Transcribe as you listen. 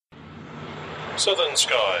Southern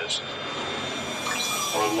Skies.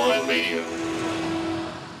 Online media.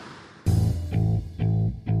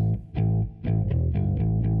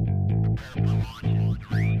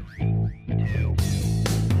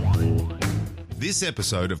 This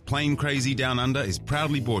episode of Plane Crazy Down Under is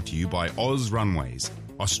proudly brought to you by Oz Runways,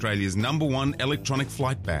 Australia's #1 electronic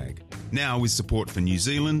flight bag. Now with support for New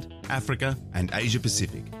Zealand, Africa and Asia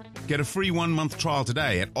Pacific. Get a free 1-month trial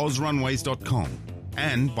today at ozrunways.com.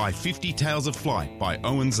 And by 50 Tales of Flight by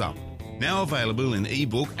Owens Up. Now available in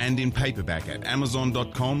ebook and in paperback at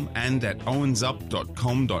amazon.com and at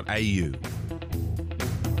owensup.com.au.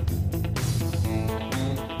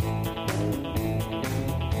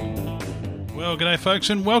 Well, g'day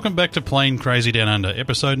folks, and welcome back to Plane Crazy Down Under,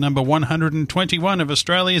 episode number 121 of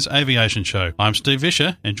Australia's Aviation Show. I'm Steve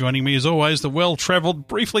Vischer, and joining me as always, the well-travelled,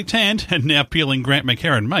 briefly tanned, and now peeling Grant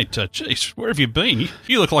McHerron. Mate, geez, where have you been?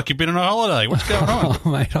 You look like you've been on a holiday. What's going on?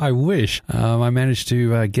 Oh, mate, I wish. I managed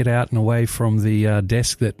to get out and away from the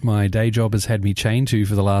desk that my day job has had me chained to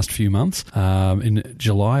for the last few months. In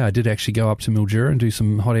July, I did actually go up to Mildura and do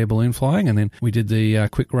some hot air balloon flying, and then we did the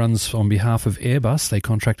quick runs on behalf of Airbus. They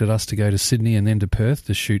contracted us to go to Sydney and then to Perth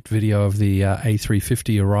to shoot video of the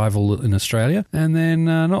A350 arrival in Australia. And then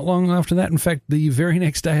not long after that, in fact, the very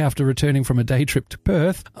next day after returning from a day trip to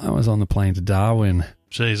Perth, I was on the plane to Darwin.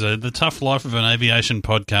 Geez, the tough life of an aviation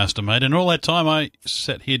podcaster, mate. And all that time I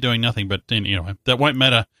sat here doing nothing, but then, you know, that won't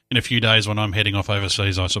matter in a few days when I'm heading off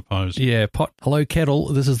overseas, I suppose. Yeah, pot. Hello, kettle.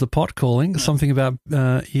 This is the pot calling. Something about,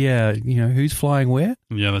 who's flying where?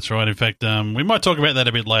 Yeah, that's right. In fact, we might talk about that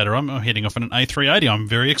a bit later. I'm heading off on an A380. I'm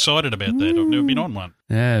very excited about that. I've never been on one.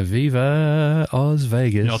 Yeah, Viva Oz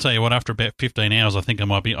Vegas. Yeah, I'll tell you what, after about 15 hours, I think I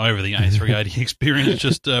might be over the A380 experience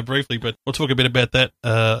just briefly, but we'll talk a bit about that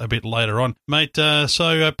a bit later on. Mate,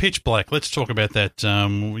 so Pitch Black, let's talk about that.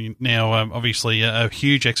 Obviously, a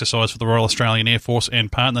huge exercise for the Royal Australian Air Force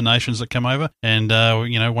and partner nations that come over. And,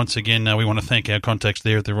 once again, we want to thank our contacts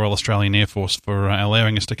there at the Royal Australian Air Force for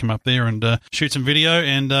allowing us to come up there and shoot some video.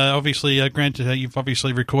 And obviously, Grant, you've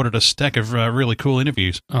obviously recorded a stack of really cool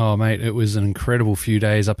interviews. Oh, mate, it was an incredible few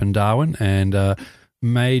days up in Darwin, and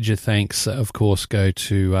major thanks, of course, go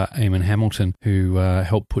to Eamon Hamilton, who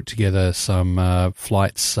helped put together some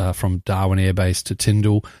flights from Darwin Air Base to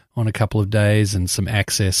Tyndall on a couple of days and some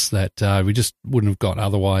access that we just wouldn't have got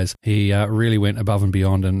otherwise. He really went above and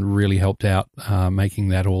beyond and really helped out making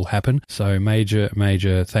that all happen. So major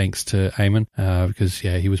thanks to Eamon because,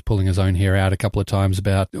 he was pulling his own hair out a couple of times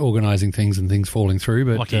about organising things and things falling through.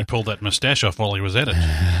 But like he pulled that moustache off while he was at it.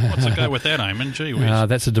 What's the go with that, Eamon? Gee whiz.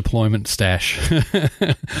 That's a deployment stash.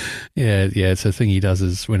 Yeah, it's a thing he does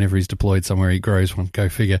is whenever he's deployed somewhere, he grows one. Go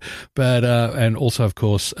figure. But and also, of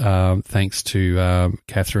course, thanks to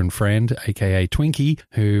Catherine Friend, aka Twinkie,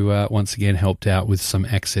 who once again helped out with some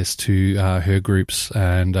access to her groups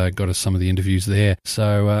and got us some of the interviews there.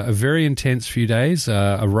 So a very intense few days.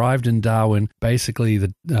 Arrived in Darwin, basically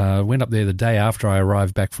went up there the day after I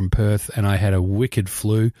arrived back from Perth, and I had a wicked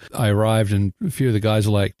flu. I arrived and a few of the guys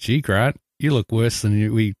were like, "Gee, Grant, you look worse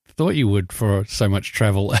than we thought you would for so much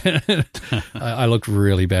travel." I looked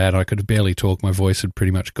really bad. I could barely talk. My voice had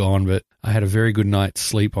pretty much gone, but I had a very good night's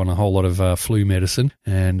sleep on a whole lot of flu medicine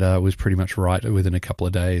and was pretty much right within a couple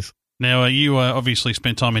of days. Now, you obviously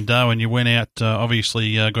spent time in Darwin. You went out, got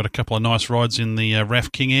a couple of nice rides in the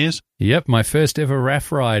RAF King Airs. Yep, my first ever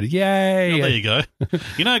RAF ride. Yay! Oh, there you go.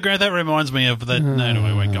 Grant, that reminds me of that. No,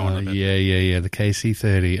 we won't go on a bit. Yeah. The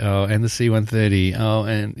KC-30. Oh, and the C-130. Oh,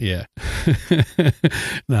 and yeah.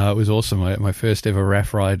 No, it was awesome. My first ever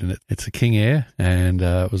RAF ride, and it's a King Air, and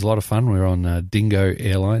it was a lot of fun. We were on Dingo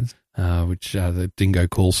Airlines, which the Dingo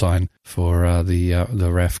call sign for the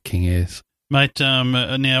RAF King Airs. Mate,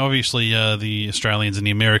 now obviously the Australians and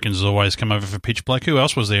the Americans always come over for Pitch Black. Who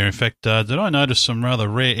else was there? In fact, did I notice some rather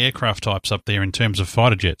rare aircraft types up there in terms of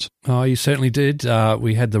fighter jets? Oh, you certainly did.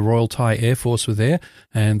 We had the Royal Thai Air Force were there,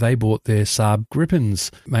 and they bought their Saab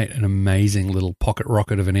Gripens. Mate, an amazing little pocket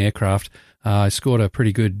rocket of an aircraft. I scored a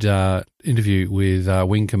pretty good interview with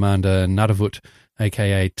Wing Commander Nuttavut,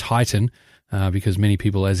 a.k.a. Titan, because many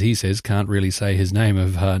people, as he says, can't really say his name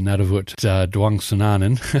of Nuttavut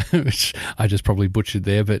Dwangsunanan, which I just probably butchered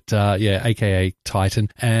there, but a.k.a. Titan.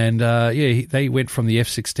 And they went from the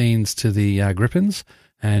F-16s to the Gripens,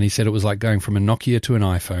 And he said it was like going from a Nokia to an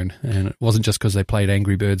iPhone, and it wasn't just because they played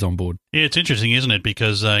Angry Birds on board. Yeah, it's interesting, isn't it?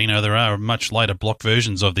 Because, there are much later block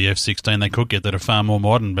versions of the F-16 they could get that are far more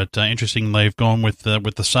modern, but interesting they've gone with the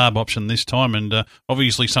Saab option this time, and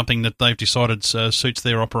obviously something that they've decided suits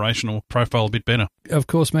their operational profile a bit better. Of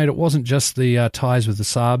course, mate, it wasn't just the ties with the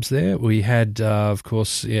Saabs there. We had, of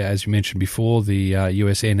course, as you mentioned before, the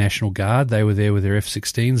US Air National Guard. They were there with their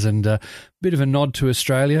F-16s, and Bit of a nod to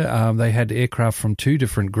Australia. They had aircraft from two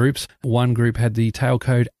different groups. One group had the tail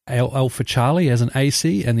code Alpha Charlie as an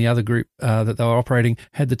AC, and the other group that they were operating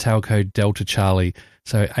had the tail code Delta Charlie.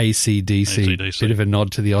 So ACDC, bit of a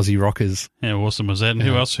nod to the Aussie Rockers. How awesome was that? And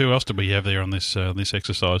who else did we have there on this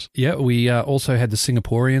exercise? Yeah, we also had the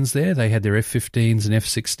Singaporeans there. They had their F-15s and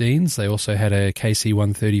F-16s. They also had a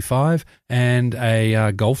KC-135 and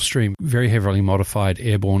a Gulfstream, very heavily modified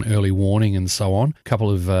airborne early warning and so on. A couple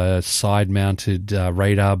of side-mounted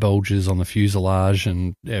radar bulges on the fuselage,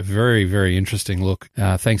 and very, very interesting look.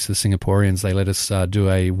 Thanks to the Singaporeans, they let us do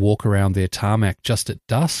a walk around their tarmac just at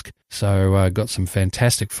dusk. So got some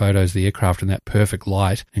fantastic photos of the aircraft in that perfect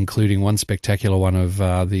light, including one spectacular one of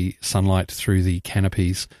the sunlight through the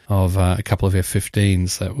canopies of a couple of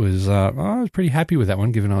F-15s. That was I was pretty happy with that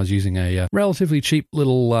one, given I was using a relatively cheap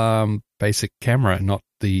little basic camera, not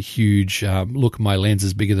the huge, look, my lens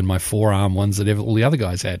is bigger than my forearm ones that all the other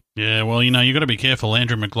guys had. Yeah, well, you got to be careful.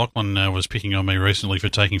 Andrew McLaughlin was picking on me recently for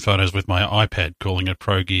taking photos with my iPad, calling it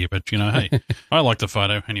pro gear. But, hey, I like the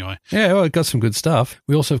photo anyway. Yeah, well, it got some good stuff.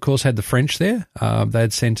 We also, of course, had the French there.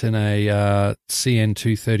 They'd sent in a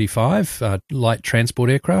CN-235 light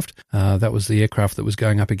transport aircraft. That was the aircraft that was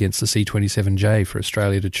going up against the C-27J for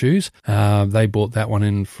Australia to choose. They bought that one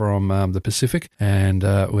in from the Pacific, and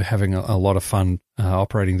we're having a lot of fun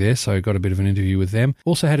operating there, so got a bit of an interview with them.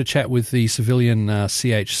 Also had a chat with the civilian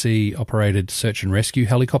CHC-operated search and rescue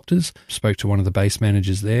helicopters. Spoke to one of the base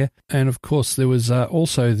managers there. And, of course, there was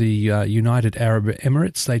also the United Arab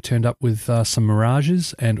Emirates. They turned up with some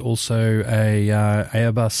Mirages and also a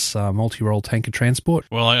Airbus multi-role tanker transport.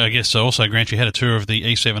 Well, I guess also, Grant, you had a tour of the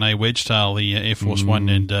E-7A Wedgetail, the Air Force One,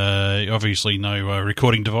 and obviously no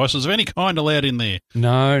recording devices of any kind allowed in there.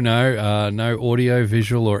 No audio,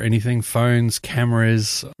 visual or anything. Phones, cameras,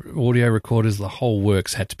 audio recorders, the whole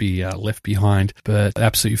works had to be left behind. But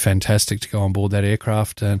absolutely fantastic to go on board that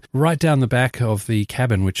aircraft. And right down the back of the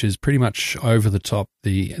cabin, which is pretty much over the top,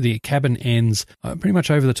 the cabin ends pretty much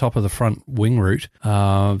over the top of the front wing root.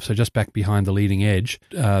 So just back behind the leading edge,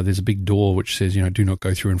 there's a big door which says, do not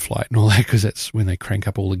go through in flight and all that, because that's when they crank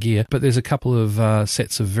up all the gear. But there's a couple of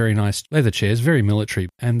sets of very nice leather chairs, very military.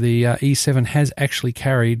 And the E7 has actually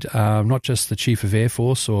carried not just the Chief of Air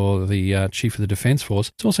Force or the Chief of the Defence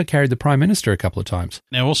Force, it's also carried the Prime Minister a couple of times.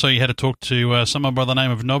 Now, also, you had to talk to someone by the name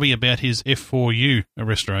of Nobby about his F4U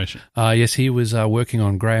restoration. Yes, he was working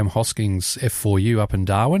on Graham Hosking's F4U up in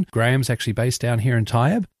Darwin. Graham's actually based down here in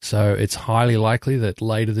Taiab, so it's highly likely that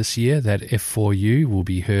later this year that F4U will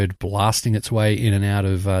be heard blasting its way in and out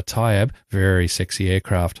of Taiab. Very sexy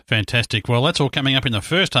aircraft. Fantastic. Well, that's all coming up in the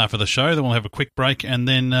first half of the show. Then we'll have a quick break, and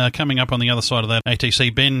then coming up on the other side of that,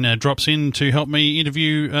 ATC Ben drops in to help me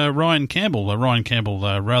interview Ryan Campbell. Ryan Campbell,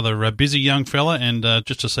 rather busy young fella, and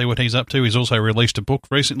just to see what he's up to. He's also released a book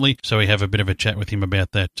recently, so we have a bit of a chat with him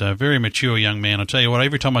about that. Very mature young man. I'll tell you what,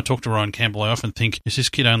 every time I talk to Ryan Campbell, I often think, is this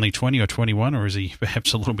kid only 20 or 21, or is he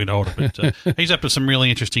perhaps a little bit older? But he's up to some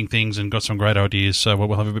really interesting things and got some great ideas, so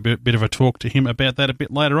we'll have a bit of a talk to him about that a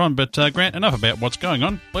bit later on. But Grant, enough about what's going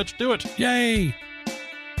on. Let's do it. Yay!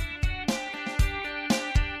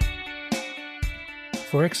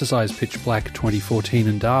 For Exercise Pitch Black 2014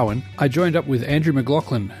 in Darwin, I joined up with Andrew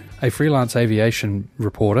McLaughlin, a freelance aviation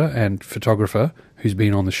reporter and photographer who's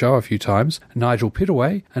been on the show a few times, Nigel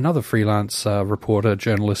Pittaway, another freelance reporter,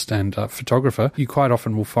 journalist and photographer you quite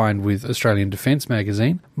often will find with Australian Defence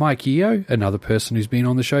magazine, Mike Yeo, another person who's been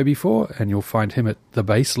on the show before, and you'll find him at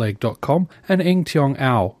thebaseleg.com, and Eng Tiong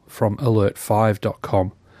Ao from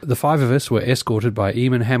alert5.com. The five of us were escorted by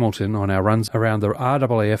Eamon Hamilton on our runs around the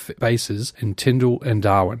RAAF bases in Tyndall and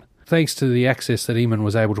Darwin. Thanks to the access that Eamon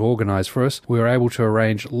was able to organise for us, we were able to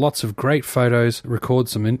arrange lots of great photos, record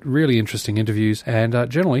some really interesting interviews, and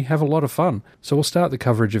generally have a lot of fun. So we'll start the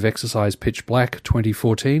coverage of Exercise Pitch Black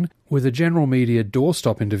 2014 with a general media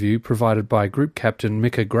doorstop interview provided by Group Captain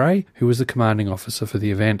Micah Gray, who was the commanding officer for the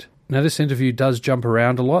event. Now, this interview does jump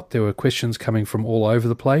around a lot. There were questions coming from all over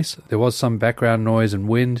the place. There was some background noise and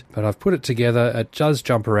wind, but I've put it together. It does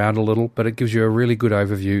jump around a little, but it gives you a really good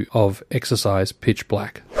overview of Exercise Pitch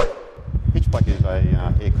Black. Pitch Black is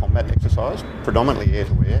a air combat exercise, predominantly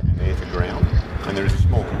air-to-air and air-to-ground. And there is a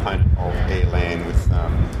small component of air-land with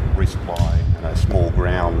resupply and a small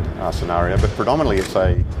ground scenario. But predominantly it's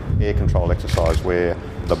a air control exercise where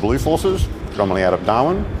the Blue Forces, predominantly out of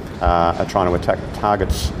Darwin, are trying to attack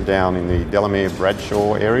targets down in the Delamere,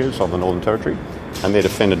 Bradshaw areas of the Northern Territory, and they're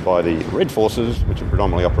defended by the Red Forces, which are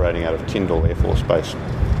predominantly operating out of Tyndall Air Force Base.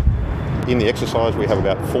 In the exercise, we have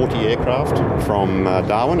about 40 aircraft from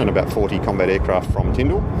Darwin and about 40 combat aircraft from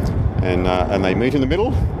Tyndall, and they meet in the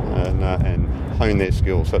middle, and hone their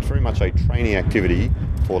skills. So it's very much a training activity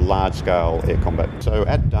for large-scale air combat. So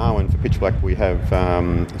at Darwin for Pitch Black we have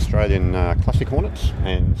Australian Classic Hornets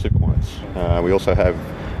and Super Hornets. We also have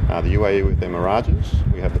the UAE with their Mirages.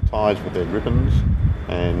 We have the Thais with their Gripens,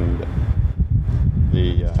 and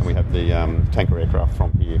we have the tanker aircraft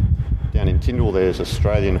from here. Down in Tyndall there's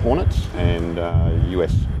Australian Hornets and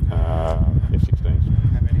US F-16s.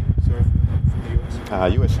 How many, sorry, from the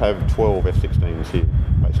US? US have 12 F-16s here,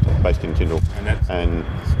 based in Tyndall. And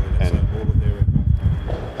that's all of their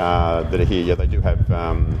aircraft? That are here, yeah, they do have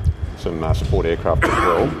some support aircraft as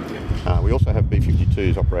well. We also have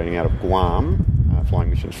B-52s operating out of Guam, flying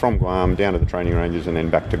missions from Guam down to the training ranges and then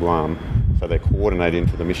back to Guam. So they coordinate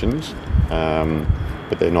into the missions,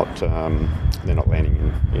 but they're not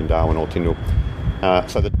landing in Darwin or Tyndall.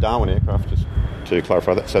 So the Darwin aircraft, just to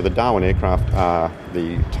clarify that, so the Darwin aircraft are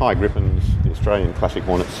the Thai Gripens, the Australian Classic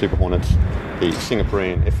Hornets, Super Hornets, the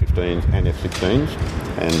Singaporean F-15s and F-16s,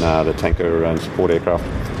 and the tanker and support aircraft.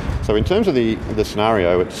 So in terms of the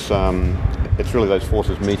scenario, it's really those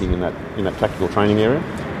forces meeting in that tactical training area.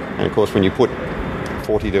 And of course, when you put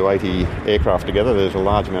 40 to 80 aircraft together, there's a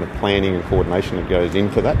large amount of planning and coordination that goes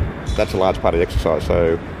into that. That's a large part of the exercise.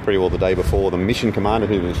 So pretty well the day before, the mission commander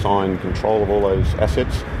who's assigned control of all those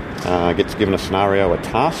assets gets given a scenario, a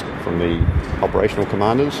task from the operational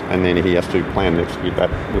commanders, and then he has to plan and execute that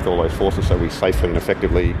with all those forces so we safely and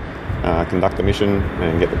effectively conduct the mission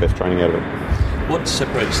and get the best training out of it. What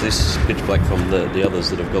separates this Pitch Black from the others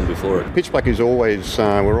that have gone before it? Pitch Black is always,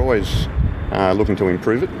 we're always looking to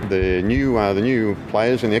improve it. The new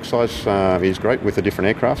players in the exercise is great with the different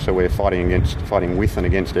aircraft, so we're fighting with and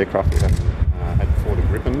against aircraft we haven't had before, the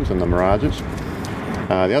Gripens and the Mirages.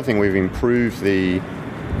 The other thing, we've improved the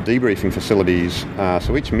debriefing facilities,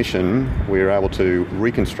 so each mission we're able to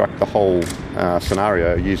reconstruct the whole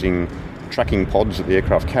scenario using tracking pods that the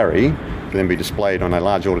aircraft carry, to then be displayed on a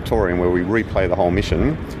large auditorium where we replay the whole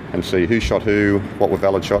mission and see who shot who, what were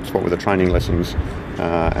valid shots, what were the training lessons,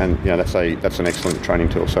 and that's an excellent training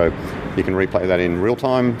tool. So you can replay that in real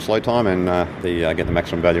time, slow time, and get the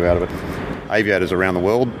maximum value out of it. Aviators around the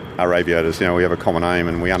world are aviators. We have a common aim,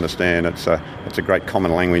 and we understand it's a great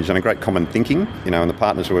common language and a great common thinking. And the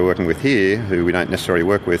partners we're working with here, who we don't necessarily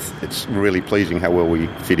work with, it's really pleasing how well we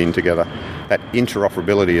fit in together. That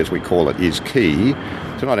interoperability, as we call it, is key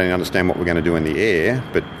to not only understand what we're going to do in the air,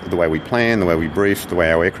 but the way we plan, the way we brief, the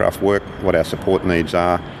way our aircraft work, what our support needs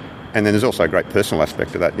are. And then there's also a great personal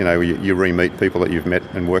aspect of that. You re-meet people that you've met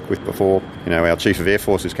and worked with before. Our Chief of Air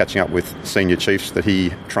Force is catching up with senior chiefs that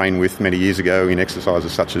he trained with many years ago in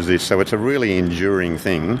exercises such as this. So it's a really enduring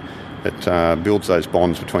thing that builds those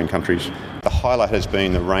bonds between countries. The highlight has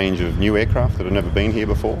been the range of new aircraft that have never been here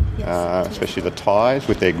before, especially the Thais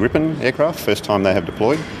with their Gripen aircraft, first time they have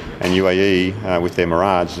deployed, and UAE with their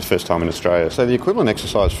Mirage, the first time in Australia. So the equivalent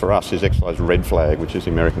exercise for us is exercise Red Flag, which is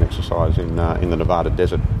the American exercise in the Nevada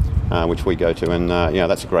desert, which we go to, and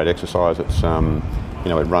that's a great exercise. It's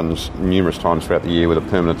it runs numerous times throughout the year with a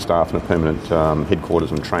permanent staff and a permanent headquarters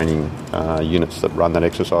and training units that run that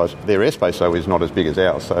exercise. Their airspace, though, is not as big as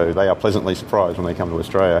ours, so they are pleasantly surprised when they come to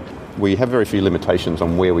Australia. We have very few limitations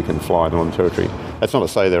on where we can fly in Northern Territory. That's not to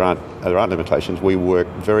say there aren't limitations. We work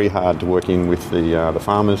very hard to work in with the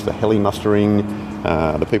farmers, the heli mustering,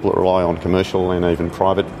 the people that rely on commercial and even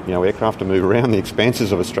private aircraft to move around the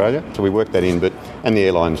expanses of Australia. So we work that in, and the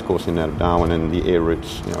airlines, of course, in out of Darwin and the air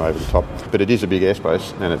routes over the top. But it is a big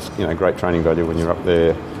airspace, and it's great training value when you're up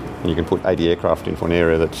there and you can put 80 aircraft into an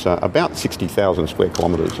area that's about 60,000 square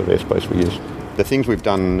kilometres of airspace we use. The things we've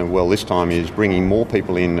done well this time is bringing more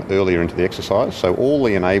people in earlier into the exercise. So all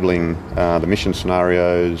the enabling, the mission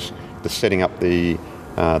scenarios, the setting up the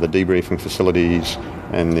debriefing facilities,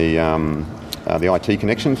 and the IT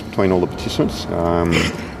connections between all the participants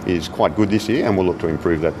is quite good this year, and we'll look to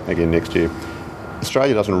improve that again next year.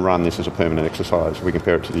 Australia doesn't run this as a permanent exercise. We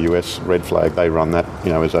compare it to the US Red Flag. They run that,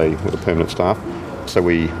 with a permanent staff. So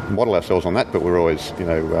we model ourselves on that, but we're always,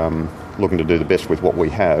 looking to do the best with what we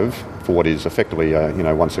have for what is effectively,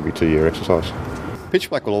 once every 2 year exercise. Pitch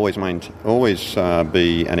Black will always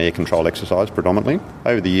be an air-controlled exercise predominantly.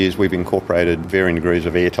 Over the years, we've incorporated varying degrees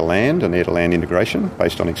of air-to-land and air-to-land integration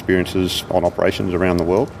based on experiences on operations around the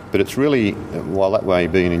world. But it's really, while that may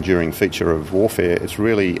be an enduring feature of warfare, it's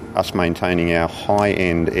really us maintaining our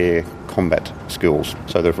high-end air combat skills.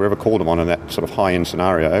 So that if we're ever called upon in that sort of high-end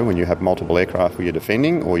scenario, when you have multiple aircraft where you're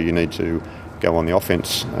defending or you need to go on the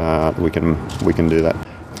offence, we can do that.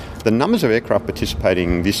 The numbers of aircraft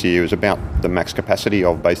participating this year is about the max capacity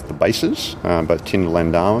of both the bases, both Tyndall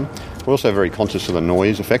and Darwin. We're also very conscious of the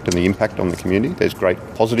noise effect and the impact on the community. There's great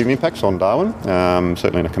positive impacts on Darwin,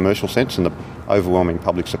 certainly in a commercial sense, and the overwhelming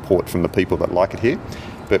public support from the people that like it here.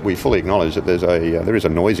 But we fully acknowledge that there is a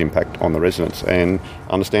noise impact on the residents, and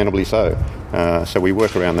understandably so. So we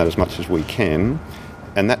work around that as much as we can,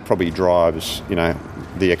 and that probably drives,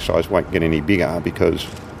 the exercise won't get any bigger because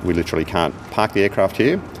we literally can't park the aircraft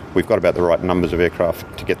here. We've got about the right numbers of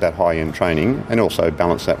aircraft to get that high-end training and also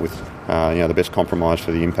balance that with the best compromise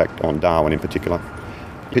for the impact on Darwin in particular.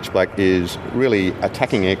 Pitch Black is really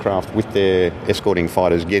attacking aircraft with their escorting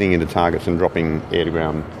fighters, getting into targets and dropping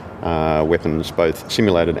air-to-ground weapons, both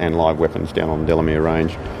simulated and live weapons, down on Delamere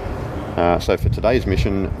Range. So for today's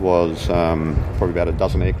mission was probably about a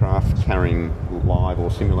dozen aircraft carrying live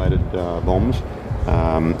or simulated bombs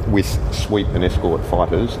with sweep and escort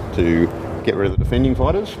fighters to get rid of the defending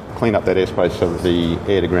fighters, clean up that airspace so that the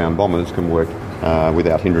air-to-ground bombers can work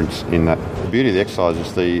without hindrance in that. The beauty of the exercise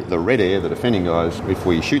is the red air, the defending guys, if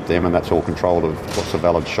we shoot them, and that's all controlled of what's a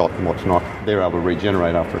valid shot and what's not, they're able to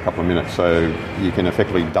regenerate after a couple of minutes. So you can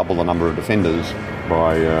effectively double the number of defenders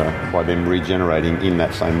by them regenerating in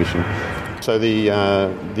that same mission. So the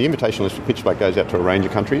invitation list for Pitch Black goes out to a range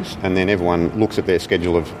of countries, and then everyone looks at their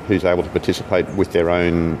schedule of who's able to participate with their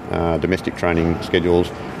own domestic training schedules,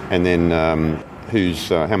 and then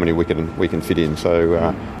how many we can fit in.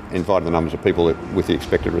 So invited the numbers of people with the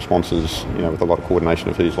expected responses, with a lot of coordination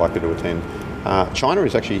of who's likely to attend. China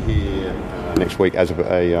is actually here next week as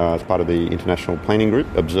part of the International Planning Group,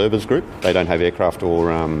 Observers Group. They don't have aircraft or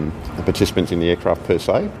participants in the aircraft per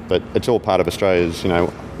se, but it's all part of Australia's,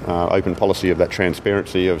 open policy of that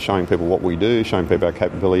transparency of showing people what we do, showing people our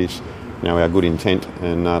capabilities, our good intent,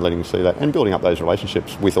 and letting them see that, and building up those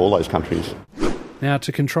relationships with all those countries. Now,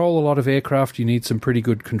 to control a lot of aircraft, you need some pretty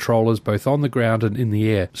good controllers both on the ground and in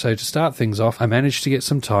the air. So to start things off, I managed to get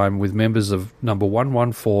some time with members of number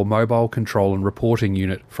 114 Mobile Control and Reporting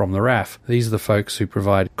Unit from the RAF. These are the folks who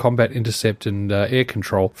provide combat intercept and air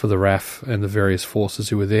control for the RAF and the various forces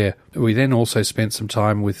who are there. We then also spent some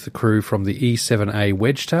time with the crew from the E-7A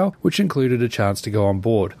Wedgetail, which included a chance to go on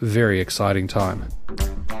board. Very exciting time.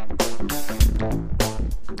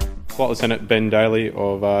 Flight Lieutenant Ben Daly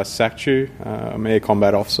of SACTU. I'm Air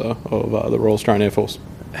Combat Officer of the Royal Australian Air Force.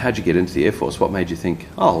 How'd you get into the Air Force? What made you think,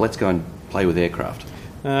 let's go and play with aircraft?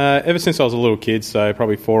 Ever since I was a little kid, so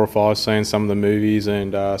probably 4 or 5, seeing some of the movies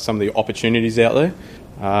and some of the opportunities out there,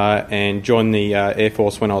 and joined the Air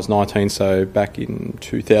Force when I was 19, so back in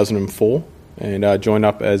 2004, and joined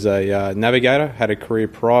up as a navigator. Had a career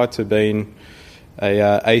prior to being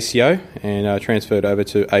a ACO, and transferred over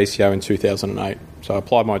to ACO in 2008. So I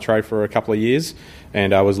applied my trade for a couple of years,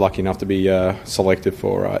 and I was lucky enough to be selected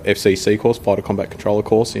for FCC course, Fighter Combat Controller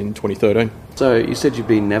course, in 2013. So you said you've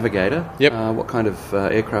been navigator. Yep. What kind of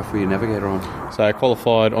aircraft were you navigator on? So I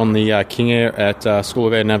qualified on the King Air at School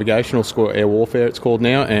of Air Navigation, or School of Air Warfare it's called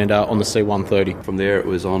now, and on the C-130. From there it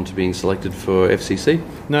was on to being selected for FCC?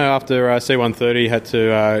 No, after C-130 had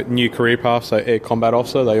to new career path, so Air Combat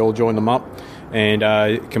Officer, they all joined them up,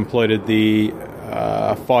 and completed the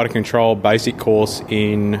fighter control basic course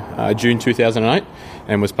in June 2008,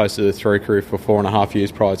 and was posted to the 3 crew for 4.5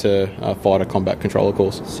 years prior to fighter combat controller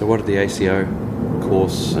course. So what did the ACO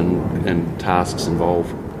course and tasks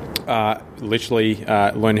involve? Literally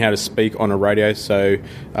learn how to speak on a radio, so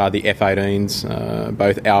the F-18s,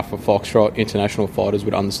 both Alpha, Foxtrot, international fighters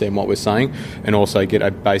would understand what we're saying, and also get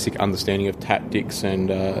a basic understanding of tactics and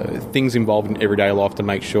things involved in everyday life to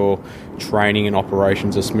make sure training and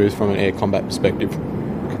operations are smooth from an air combat perspective.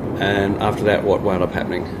 And after that, what wound up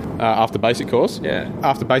happening? After basic course? Yeah.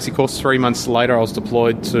 After basic course, 3 months later, I was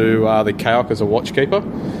deployed to the KAOK as a watchkeeper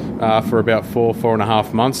for about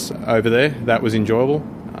 4.5 months over there. That was enjoyable.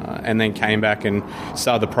 And then came back and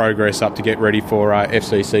started the progress up to get ready for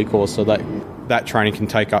FCC course. So that training can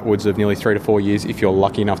take upwards of nearly 3 to 4 years if you're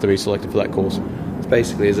lucky enough to be selected for that course.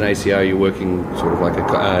 Basically, as an ACO, you're working sort of like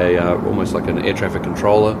almost like an air traffic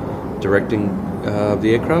controller, directing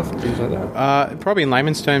the aircraft, things like that? Probably in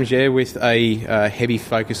layman's terms, yeah, with a heavy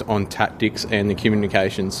focus on tactics and the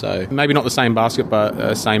communication. So maybe not the same basket,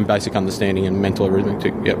 but same basic understanding and mental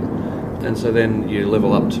arithmetic. Yep. And so then you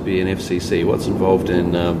level up to be an FCC. What's involved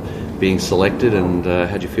in being selected, and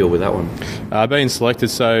how do you feel with that one? Being selected,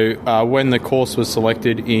 so when the course was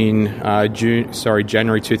selected in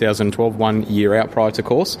January 2012, 1 year out prior to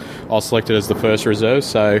course, I was selected as the first reserve,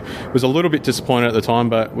 so was a little bit disappointed at the time,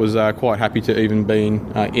 but was quite happy to even be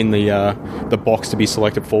in the box to be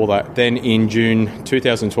selected for that. Then in June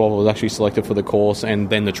 2012 I was actually selected for the course, and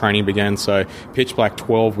then the training began, so Pitch Black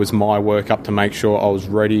 12 was my work up to make sure I was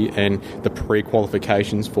ready and the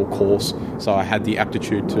pre-qualifications for course, so I had the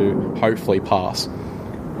aptitude to hopefully pass.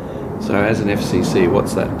 So as an FCC,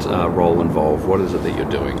 what's that role involved? What is it that you're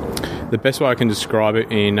doing? The best way I can describe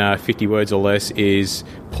it in 50 words or less is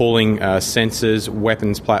pulling sensors,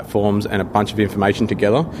 weapons platforms and a bunch of information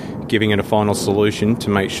together, giving it a final solution to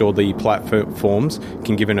make sure the platforms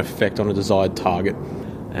can give an effect on a desired target.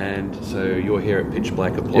 And so you're here at Pitch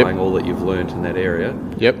Black applying all that you've learnt in that area.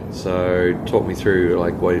 Yep. So talk me through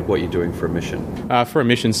what you're doing for a mission. For a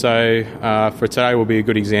mission, so for today will be a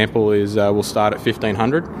good example is we'll start at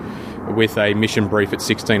 1500 with a mission brief at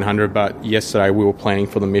 1600, but yesterday we were planning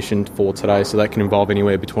for the mission for today, so that can involve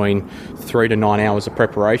anywhere between 3 to 9 hours of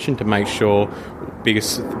preparation to make sure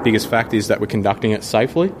biggest fact is that we're conducting it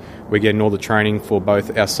safely. We're getting all the training for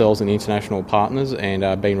both ourselves and international partners,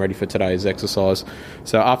 and being ready for today's exercise.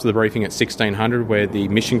 So after the briefing at 1600, where the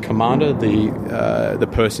mission commander, the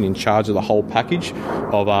person in charge of the whole package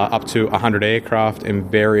of up to 100 aircraft and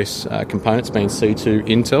various components, being C2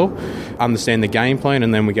 Intel, understand the game plan,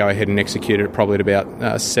 and then we go ahead and execute it probably at about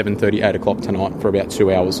 7:30, 8 o'clock tonight for about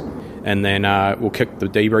 2 hours. And then we'll kick the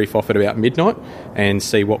debrief off at about midnight and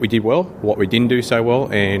see what we did well, what we didn't do so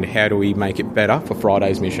well, and how do we make it better for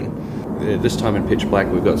Friday's mission. This time in Pitch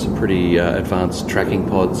Black, we've got some pretty advanced tracking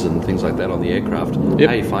pods and things like that on the aircraft. Yep.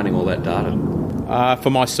 How are you finding all that data? For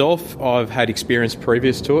myself, I've had experience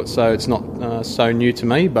previous to it, so it's not so new to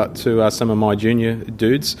me, but to some of my junior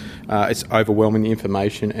dudes, it's overwhelming, the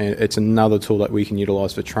information, and it's another tool that we can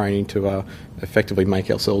utilise for training to effectively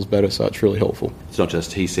make ourselves better, so it's really helpful. It's not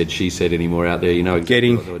just he said, she said anymore out there, you know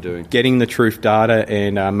exactly what they were doing. Getting the truth data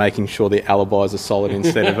and making sure the alibis are solid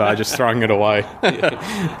instead of just throwing it away.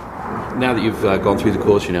 Now that you've gone through the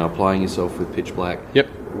course, you're now applying yourself with Pitch Black. Yep.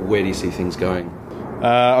 Where do you see things going?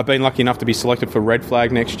 I've been lucky enough to be selected for Red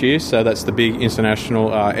Flag next year, so that's the big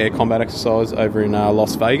international air combat exercise over in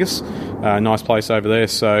Las Vegas. Nice place over there.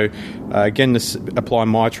 So again, apply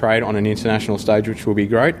my trade on an international stage, which will be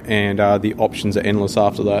great, and the options are endless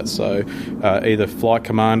after that. So either Flight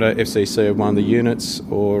Commander, FCC of one of the units,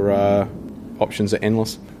 or options are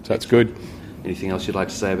endless. So that's good. Anything else you'd like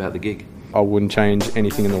to say about the gig? I wouldn't change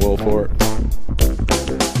anything in the world for it.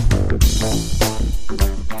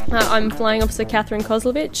 I'm Flying Officer Catherine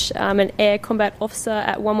Kozlovich. I'm an Air Combat Officer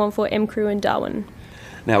at 114 MCrew in Darwin.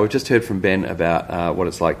 Now, we've just heard from Ben about what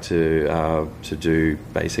it's like to do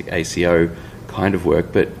basic ACO kind of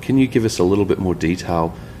work, but can you give us a little bit more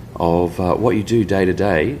detail of what you do day to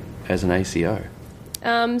day as an ACO?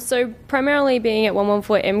 So primarily being at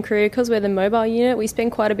 114 MCrew, because we're the mobile unit, we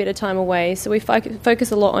spend quite a bit of time away, so we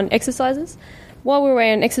focus a lot on exercises. While we're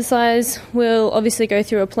away on exercise, we'll obviously go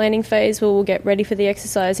through a planning phase where we'll get ready for the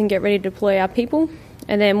exercise and get ready to deploy our people.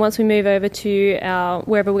 And then once we move over to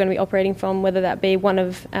wherever we're going to be operating from, whether that be one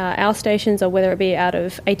of our stations or whether it be out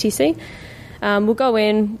of ATC, we'll go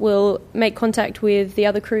in, we'll make contact with the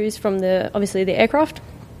other crews from the aircraft,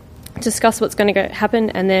 discuss what's going to happen,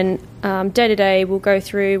 and then day to day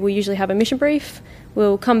we'll usually have a mission brief,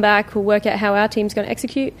 we'll come back, we'll work out how our team's going to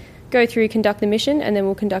execute, go through, conduct the mission, and then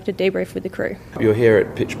we'll conduct a debrief with the crew. You're here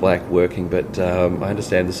at Pitch Black working, but I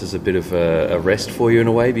understand this is a bit of a rest for you in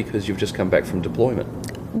a way because you've just come back from deployment.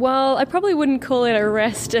 Well, I probably wouldn't call it a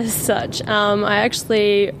rest as such. I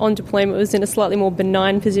actually, on deployment, was in a slightly more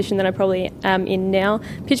benign position than I probably am in now.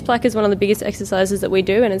 Pitch Black is one of the biggest exercises that we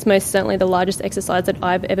do, and it's most certainly the largest exercise that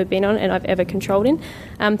I've ever been on and I've ever controlled in.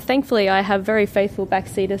 Thankfully, I have very faithful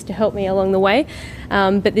backseaters to help me along the way,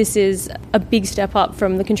 but this is a big step up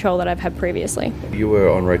from the control that I've had previously. You were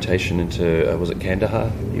on rotation into, was it Kandahar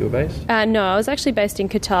you were based? No, I was actually based in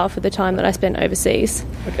Qatar for the time that I spent overseas.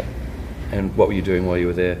 Okay. And what were you doing while you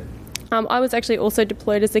were there? I was actually also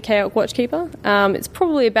deployed as the KAOC Watchkeeper. It's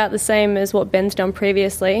probably about the same as what Ben's done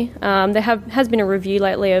previously. There has been a review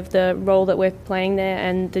lately of the role that we're playing there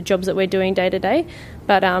and the jobs that we're doing day to day.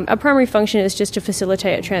 But our primary function is just to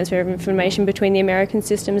facilitate a transfer of information between the American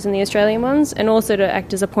systems and the Australian ones, and also to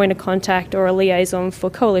act as a point of contact or a liaison for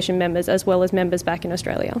coalition members as well as members back in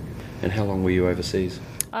Australia. And how long were you overseas?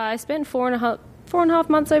 I spent 4.5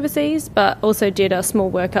 months overseas, but also did a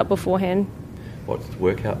small workup beforehand. What does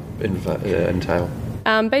workup entail?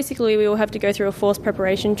 Basically, we will have to go through a force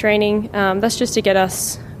preparation training. That's just to get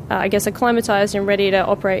us acclimatized and ready to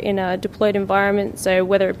operate in a deployed environment. So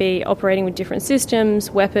whether it be operating with different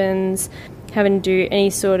systems, weapons, having to do any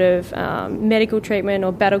sort of medical treatment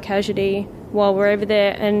or battle casualty while we're over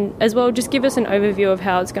there, and as well just give us an overview of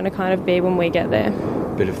how it's going to kind of be when we get there.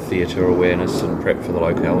 Bit of theatre awareness and prep for the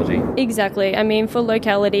locality. Exactly. I mean, for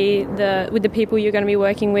locality, with the people you're going to be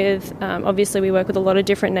working with, obviously we work with a lot of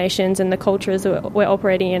different nations, and the cultures that we're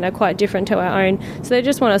operating in are quite different to our own. So they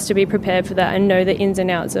just want us to be prepared for that and know the ins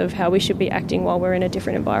and outs of how we should be acting while we're in a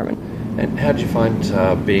different environment. And how did you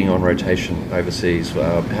find being on rotation overseas?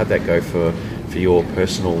 How'd that go for your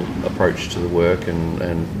personal approach to the work,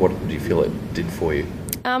 and what do you feel it did for you?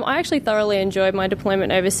 I actually thoroughly enjoyed my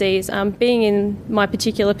deployment overseas. Being in my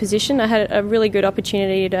particular position, I had a really good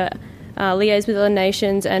opportunity to liaise with other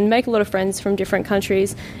nations and make a lot of friends from different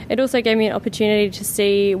countries. It also gave me an opportunity to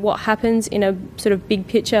see what happens in a sort of big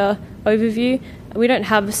picture overview. We don't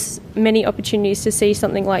have many opportunities to see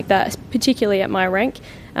something like that, particularly at my rank,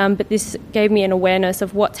 but this gave me an awareness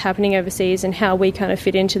of what's happening overseas and how we kind of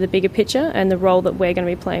fit into the bigger picture and the role that we're going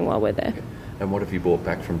to be playing while we're there. And what have you brought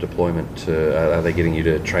back from deployment? Are they getting you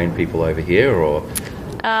to train people over here, or...?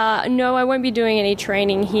 No, I won't be doing any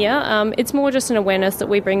training here. It's more just an awareness that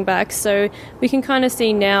we bring back, so we can kind of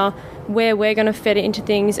see now where we're going to fit it into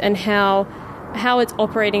things and how it's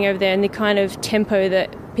operating over there and the kind of tempo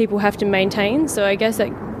that people have to maintain. So I guess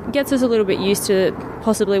that gets us a little bit used to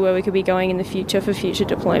possibly where we could be going in the future for future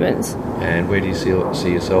deployments. And where do you see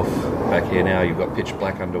yourself back here now? You've got Pitch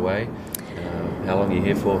Black underway. How long are you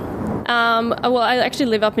here for? Well, I actually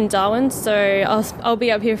live up in Darwin, so I'll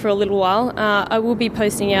be up here for a little while. I will be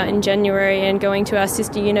posting out in January and going to our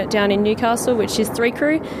sister unit down in Newcastle, which is 3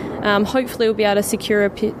 crew. Hopefully we'll be able to secure a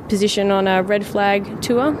position on a red flag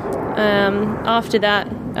tour. After that,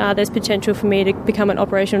 there's potential for me to become an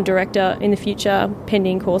operational director in the future,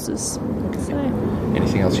 pending courses. So.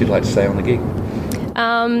 Anything else you'd like to say on the gig?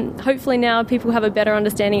 Hopefully now people have a better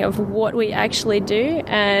understanding of what we actually do,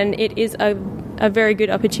 and it is a very good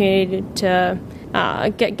opportunity to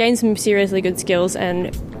gain some seriously good skills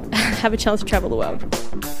and have a chance to travel the world.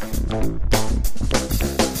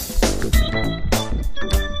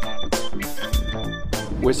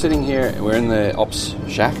 We're sitting here, we're in the Ops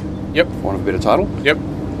Shack. Yep. For want of a better title. Yep.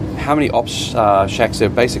 How many Ops Shacks are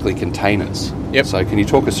basically containers? Yep. So can you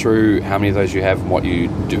talk us through how many of those you have and what you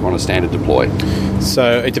do on a standard deploy?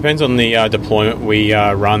 So it depends on the deployment we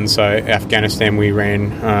run. So Afghanistan we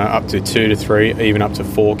ran up to 2 to 3, even up to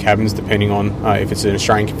 4 cabins, depending on if it's an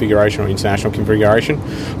Australian configuration or international configuration.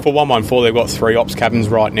 For 114 they've got 3 ops cabins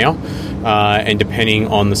right now, and depending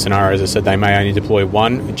on the scenario, as I said, they may only deploy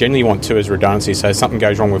 1. Generally you want 2 as redundancy, so if something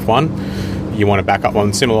goes wrong with 1, you want to back up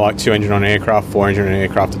one, similar like 2 engine on an aircraft, 4 engine on an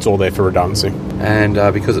aircraft, it's all there for redundancy. And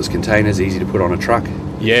because it's containers, easy to put on a truck?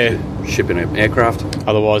 Yeah. Ship in an aircraft?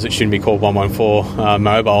 Otherwise it shouldn't be called 114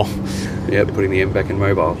 mobile. Yeah, putting the M back in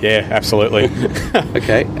mobile. Yeah, absolutely.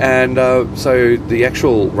 Okay, and so the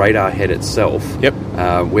actual radar head itself, yep.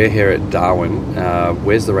 We're here at Darwin.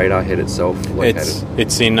 Where's the radar head itself located?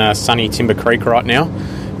 It's in sunny Timber Creek right now.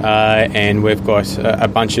 And we've got a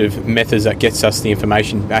bunch of methods that gets us the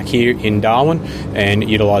information back here in Darwin and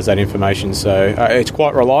utilise that information. So it's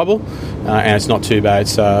quite reliable and it's not too bad.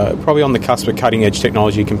 It's probably on the cusp of cutting edge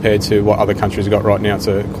technology compared to what other countries have got right now. It's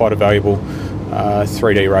quite a valuable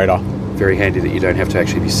 3D radar. Very handy that you don't have to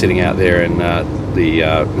actually be sitting out there in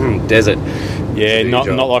the desert. Yeah, not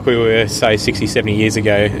like we were, say, 60, 70 years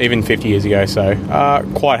ago, even 50 years ago. So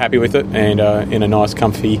quite happy with it, and in a nice,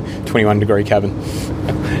 comfy 21-degree cabin.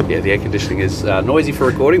 Yeah, the air conditioning is noisy for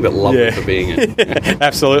recording, but lovely for being in.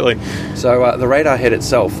 Absolutely. So the radar head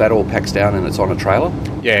itself, that all packs down and it's on a trailer?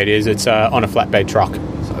 Yeah, it is. It's on a flatbed truck.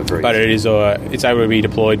 So but it's able to be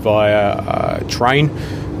deployed via train,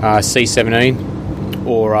 C-17,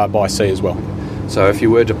 or by sea as well. So if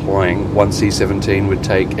you were deploying, one C-17 would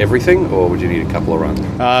take everything, or would you need a couple of runs?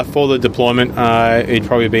 For the deployment, it'd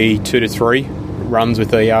probably be 2 to 3 runs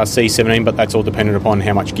with the C-17, but that's all dependent upon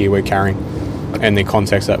how much gear we're carrying and the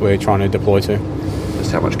context that we're trying to deploy to.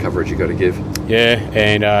 Just how much coverage you got to give. Yeah,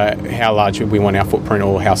 and how large we want our footprint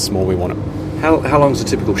or how small we want it. How long's a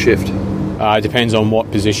typical shift? It depends on what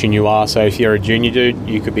position you are. So if you're a junior dude,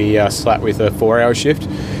 you could be slapped with a 4-hour shift.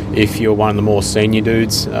 If you're one of the more senior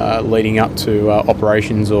dudes leading up to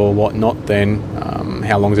operations or whatnot, then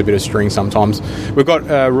how long's a bit of string sometimes. We've got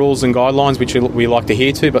rules and guidelines which we like to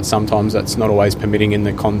adhere to, but sometimes that's not always permitting in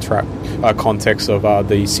the context of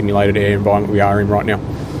the simulated air environment we are in right now.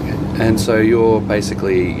 And so you're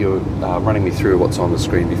running me through what's on the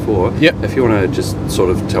screen before. Yep. If you want to just sort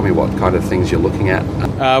of tell me what kind of things you're looking at.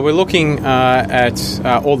 We're looking at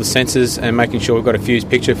all the sensors and making sure we've got a fused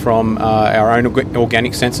picture from our own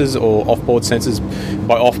organic sensors or off-board sensors.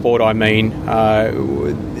 By off-board, I mean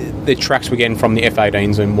the tracks we're getting from the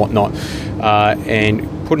F-18s and whatnot,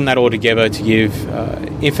 and putting that all together to give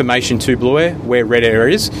information to Blue Air where red air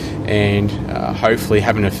is, and hopefully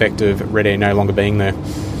have an effect of red air no longer being there.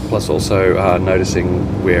 Plus also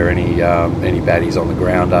noticing where any baddies on the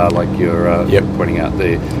ground are, like you're pointing out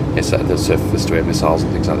the surface-to-air missiles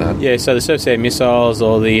and things like that. Yeah, so the surface-to-air missiles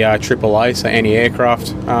or the AAA, so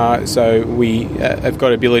anti-aircraft. So we have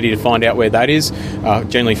got ability to find out where that is,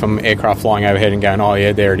 generally from aircraft flying overhead and going, oh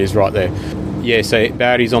yeah, there it is right there. Yeah, so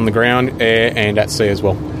baddies on the ground, air, and at sea as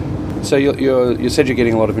well. So you said you're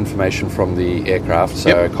getting a lot of information from the aircraft,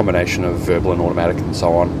 so a combination of verbal and automatic and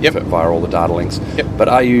so on via all the data links. Yep. But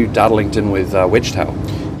are you data linked in with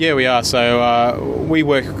Wedgetail? Yeah, we are. So we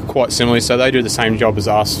work quite similarly. So they do the same job as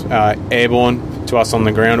us, airborne to us on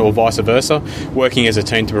the ground or vice versa, working as a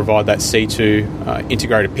team to provide that C2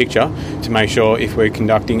 integrated picture to make sure if we're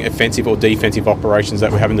conducting offensive or defensive operations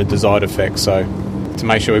that we're having the desired effect. So to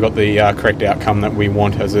make sure we've got the correct outcome that we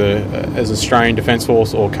want as a Australian Defence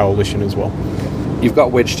Force or coalition as well. You've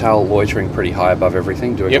got Wedgetail loitering pretty high above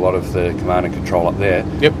everything, doing a lot of the command and control up there.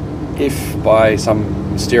 Yep. If by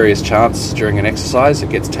some mysterious chance during an exercise it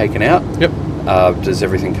gets taken out, does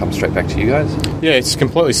everything come straight back to you guys? Yeah, it's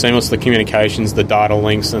completely seamless, the communications, the data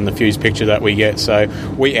links and the fused picture that we get. So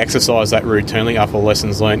we exercise that routinely after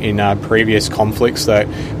lessons learned in previous conflicts that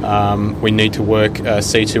we need to work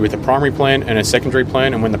C2 with a primary plan and a secondary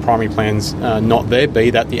plan, and when the primary plan's not there,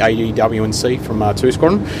 be that the ADW&C from 2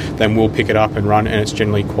 Squadron, then we'll pick it up and run, and it's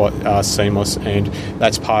generally quite seamless, and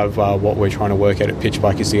that's part of what we're trying to work at Pitch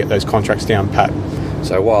Black, is to get those contracts down pat.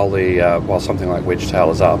 So while something like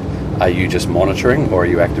Wedgetail is up, are you just monitoring, or are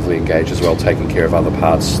you actively engaged as well, taking care of other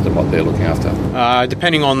parts than what they're looking after?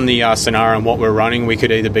 Depending on the scenario and what we're running, we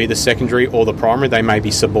could either be the secondary or the primary. They may be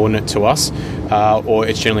subordinate to us, or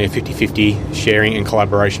it's generally a 50-50 sharing and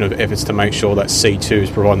collaboration of efforts to make sure that C2 is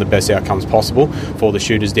providing the best outcomes possible for the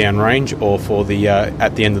shooters downrange, or for the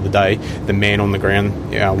at the end of the day, the man on the ground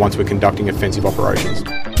once we're conducting offensive operations.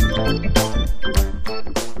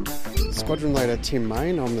 Squadron Leader Tim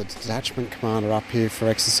Main. I'm the detachment commander up here for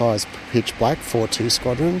exercise Pitch Black 4-2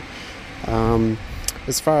 Squadron.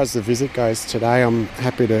 As far as the visit goes today, I'm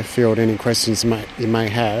happy to field any questions you may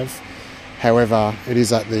have. However, it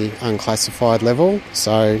is at the unclassified level,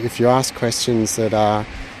 so if you ask questions that are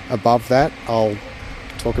above that, I'll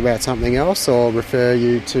talk about something else or refer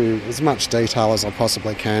you to as much detail as I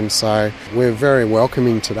possibly can. So we're very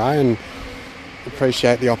welcoming today, and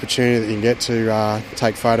appreciate the opportunity that you can get to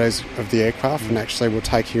take photos of the aircraft, and actually we'll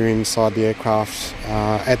take you inside the aircraft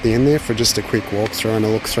at the end there for just a quick walkthrough and a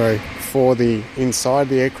look through. For the inside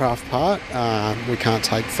the aircraft part, we can't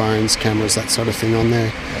take phones, cameras, that sort of thing on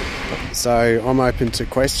there. So I'm open to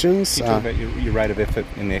questions. Can you talk about your rate of effort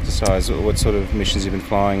in the exercise? What sort of missions you've been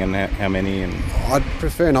flying and how many? And I'd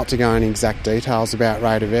prefer not to go into exact details about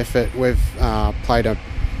rate of effort. We've played a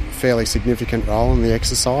fairly significant role in the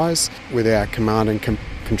exercise with our command and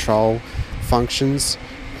control functions,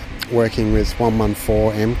 working with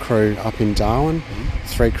 114M crew up in Darwin,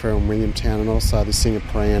 3 crew in Williamtown, and also the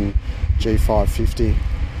Singaporean G550.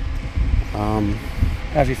 How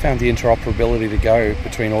have you found the interoperability to go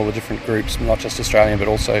between all the different groups, not just Australian but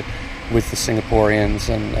also with the Singaporeans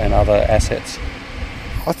and other assets?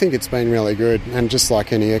 I think it's been really good, and just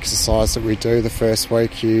like any exercise that we do, the first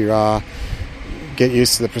week you get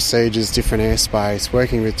used to the procedures, different airspace,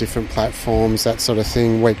 working with different platforms, that sort of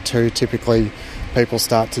thing. Week 2, typically people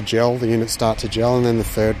start to gel, the units start to gel, and then the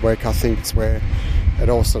third week I think it's where it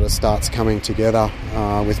all sort of starts coming together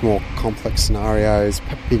with more complex scenarios,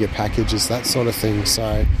 bigger packages, that sort of thing.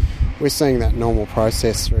 So we're seeing that normal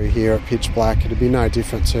process through here at Pitch Black. It'd be no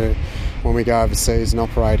different to when we go overseas and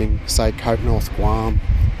operating, say, Cope North Guam,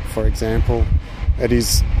 for example. It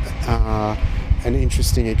is an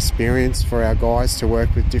interesting experience for our guys to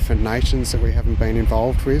work with different nations that we haven't been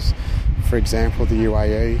involved with. For example, the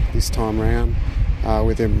UAE this time round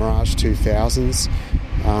with their Mirage 2000s,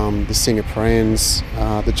 the Singaporeans,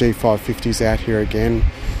 the G550s out here again.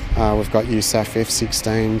 We've got USAF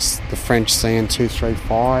F-16s, the French CN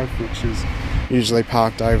 235, which is usually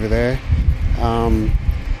parked over there.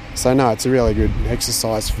 So no, it's a really good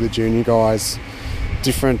exercise for the junior guys.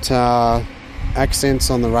 Different accents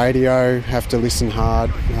on the radio, have to listen hard,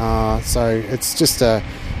 so it's just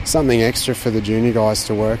something extra for the junior guys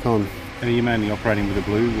to work on. And are you mainly operating with the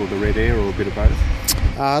blue or the red air, or a bit of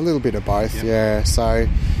both? A little bit of both, yeah. So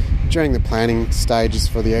during the planning stages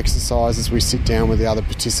for the exercises, we sit down with the other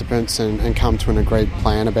participants and come to an agreed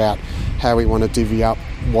plan about how we want to divvy up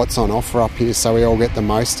what's on offer up here, so we all get the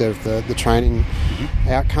most of the training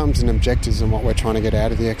outcomes and objectives and what we're trying to get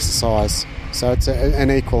out of the exercise. So it's an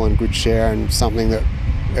equal and good share, and something that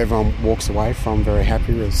everyone walks away from very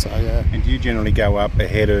happy with. So yeah. And do you generally go up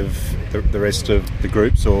ahead of the rest of the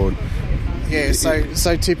groups, or? Yeah,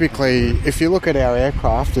 so typically, if you look at our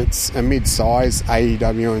aircraft, it's a mid-size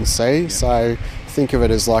AEW&C, so think of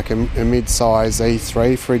it as like a mid-size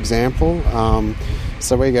E3, for example.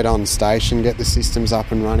 So we get on station, get the systems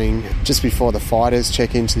up and running just before the fighters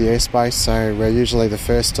check into the airspace, so we're usually the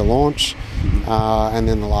first to launch, and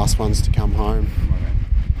then the last ones to come home.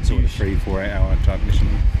 Sort of 3-4 hour type mission,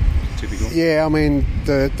 typical? Yeah, I mean,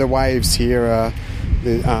 the waves here are...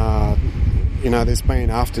 there's been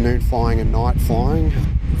afternoon flying and night flying.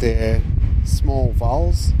 They're small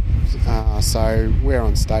vols, so we're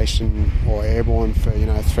on station or airborne for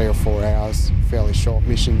 3 or 4 hours, fairly short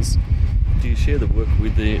missions. Do you share the work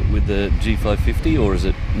with the G550, or is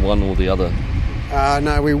it one or the other?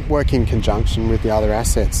 No, we work in conjunction with the other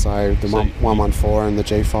assets, so the 114 and the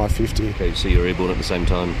G550. Okay, so you're airborne at the same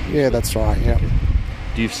time? Yeah, that's right, yeah. Okay.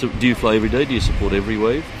 Do you fly every day? Do you support every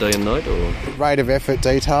wave, day and night? Or rate of effort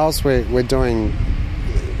details, we're doing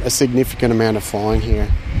a significant amount of flying here.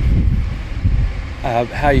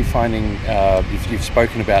 How are you finding, you've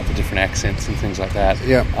spoken about the different accents and things like that.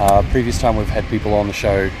 Yeah. Previous time we've had people on the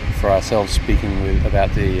show for ourselves speaking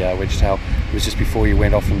about the Wedgetail. It was just before you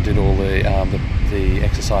went off and did all the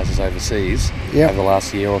exercises overseas over the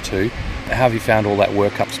last year or two. How have you found all that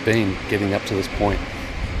workup's been getting up to this point?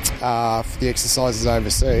 For the exercises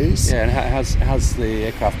overseas. Yeah, and how's the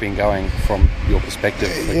aircraft been going from your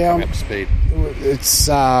perspective, coming up to speed? It's,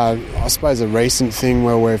 I suppose, a recent thing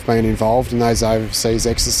where we've been involved in those overseas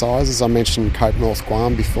exercises. I mentioned Cape North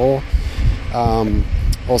Guam before,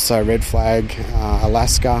 also Red Flag,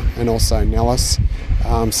 Alaska, and also Nellis.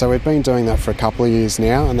 So we've been doing that for a couple of years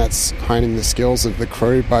now, and that's honing the skills of the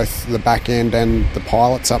crew, both the back end and the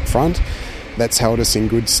pilots up front. That's held us in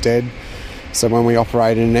good stead. So when we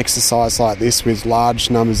operate in an exercise like this with large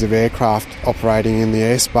numbers of aircraft operating in the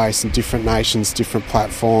airspace in different nations, different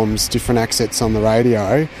platforms, different accents on the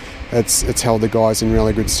radio, it's held the guys in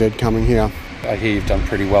really good stead coming here. I hear you've done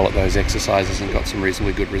pretty well at those exercises and got some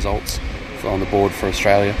reasonably good results on the board for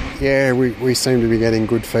Australia. Yeah, we seem to be getting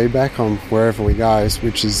good feedback on wherever we go,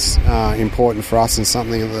 which is important for us and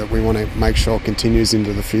something that we want to make sure continues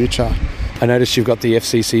into the future. I noticed you've got the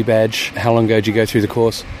FCC badge. How long ago did you go through the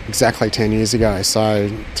course? Exactly 10 years ago. So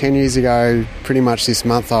 10 years ago, pretty much this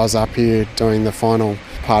month, I was up here doing the final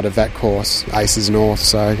part of that course, ACES North,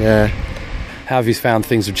 so yeah. How have you found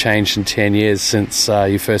things have changed in 10 years since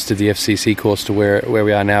you first did the FCC course to where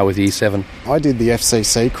we are now with the E7? I did the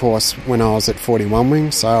FCC course when I was at 41 Wing,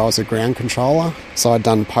 so I was a ground controller. So I'd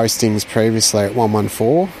done postings previously at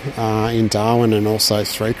 114 in Darwin and also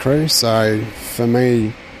 3 Crew. So for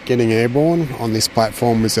me, getting airborne on this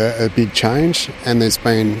platform was a big change, and there's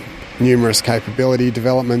been numerous capability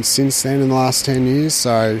developments since then in the last 10 years,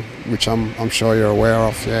 so which I'm sure you're aware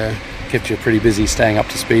of, yeah. Kept you pretty busy staying up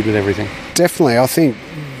to speed with everything. Definitely. I think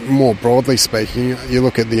more broadly speaking, you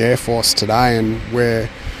look at the Air Force today and we're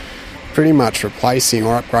pretty much replacing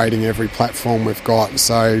or upgrading every platform we've got.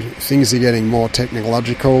 So things are getting more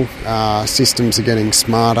technological, systems are getting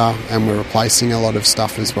smarter, and we're replacing a lot of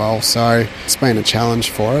stuff as well. So it's been a challenge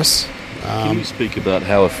for us. Can you speak about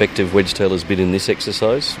how effective Wedgetail has been in this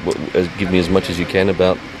exercise? Give me as much as you can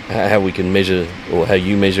about how we can measure, or how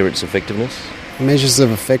you measure its effectiveness. Measures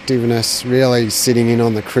of effectiveness, really sitting in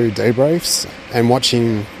on the crew debriefs and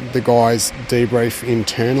watching the guys debrief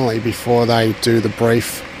internally before they do the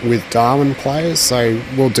brief with Darwin players. So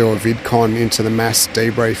we'll do a VidCon into the mass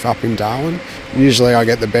debrief up in Darwin. Usually I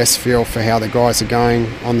get the best feel for how the guys are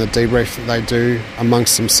going on the debrief that they do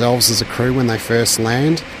amongst themselves as a crew when they first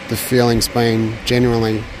land. The feeling's been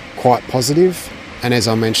genuinely quite positive. And as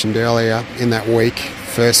I mentioned earlier, in that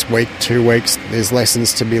first week, 2 weeks, there's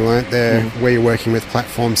lessons to be learnt there where you're working with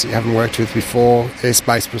platforms that you haven't worked with before.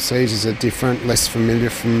 Airspace procedures are different, less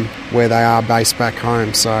familiar from where they are based back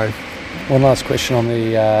home. So, one last question on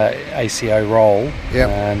the ACO role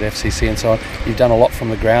and FCC and so on. You've done a lot from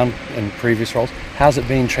the ground in previous roles. How's it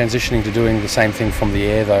been transitioning to doing the same thing from the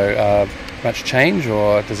air though? Much change,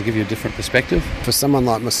 or does it give you a different perspective? For someone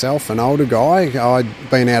like myself, an older guy, I'd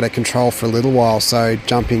been out of control for a little while, so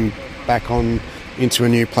jumping back on into a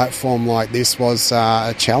new platform like this was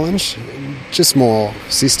a challenge. Just more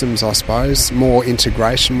systems, I suppose, more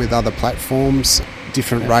integration with other platforms,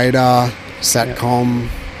 different radar, SATCOM,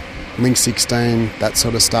 Link 16, that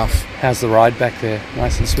sort of stuff. How's the ride back there?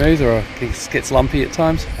 Nice and smooth, or it gets lumpy at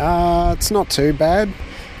times? It's not too bad.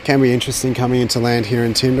 Can be interesting coming into land here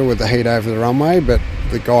in Tyndall with the heat over the runway, but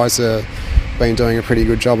the guys have been doing a pretty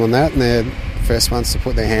good job on that, and they're first ones to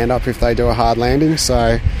put their hand up if they do a hard landing.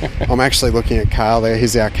 So I'm actually looking at Carl there.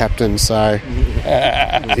 He's our captain, so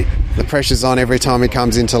the pressure's on every time he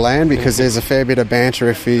comes into land because there's a fair bit of banter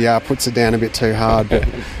if he puts it down a bit too hard. But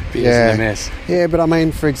a mess. Yeah, but I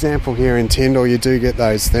mean, for example, here in Tyndall, you do get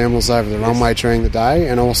those thermals over the runway during the day,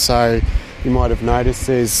 and also you might have noticed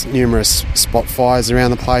there's numerous spot fires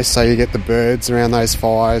around the place, so you get the birds around those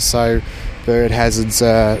fires. So bird hazards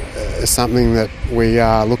are something that we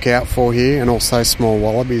look out for here, and also small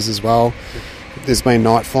wallabies as well. There's been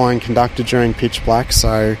night flying conducted during pitch black,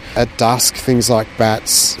 so at dusk things like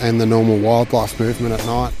bats and the normal wildlife movement at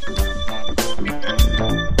night.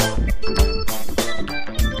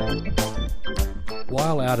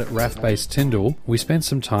 While out at RAF Base Tyndall, we spent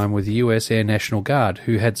some time with the US Air National Guard,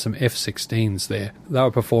 who had some F-16s there. They were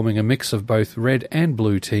performing a mix of both red and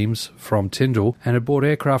blue teams from Tyndall and had brought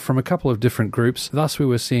aircraft from a couple of different groups. Thus we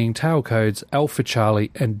were seeing tail codes Alpha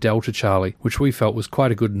Charlie and Delta Charlie, which we felt was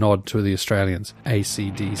quite a good nod to the Australians,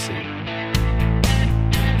 ACDC.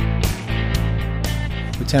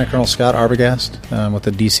 Lieutenant Colonel Scott Arbogast with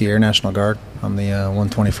the DC Air National Guard. I'm the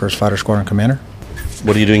 121st Fighter Squadron Commander.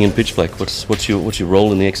 What are you doing in pitch black? What's your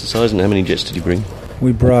role in the exercise, and how many jets did you bring?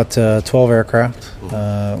 We brought 12 aircraft.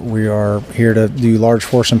 We are here to do large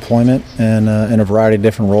force employment and in a variety of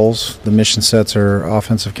different roles. The mission sets are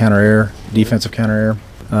offensive counter-air, defensive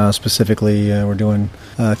counter-air. Specifically, we're doing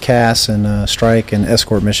CAS and strike and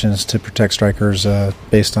escort missions to protect strikers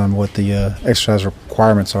based on what the exercise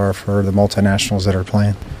requirements are for the multinationals that are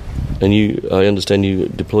playing. And I understand you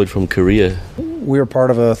deployed from Korea. We were part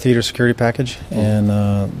of a theater security package, and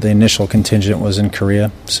the initial contingent was in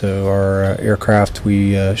Korea. So our aircraft,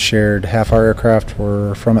 we shared half our aircraft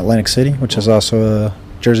were from Atlantic City, which is also a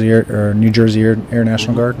New Jersey Air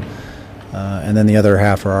National Guard, and then the other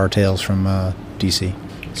half are our tails from DC.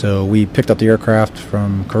 So we picked up the aircraft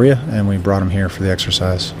from Korea, and we brought them here for the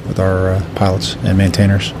exercise with our pilots and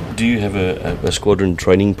maintainers. Do you have a squadron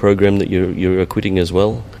training program that you're equipping as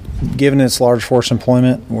well? Given its large force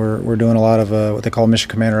employment, we're doing a lot of what they call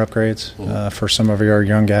mission commander upgrades for some of our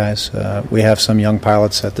young guys. We have some young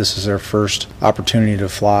pilots that this is their first opportunity to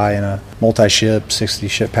fly in a multi-ship,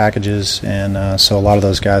 60-ship packages, and so a lot of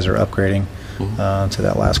those guys are upgrading to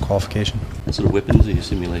that last qualification. What sort of weapons are you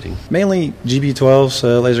simulating? Mainly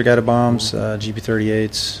GP-12s, laser-guided bombs,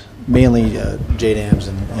 GP-38s, mainly JDAMs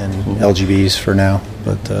and LGBs for now,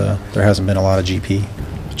 but there hasn't been a lot of GP,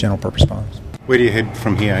 general purpose bombs. Where do you head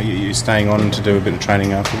from here? You're staying on to do a bit of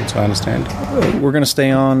training afterwards, I understand. We're going to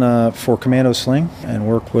stay on for Commando Sling and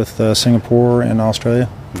work with Singapore and Australia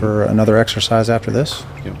for another exercise after this.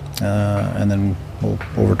 Yep. And then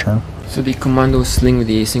we'll return. So the Commando Sling with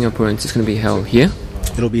the Singaporeans is going to be held here?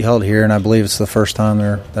 It'll be held here, and I believe it's the first time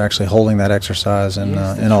they're actually holding that exercise in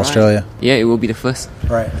Australia. Right. Yeah, it will be the first.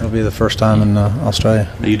 Right, it'll be the first time in Australia.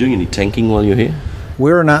 Are you doing any tanking while you're here?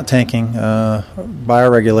 We're not tanking. By our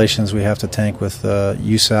regulations, we have to tank with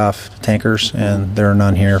USAF tankers, and there are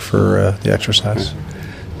none here for the exercise.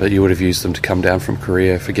 But you would have used them to come down from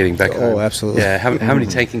Korea for getting back home? Oh, absolutely. Yeah. How many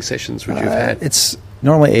tanking sessions would you have had? It's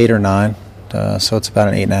normally 8 or 9, so it's about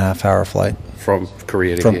an 8.5-hour flight. From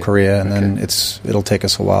Korea to From here? Korea, and then it'll take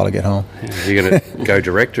us a while to get home. Are you going to go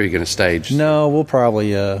direct, or are you going to stage? No, we'll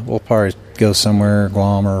probably go somewhere,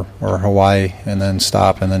 Guam or Hawaii, and then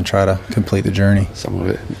stop and then try to complete the journey. Some of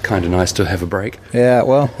it kind of nice to have a break. Yeah,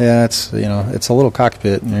 it's it's a little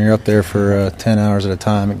cockpit, and you're up there for 10 hours at a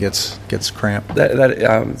time. It gets cramped.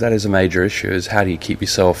 That is a major issue. Is how do you keep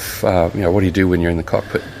yourself? What do you do when you're in the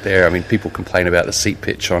cockpit there? I mean, people complain about the seat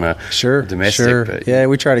pitch on a domestic. Sure. But yeah,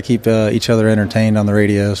 we try to keep each other entertained on the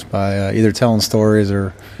radios by either telling stories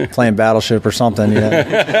or playing Battleship or something.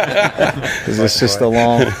 Yeah, because it's just a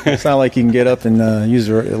long. It's not like you can get up and use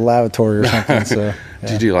a lavatory or something. So. Yeah.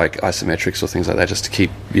 Do you do like isometrics or things like that just to keep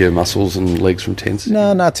your muscles and legs from tense?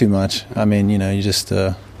 No, not too much. I mean, you just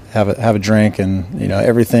have a drink, and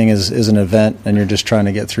everything is an event, and you're just trying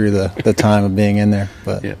to get through the time of being in there.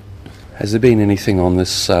 But yeah. Has there been anything on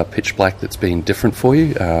this pitch black that's been different for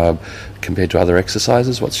you compared to other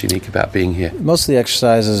exercises? What's unique about being here? Most of the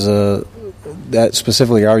exercises that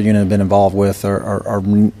specifically our unit have been involved with are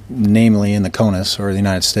namely in the CONUS or the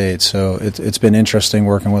United States. So it's been interesting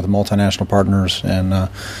working with multinational partners and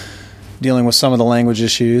dealing with some of the language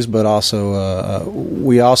issues, but also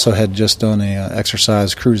we also had just done a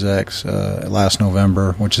exercise Cruise X last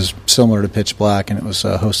November, which is similar to Pitch Black, and it was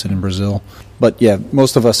hosted in Brazil. But yeah,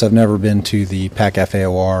 most of us have never been to the PAC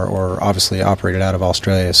FAOR or obviously operated out of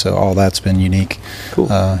Australia, so all that's been unique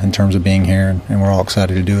in terms of being here, and we're all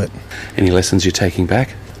excited to do it. Any lessons you're taking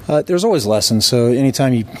back? There's always lessons. So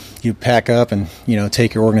anytime you pack up and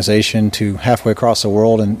take your organization to halfway across the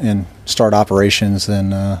world and start operations,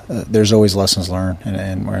 then there's always lessons learned,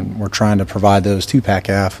 and we're trying to provide those to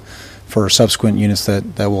PACAF for subsequent units that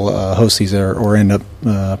will host these or end up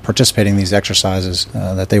participating in these exercises,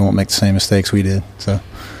 that they won't make the same mistakes we did. So,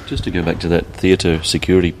 just to go back to that theatre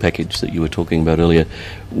security package that you were talking about earlier,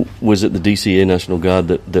 was it the DC Air National Guard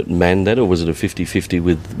that manned that, or was it a 50-50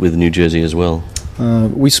 with New Jersey as well?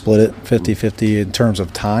 We split it 50-50 in terms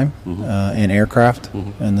of time and aircraft,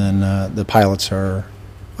 and then the pilots are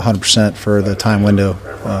 100% for the time window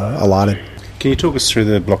allotted. Can you talk us through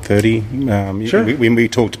the Block 30? Sure. We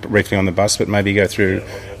talked briefly on the bus, but maybe go through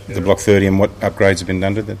the Block 30 and what upgrades have been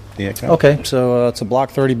done to the aircraft. Okay, so it's a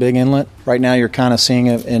Block 30 big inlet. Right now you're kind of seeing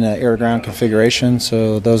it in an air-ground configuration,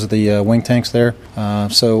 so those are the wing tanks there.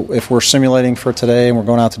 So if we're simulating for today and we're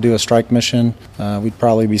going out to do a strike mission, we'd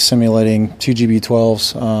probably be simulating 2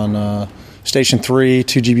 GBU-12s on Station 3,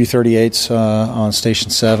 2 GBU-38s on Station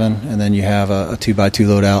 7, and then you have a 2x2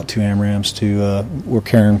 loadout, 2 AMRAAMs, we're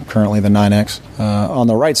carrying currently the 9X. On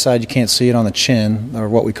the right side, you can't see it on the chin, or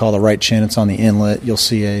what we call the right chin, it's on the inlet. You'll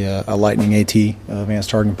see a Lightning AT, Advanced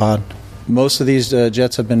Targeting Pod. Most of these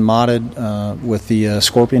jets have been modded with the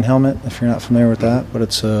Scorpion helmet, if you're not familiar with that, but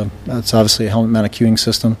it's obviously a helmet-mounted queuing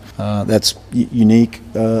system that's unique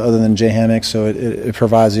other than JHAMMOX, so it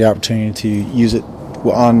provides the opportunity to use it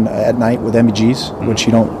on at night with MBGs, which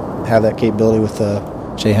you don't have that capability with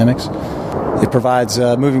JHAMMOX. It provides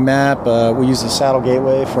a moving map. We use the Saddle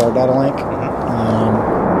Gateway for our data link. I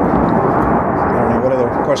don't know, what other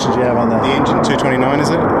questions you have on that? The engine 229, is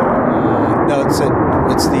it? No, it's the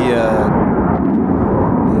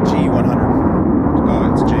GE100.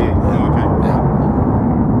 Oh, it's GE. Oh, okay. Yeah.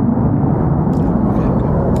 Okay.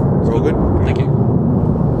 It's all good? Thank you.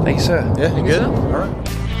 Thank you, sir. Yeah, you good? All right.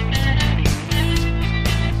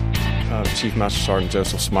 Chief Master Sergeant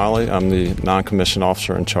Joseph Smiley. I'm the non-commissioned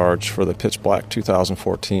officer in charge for the Pitch Black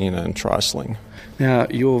 2014 and Tri-Sling. Now,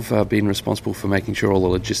 you've been responsible for making sure all the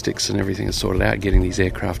logistics and everything is sorted out, getting these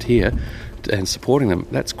aircraft here and supporting them.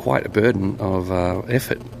 That's quite a burden of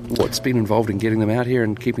effort. What's been involved in getting them out here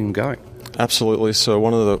and keeping them going? Absolutely. So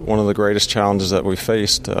one of the greatest challenges that we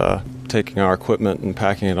faced, taking our equipment and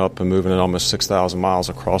packing it up and moving it almost 6,000 miles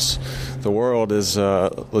across the world, is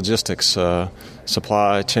logistics,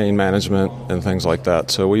 supply chain management, and things like that.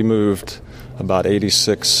 So we moved about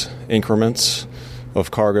 86 increments of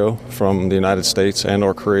cargo from the United States and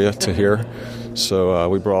or Korea to here. So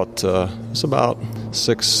we brought it's about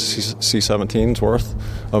 6 C-17s worth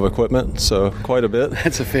of equipment, so quite a bit.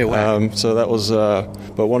 That's a fair whack. So that was,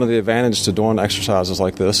 but one of the advantages to doing exercises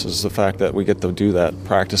like this is the fact that we get to do that,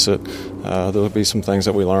 practice it. There'll be some things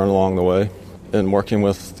that we learn along the way. And working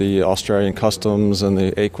with the Australian Customs and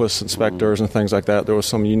the AQUIS inspectors and things like that, there was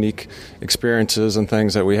some unique experiences and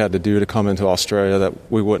things that we had to do to come into Australia that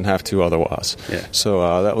we wouldn't have to otherwise. Yeah.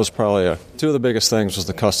 So that was probably two of the biggest things was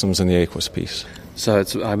the Customs and the AQUIS piece. So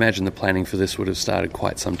I imagine the planning for this would have started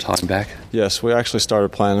quite some time back. Yes, we actually started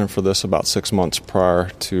planning for this about 6 months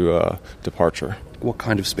prior to departure. What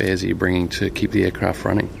kind of spares are you bringing to keep the aircraft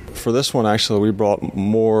running? For this one, actually, we brought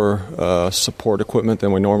more support equipment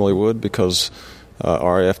than we normally would because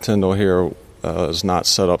our AF Tyndall here is not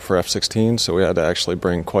set up for F-16, so we had to actually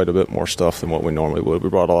bring quite a bit more stuff than what we normally would. We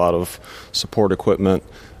brought a lot of support equipment,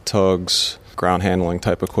 tugs, ground handling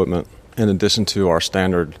type equipment, in addition to our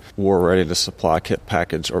standard war-ready-to-supply kit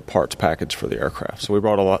package or parts package for the aircraft. So we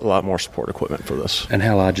brought a lot more support equipment for this. And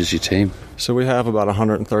how large is your team? So we have about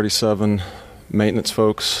 137 maintenance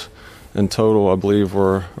folks. In total, I believe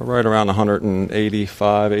we're right around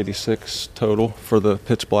 185, 86 total for the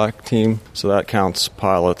Pitch Black team. So that counts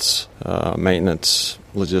pilots, maintenance,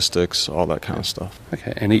 logistics, all that kind of stuff.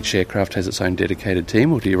 Okay, and each aircraft has its own dedicated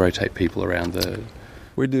team, or do you rotate people around the...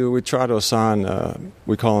 We do. We try to assign,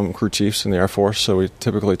 we call them crew chiefs in the Air Force, so we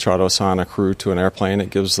typically try to assign a crew to an airplane. It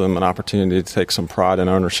gives them an opportunity to take some pride and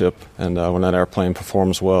ownership, and when that airplane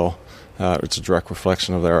performs well, it's a direct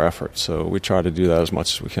reflection of their effort. So we try to do that as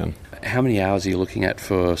much as we can. How many hours are you looking at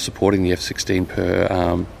for supporting the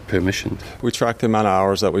F-16 per mission? We track the amount of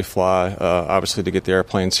hours that we fly, obviously to get the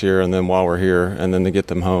airplanes here, and then while we're here, and then to get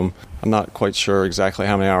them home. I'm not quite sure exactly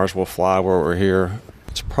how many hours we'll fly while we're here.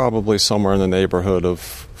 It's probably somewhere in the neighborhood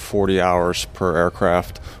of 40 hours per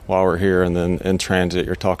aircraft while we're here, and then in transit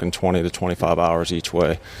you're talking 20 to 25 hours each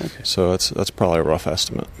way. Okay. So that's probably a rough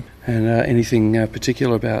estimate. And anything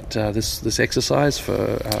particular about this exercise?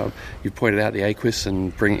 For you pointed out the AQUIS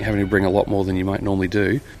and having to bring a lot more than you might normally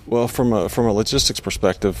do. Well, from a logistics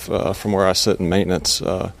perspective, from where I sit in maintenance,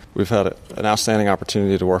 we've had an outstanding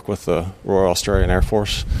opportunity to work with the Royal Australian Air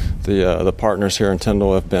Force. The partners here in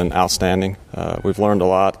Tyndall have been outstanding. We've learned a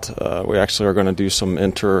lot. We actually are going to do some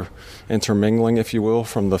intermingling, if you will,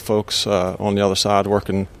 from the folks on the other side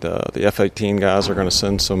working. The F-18 guys are going to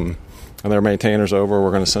send some and their maintainers over.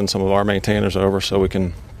 We're going to send some of our maintainers over so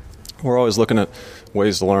we're always looking at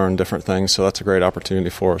ways to learn different things, so that's a great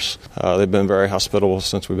opportunity for us. They've been very hospitable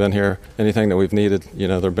since we've been here. Anything that we've needed,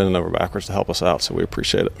 they're bending over backwards to help us out, so we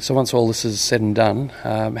appreciate it. So once all this is said and done,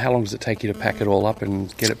 how long does it take you to pack it all up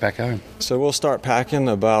and get it back home? So we'll start packing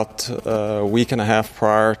about a week and a half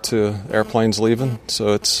prior to airplanes leaving,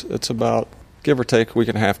 so it's about, give or take, a week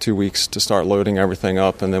and a half, 2 weeks to start loading everything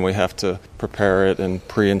up, and then we have to prepare it and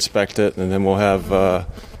pre-inspect it, and then we'll have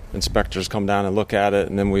inspectors come down and look at it,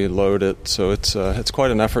 and then we load it. So it's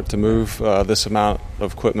quite an effort to move this amount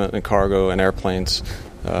of equipment and cargo and airplanes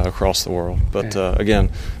across the world. But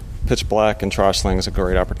again, pitch black and tri-sling is a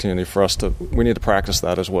great opportunity for us we need to practice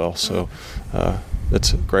that as well. So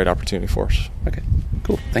it's a great opportunity for us. Okay,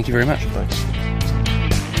 cool. Thank you very much. Thanks.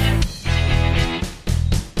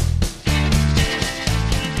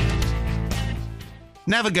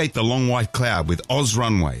 Navigate the long white cloud with Oz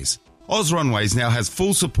Runways. Oz Runways now has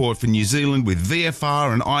full support for New Zealand with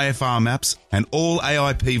VFR and IFR maps and all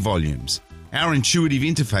AIP volumes. Our intuitive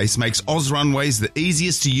interface makes Oz Runways the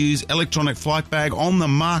easiest to use electronic flight bag on the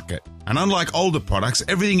market. And unlike older products,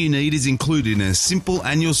 everything you need is included in a simple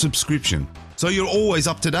annual subscription, so you're always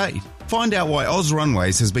up to date. Find out why Oz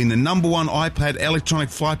Runways has been the #1 iPad electronic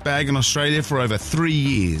flight bag in Australia for over 3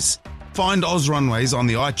 years. Find Oz Runways on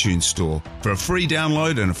the iTunes Store for a free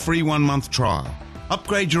download and a free 1-month trial.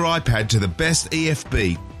 Upgrade your iPad to the best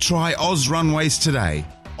EFB. Try Oz Runways today.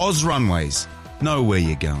 Oz Runways. Know where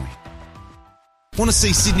you're going. Want to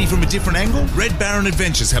see Sydney from a different angle? Red Baron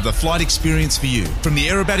Adventures have the flight experience for you. From the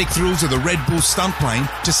aerobatic thrills of the Red Bull stunt plane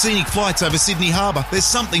to scenic flights over Sydney Harbour, there's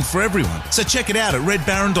something for everyone. So check it out at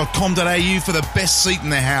redbaron.com.au for the best seat in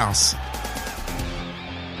the house.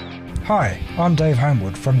 Hi, I'm Dave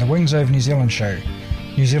Homewood from the Wings Over New Zealand show,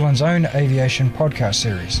 New Zealand's own aviation podcast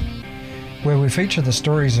series, where we feature the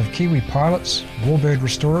stories of Kiwi pilots, warbird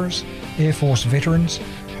restorers, Air Force veterans,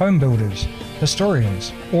 home builders,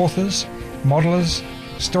 historians, authors, modelers,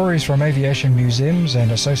 stories from aviation museums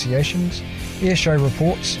and associations, airshow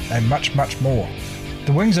reports, and much, much more.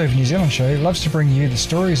 The Wings Over New Zealand show loves to bring you the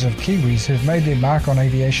stories of Kiwis who've made their mark on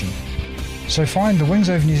aviation. So find the Wings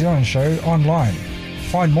Over New Zealand show online.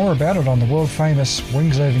 Find more about it on the world-famous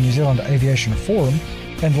Wings Over New Zealand Aviation Forum,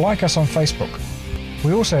 and like us on Facebook.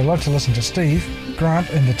 We also love to listen to Steve, Grant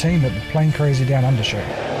and the team at the Plane Crazy Down Under show.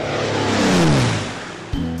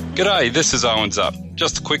 G'day, this is Owens Up.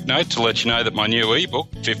 Just a quick note to let you know that my new ebook,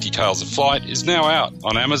 50 Tales of Flight, is now out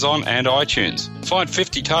on Amazon and iTunes. Find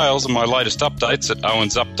 50 Tales and my latest updates at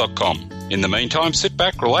owensup.com. In the meantime, sit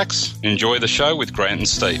back, relax, enjoy the show with Grant and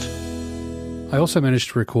Steve. I also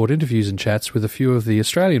managed to record interviews and chats with a few of the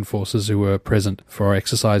Australian forces who were present for our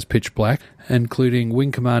exercise Pitch Black, including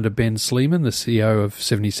Wing Commander Ben Sleeman, the CEO of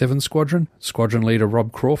 77 Squadron, Squadron Leader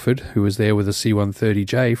Rob Crawford, who was there with a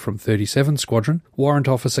C-130J from 37 Squadron, Warrant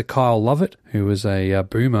Officer Kyle Lovett, who was a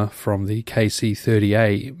boomer from the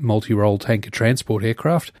KC-30A multi-role tanker transport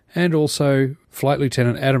aircraft, and also Flight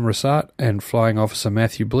Lieutenant Adam Rassat and Flying Officer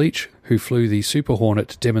Matthew Bleach, who flew the Super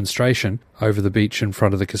Hornet demonstration over the beach in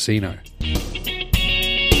front of the casino.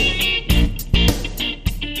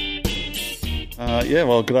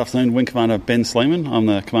 Good afternoon, Wing Commander Ben Sleeman. I'm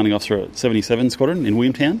the commanding officer at 77 Squadron in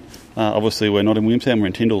Williamtown. Obviously, we're not in Williamtown, we're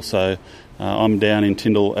in Tyndall, so I'm down in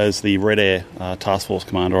Tyndall as the Red Air Task Force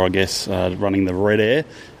Commander, I guess, running the Red Air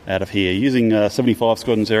out of here, using 75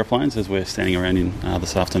 Squadron's aeroplanes as we're standing around in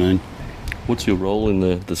this afternoon. What's your role in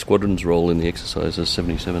the squadron's role in the exercise as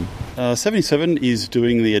 77? 77 is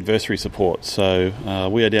doing the adversary support. So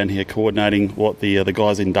we are down here coordinating what the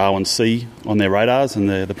guys in Darwin see on their radars and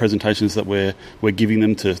the presentations that we're giving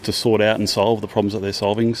them to sort out and solve the problems that they're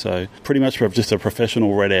solving. So pretty much we're just a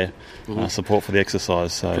professional Red Air support for the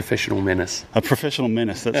exercise. So professional menace. A professional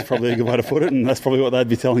menace. That's probably a good way to put it, and that's probably what they'd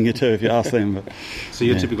be telling you too if you ask them. But, so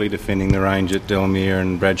you're typically defending the range at Delamere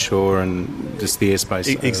and Bradshaw and just the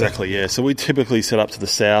airspace? Exactly, yeah. So we typically set up to the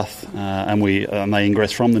south, and they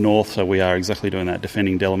ingress from the north. So we are exactly doing that,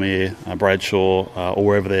 defending Delamere, Bradshaw, or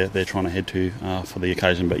wherever they're trying to head to for the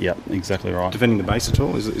occasion. But yeah, exactly right. Defending the base at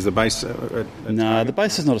all? Is the base? No, the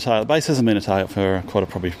base is not a target. The base hasn't been a target for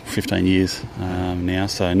probably 15 years now.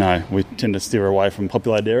 So no, we tend to steer away from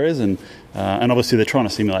populated areas, and obviously they're trying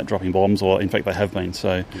to simulate dropping bombs, or in fact they have been.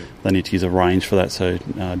 So they need to use a range for that. So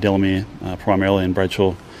Delamere primarily, and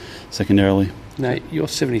Bradshaw secondarily. Now, your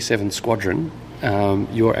 77 Squadron,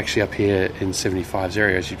 you're actually up here in 75's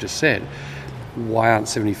area, as you just said. Why aren't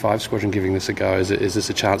 75 Squadron giving this a go? Is this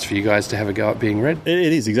a chance for you guys to have a go at being red?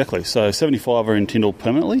 It is, exactly. So 75 are in Tyndall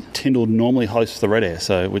permanently. Tyndall normally hosts the red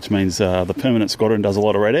air, which means the permanent squadron does a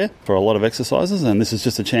lot of red air for a lot of exercises, and this is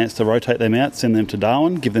just a chance to rotate them out, send them to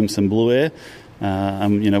Darwin, give them some blue air.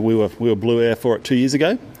 We were blue air for it 2 years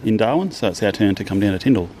ago in Darwin, so it's our turn to come down to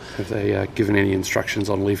Tyndall. Have they given any instructions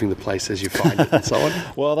on leaving the place as you find it and so on?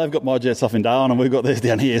 Well, they've got my jets off in Darwin and we've got theirs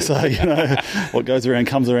down here, so what goes around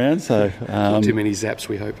comes around. So not too many zaps,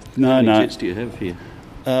 we hope. How many jets do you have here?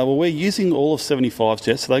 Well, we're using all of 75's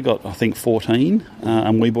jets, so they got, I think, 14,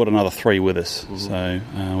 and we brought another 3 with us. Mm-hmm.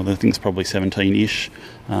 So I think it's probably 17-ish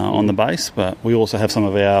on the base, but we also have some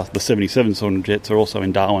of the 77 sort of jets are also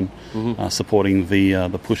in Darwin, supporting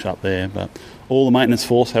the push up there. But all the maintenance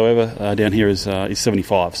force, however, down here is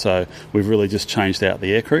 75, so we've really just changed out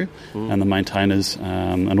the aircrew and the maintainers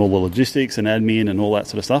and all the logistics and admin and all that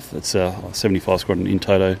sort of stuff. It's 75 Squadron in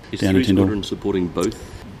toto down in Tyndall. Is 3 Squadron supporting both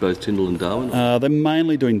Tyndall and Darwin? They're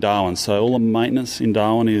mainly doing Darwin, so all the maintenance in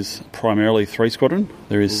Darwin is primarily 3 Squadron.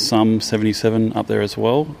 There is some 77 up there as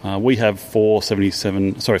well. We have 4 3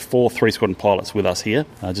 Squadron pilots with us here,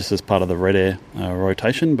 just as part of the red air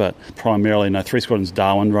rotation, but primarily 3 Squadron's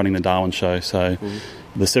Darwin, running the Darwin show, so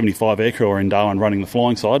the 75 aircrew are in Darwin running the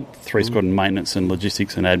flying side, 3 Squadron maintenance and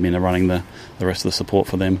logistics and admin are running the rest of the support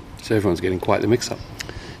for them. So everyone's getting quite the mix-up.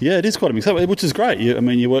 Yeah, it is quite a mix-up, which is great.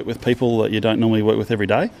 You work with people that you don't normally work with every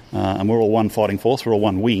day, and we're all one fighting force, we're all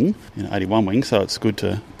one wing, 81 wing, so it's good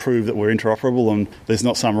to prove that we're interoperable and there's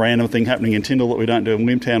not some random thing happening in Tyndall that we don't do in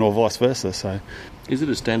Wimptown or vice versa. So, is it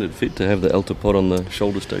a standard fit to have the Alta pod on the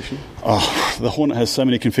shoulder station? Oh, the Hornet has so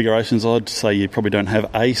many configurations, I'd say you probably don't have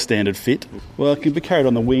a standard fit. Well, it can be carried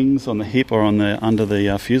on the wings, on the hip or under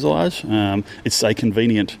the fuselage. It's a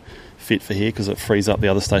convenient fit for here because it frees up the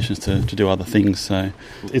other stations to do other things, so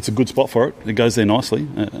it's a good spot for it. It goes there nicely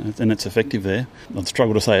and it's effective there. I'd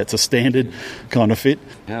struggle to say it's a standard kind of fit.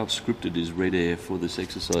 How scripted is red air for this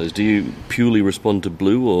exercise? Do you purely respond to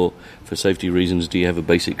blue, or for safety reasons do you have a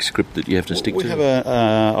basic script that you have to stick to? We have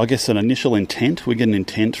an initial intent. We get an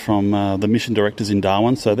intent from the mission directors in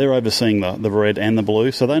Darwin, so they're overseeing the red and the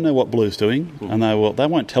blue, so they know what blue's doing, and they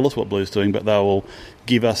won't tell us what blue's doing, but they will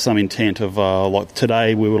give us some intent of like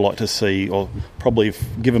today we would like to see, or probably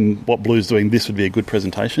given what blue's doing, this would be a good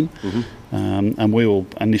presentation. And we will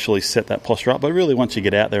initially set that posture up, but really once you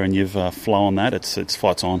get out there and you've flown that, it's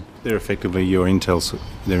fights on. They're effectively your intel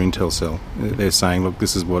cell. They're saying, look,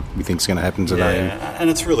 this is what we think is going to happen today. Yeah, and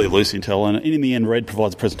it's really loose intel, and in the end red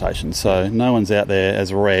provides a presentation, so no one's out there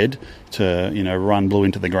as red to run blue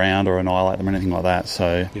into the ground or annihilate them or anything like that.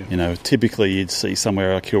 So typically you'd see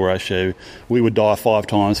somewhere a kill ratio, we would die 5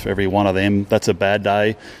 times for every one of them. That's a bad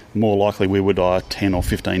day. More likely we would die 10 or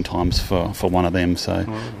 15 times for one of them. So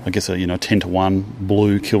I guess a 10-to-1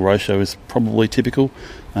 blue kill ratio is probably typical,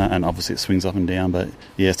 and obviously it swings up and down. But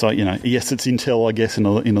yeah, so yes, it's intel, I guess, in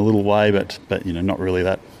a little way, but not really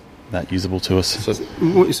that usable to us.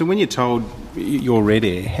 So when you're told you're red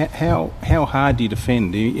air, how hard do you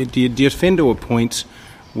defend? Do you defend to a point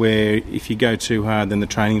where if you go too hard, then the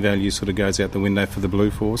training value sort of goes out the window for the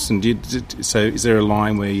blue force? And so is there a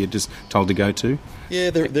line where you're just told to go to? Yeah,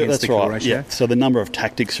 that's right. Yeah. So the number of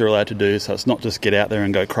tactics you're allowed to do, so it's not just get out there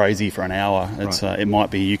and go crazy for an hour. It's it might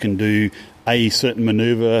be you can do a certain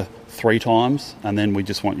manoeuvre 3 times, and then we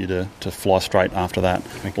just want you to fly straight after that,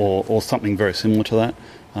 or something very similar to that.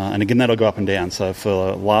 And again, that'll go up and down. So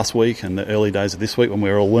for last week and the early days of this week when we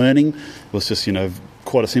were all learning, it was just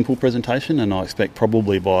quite a simple presentation, and I expect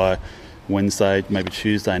probably by Wednesday, maybe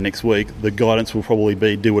Tuesday next week, the guidance will probably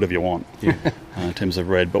be do whatever you want in terms of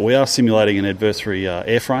red. But we are simulating an adversary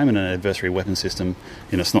airframe and an adversary weapon system.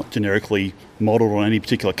 It's not generically modelled on any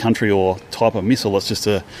particular country or type of missile. It's just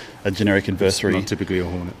a generic adversary. It's not typically a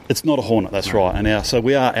Hornet. It's not a Hornet, that's right. And so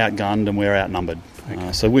we are outgunned and we're outnumbered.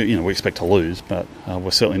 So we expect to lose, but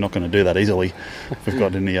we're certainly not going to do that easily if we've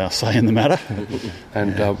got any say in the matter.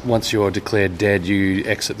 And once you're declared dead, you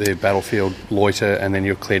exit the battlefield, loiter, and then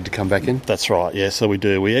you're cleared to come back in? That's right, yeah. So we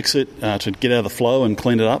do. We exit to get out of the flow and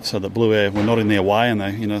clean it up so that Blue Air, we're not in their way, and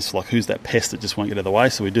they, it's like, who's that pest that just won't get out of the way?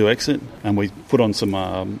 So we do exit, and we put on some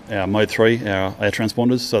our Mode 3, our air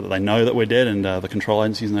transponders, so that they know that we're dead, and the control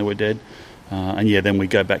agencies know we're dead. Then we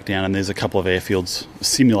go back down, and there's a couple of airfields,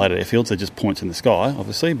 simulated airfields. They're just points in the sky,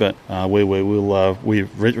 obviously, but where we'll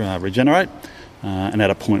regenerate, and at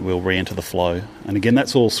a point we'll re-enter the flow. And again,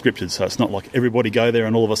 that's all scripted, so it's not like everybody go there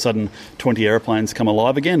and all of a sudden 20 aeroplanes come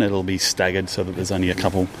alive again. It'll be staggered so that there's only a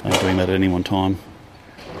couple doing that at any one time.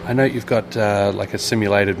 I know you've got like a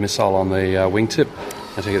simulated missile on the wingtip.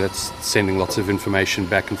 I think that's sending lots of information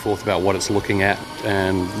back and forth about what it's looking at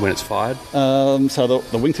and when it's fired. So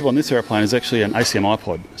the wingtip on this aeroplane is actually an ACMI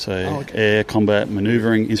pod, so Air Combat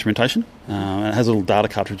Manoeuvring Instrumentation. And it has a little data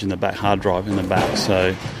cartridge in the back, hard drive in the back.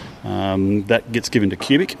 So that gets given to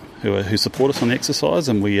Cubic, who support us on the exercise,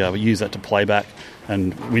 and we use that to play back.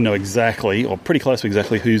 And we know exactly, or pretty close to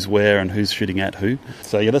exactly, who's where and who's shooting at who.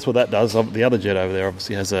 So yeah, that's what that does. The other jet over there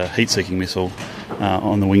obviously has a heat-seeking missile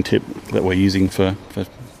on the wingtip that we're using for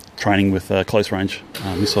training with close-range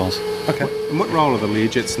missiles. Okay. And what role are the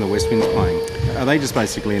Learjets and the Westwinds playing? Are they just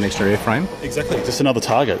basically an extra airframe? Exactly, just another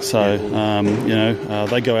target. So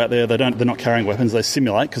they go out there. They're not carrying weapons. They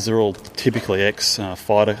simulate because they're all typically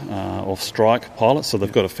ex-fighter or strike pilots, so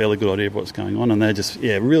they've got a fairly good idea of what's going on. And they're just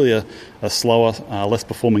really a slower, less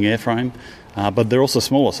performing airframe. But they're also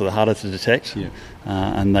smaller, so they're harder to detect,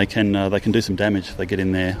 and they can do some damage if they get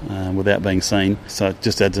in there without being seen. So it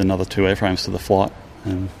just adds another 2 airframes to the flight.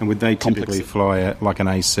 And would they typically fly like an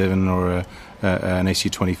A7 or an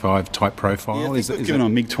SU-25 type profile? Yeah, is given a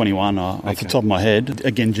MiG-21 off the top of my head.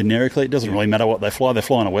 Again, generically, it doesn't really matter what they fly. They're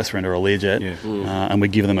flying a Westwind or a Learjet, and we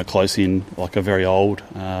give them a close-in, like a very old,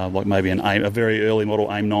 like maybe a very early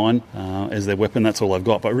model AIM-9 as their weapon. That's all they've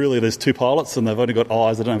got. But really, there's 2 pilots, and they've only got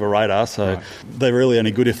eyes. They don't have a radar, so they're really only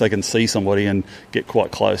good if they can see somebody and get quite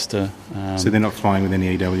close to... so they're not flying with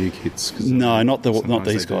any EW kits? No, not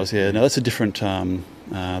these guys. Yeah, no, that's a different...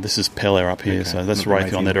 this is Pell Air up here, so that's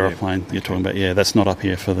Raytheon, that aeroplane you're talking about. Yeah, that's not up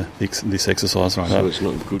here for this exercise. Right. So it's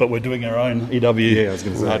not good. But we're doing our own EW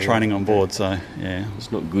training on board, so yeah.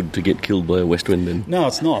 It's not good to get killed by a Westwind then. No,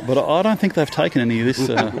 it's not, but I don't think they've taken any of this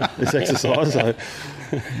this exercise. So.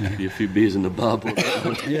 Maybe a few beers in the bar.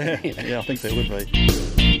 yeah, I think there would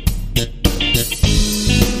be.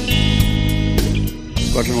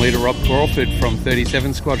 Squadron Leader Rob Crawford from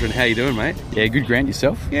 37 Squadron. How you doing, mate? Yeah, good, Grant.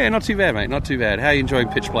 Yourself? Yeah, not too bad, mate. Not too bad. How are you enjoying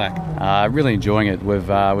Pitch Black? Really enjoying it. We've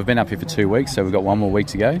been up here for 2 weeks, so we've got 1 more week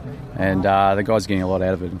to go, and the guys are getting a lot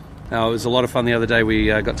out of it. It was a lot of fun the other day. We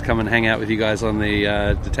got to come and hang out with you guys on the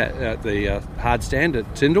hard stand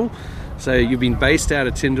at Tyndall. So you've been based out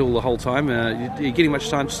of Tyndall the whole time. Are you getting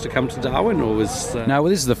much time just to come to Darwin, or was? No,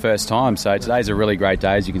 well, this is the first time. So today's a really great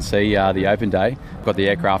day, as you can see. The open day, got the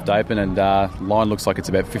aircraft open, and line looks like it's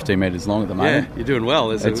about 15 metres long at the moment. Yeah, you're doing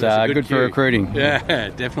well. It's good for recruiting. Yeah,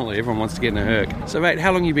 definitely. Everyone wants to get in a Herc. So, mate,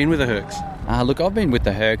 how long have you been with the Hercs? Look, I've been with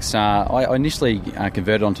the Hercs. I initially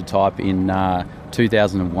converted onto type in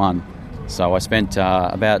 2001. So I spent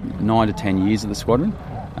about 9 to 10 years at the squadron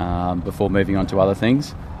before moving on to other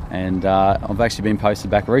things. And I've actually been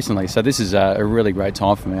posted back recently. So this is a really great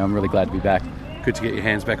time for me. I'm really glad to be back. Good to get your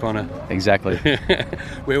hands back on it. Exactly.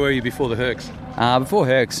 Where were you before the Hercs? Before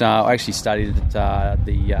Hercs, I actually studied at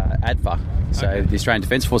the ADFA, so the Australian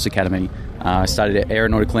Defence Force Academy. I studied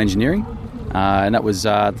aeronautical engineering, and that was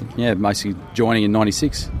mostly joining in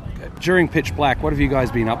 '96. Okay. During Pitch Black, what have you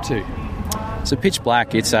guys been up to? So Pitch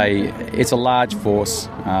Black, it's a large force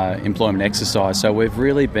employment exercise. So we've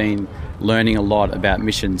really been learning a lot about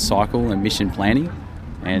mission cycle and mission planning,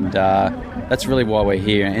 and that's really why we're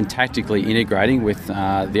here, and tactically integrating with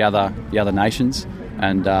the other nations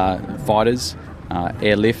and fighters,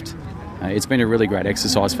 airlift. It's been a really great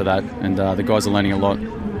exercise for that, and the guys are learning a lot.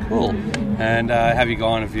 Cool. And have you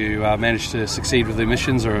managed to succeed with the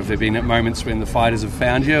missions, or have there been moments when the fighters have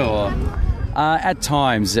found you, or? At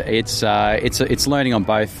times, it's learning on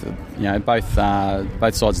both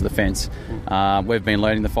sides of the fence. We've been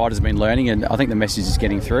learning, the fighters have been learning, and I think the message is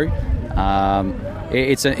getting through.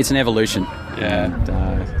 It's an evolution. Yeah,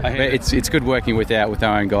 and, it's good working with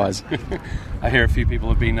our own guys. I hear a few people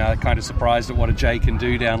have been kind of surprised at what a J can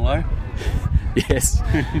do down low. Yes,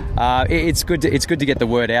 it's good to get the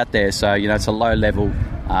word out there. So it's a low level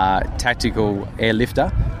tactical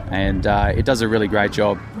airlifter, and it does a really great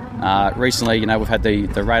job. Recently, we've had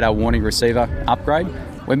the radar warning receiver upgrade.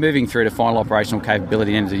 We're moving through to final operational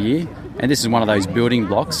capability at the end of the year, And this is one of those building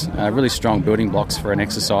blocks, really strong building blocks for an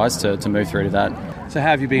exercise to move through to that. So how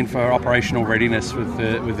have you been for operational readiness with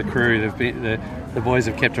the crew? The boys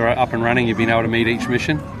have kept her up and running. You've been able to meet each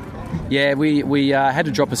mission? Yeah, we had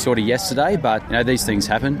to drop a sortie yesterday, but these things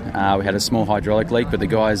happen. We had a small hydraulic leak, but the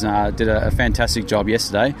guys did a fantastic job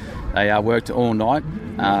yesterday. They worked all night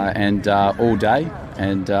and all day,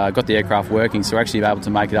 and got the aircraft working, so we're actually able to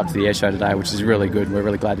make it up to the air show today, which is really good. We're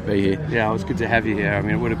really glad to be here. Yeah, it was good to have you here. I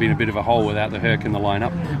mean, it would have been a bit of a hole without the Herc in the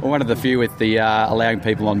lineup. We're one of the few with the allowing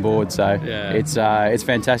people on board, so yeah. It's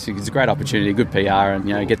fantastic. It's a great opportunity, good PR,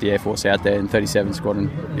 and get the Air Force out there in 37 Squadron.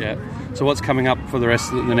 Yeah. So what's coming up for the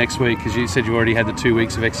rest of the next week? Because you said you already had the 2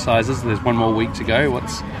 weeks of exercises. There's one more week to go.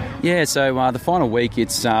 Yeah, so the final week,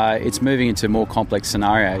 it's moving into more complex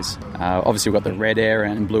scenarios. Obviously, we've got the red air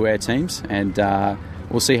and blue air teams, and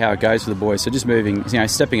we'll see how it goes for the boys. So just moving,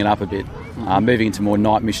 stepping it up a bit, moving into more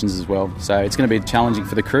night missions as well. So it's going to be challenging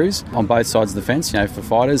for the crews on both sides of the fence, for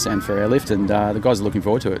fighters and for airlift, and the guys are looking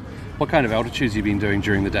forward to it. What kind of altitudes have you been doing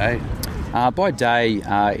during the day? By day,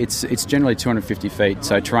 it's generally 250 feet,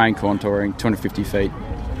 so terrain contouring, 250 feet.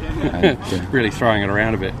 Really throwing it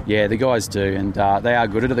around a bit. Yeah, the guys do, and they are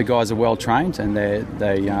good at it. The guys are well trained, and they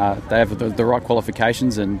have the right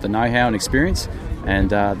qualifications and the know-how and experience,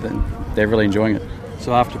 and they're really enjoying it.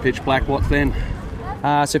 So after pitch black, what then?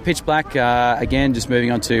 So pitch black, again, just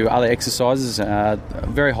moving on to other exercises.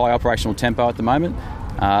 Very high operational tempo at the moment.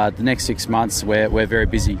 The next 6 months, we're very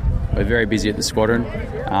busy. We're very busy at the squadron.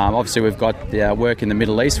 Obviously, we've got work in the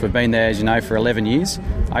Middle East. We've been there, as you know, for 11 years,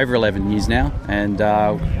 over 11 years now, and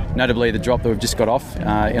notably the drop that we've just got off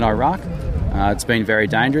in Iraq. It's been very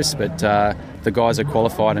dangerous, but the guys are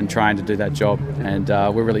qualified and trained to do that job, and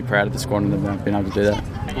we're really proud of the squadron that we've been able to do that.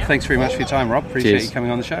 Well, thanks very much for your time, Rob. Appreciate you coming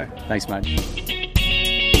on the show. Thanks, mate.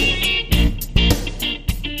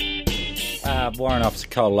 Warrant Officer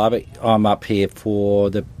Cole Lubbock. I'm up here for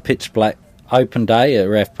the Pitch Black Open Day at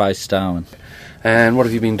RAF Base Darwin. And what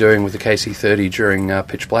have you been doing with the KC-30 during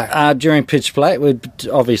Pitch Black? During Pitch Black, we're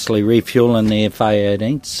obviously refuelling the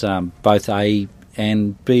FA-18s, both A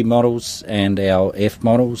and B models, and our F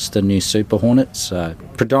models, the new Super Hornets.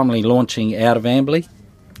 Predominantly launching out of Amberley,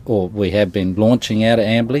 or we have been launching out of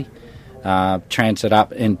Amberley, transit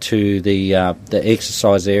up into the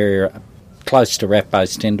exercise area close to RAF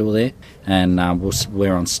Base Tyndall there, and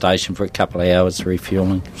we're on station for a couple of hours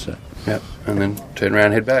refuelling. So. Yep, and then turn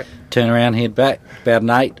around, head back. Turn around, head back. About an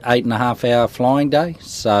 8.5 hour flying day.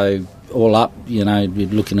 So all up, you're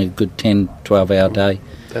looking at a good 10, 12 hour day.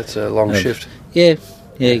 That's a long shift. Yeah,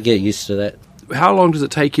 get used to that. How long does it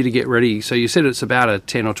take you to get ready? So you said it's about a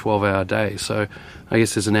 10 or 12 hour day. So I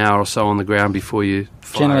guess there's an hour or so on the ground before you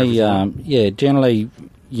fire. Generally,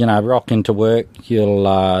 rock into work.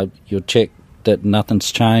 You'll check that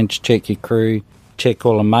nothing's changed. Check your crew. Check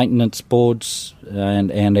all the maintenance boards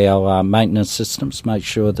and our maintenance systems, make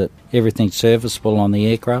sure that everything's serviceable on the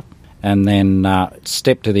aircraft, and then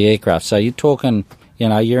step to the aircraft. So you're talking,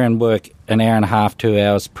 you're in work an hour and a half, 2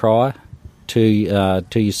 hours prior to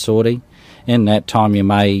your sortie. In that time, you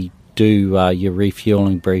may do your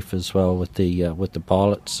refuelling brief as well with the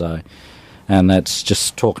pilots. So, and that's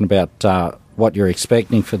just talking about what you're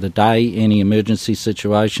expecting for the day, any emergency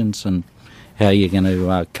situations, and how you're going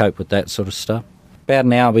to cope with that sort of stuff. About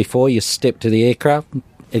an hour before you step to the aircraft,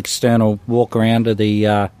 external walk around to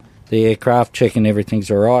the aircraft, checking everything's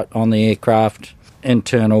all right on the aircraft.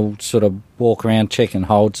 Internal sort of walk around, checking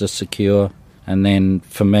holds are secure. And then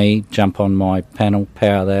for me, jump on my panel,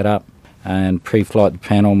 power that up, and pre-flight the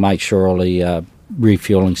panel, make sure all the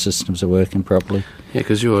refueling systems are working properly. Yeah,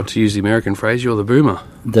 because to use the American phrase, you're the boomer.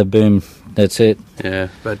 The boom, that's it. Yeah,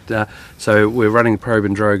 but so we're running probe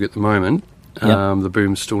and drogue at the moment. Yep. The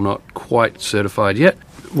boom's still not quite certified yet.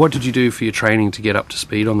 What did you do for your training to get up to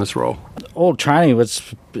speed on this role? All training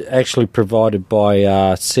was actually provided by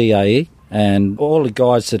CAE, and all the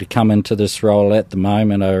guys that have come into this role at the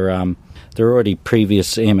moment are they're already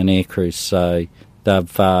previous air crews. So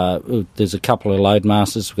there's a couple of load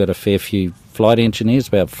masters. We've got a fair few flight engineers,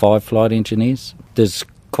 about 5 flight engineers. There's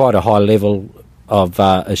quite a high level of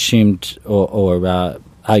assumed or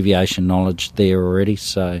aviation knowledge there already.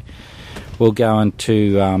 So we'll go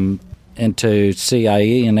into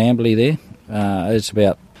CAE in Amberley there. It's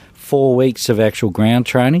about 4 weeks of actual ground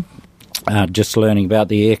training, just learning about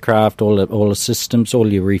the aircraft, all the systems,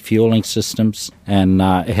 all your refuelling systems, and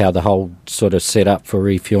how the whole sort of setup for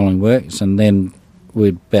refuelling works. And then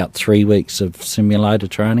with about 3 weeks of simulator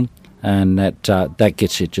training, and that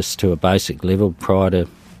gets you just to a basic level prior to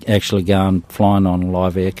actually going flying on a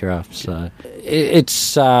live aircraft. So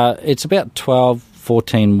it's about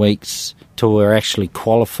 12-14 weeks till we're actually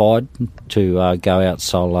qualified to go out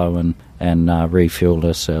solo and refueled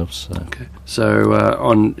ourselves. So. Okay. So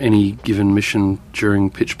on any given mission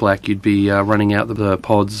during pitch black, you'd be running out the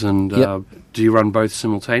pods, and do you run both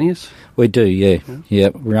simultaneous? We do, yeah. We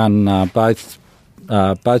run both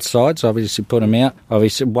sides, obviously put them out.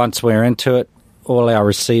 Obviously, once we're into it, all our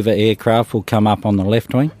receiver aircraft will come up on the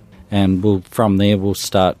left wing, and from there we'll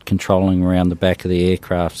start controlling around the back of the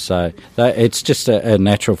aircraft. So it's just a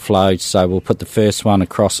natural flow. So we'll put the first one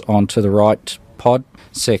across onto the right pod,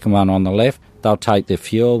 second one on the left. They'll take their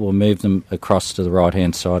fuel, we'll move them across to the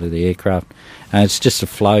right-hand side of the aircraft. And it's just a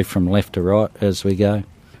flow from left to right as we go.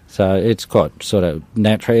 So it's quite sort of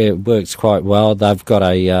natural. It works quite well. They've got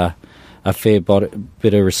a fair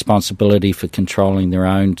bit of responsibility for controlling their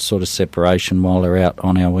own sort of separation while they're out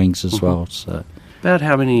on our wings as well. So, about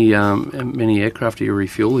how many aircraft are you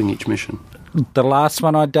refuelling each mission? The last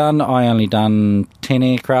one I only done 10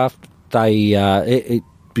 aircraft.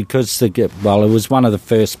 Because it was one of the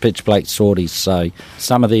first pitch black sorties, so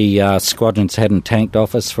some of the squadrons hadn't tanked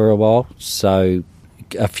off us for a while, so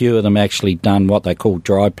a few of them actually done what they call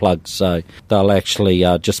dry plugs, so they'll actually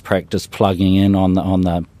just practice plugging in on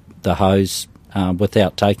the hose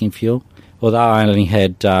without taking fuel. Although I only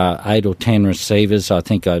had 8 or 10 receivers, I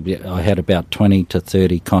think I had about 20 to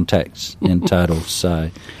 30 contacts in total. So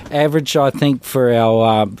average, I think, for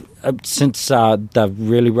our since they've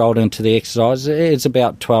really rolled into the exercise, it's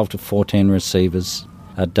about 12 to 14 receivers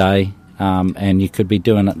a day, and you could be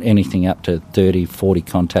doing anything up to 30, 40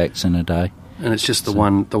 contacts in a day. And it's just the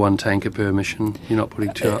one tanker per mission. You're not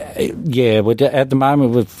putting two up. At the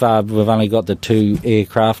moment we've only got the 2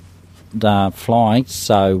 aircraft flying,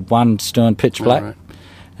 so one's doing pitch black, right.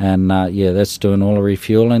 And that's doing all the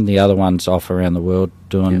refueling. The other one's off around the world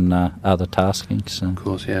doing other tasking. So. Of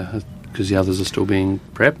course, because the others are still being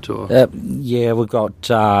prepped, or we've got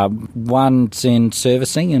one's in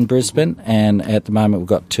servicing in Brisbane, and at the moment we've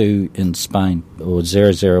got 2 in Spain. Or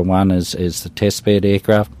 001 is the test bed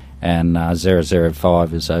aircraft, and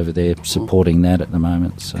 005 is over there supporting that at the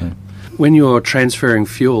moment. So, when you're transferring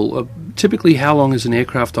fuel, typically how long is an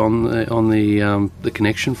aircraft on the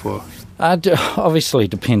connection for? Obviously,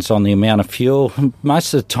 it depends on the amount of fuel.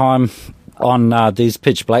 Most of the time on these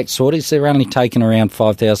pitch black sorties, they're only taking around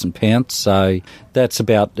 5,000 pounds, so that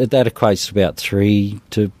equates to about 3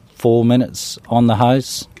 to 4 minutes on the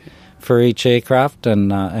hose for each aircraft,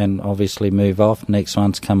 and obviously move off. Next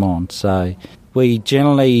one's come on. So we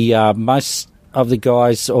generally most of the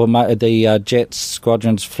guys or the jet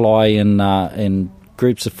squadrons fly in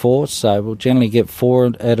groups of 4, so we'll generally get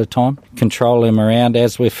 4 at a time, control them around.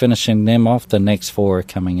 As we're finishing them off, the next 4 are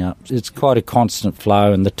coming up. It's quite a constant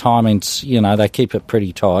flow, and the timings, they keep it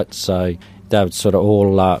pretty tight, so they're sort of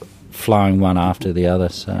all flowing one after the other,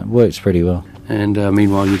 so it works pretty well. And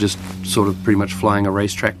meanwhile, you're just sort of pretty much flying a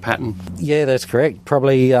racetrack pattern? Yeah, that's correct.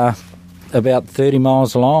 Probably about 30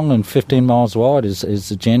 miles long and 15 miles wide is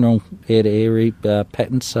the general air-to-air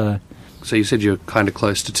pattern, So you said you're kind of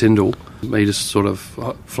close to Tyndall. Are you just sort of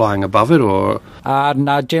flying above it, or...?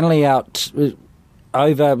 No, generally out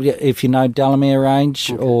over, if you know Delamere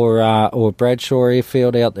Range, okay. or Bradshaw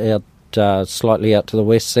Airfield out slightly out to the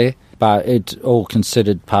west there. But it's all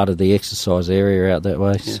considered part of the exercise area out that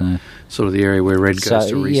way. Yeah. So sort of the area where Red goes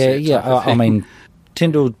to reset. I mean,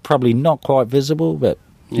 Tyndall probably not quite visible, but...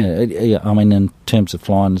 Yeah, I mean, in terms of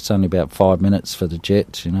flying, it's only about 5 minutes for the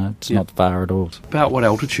jets, it's not far at all. About what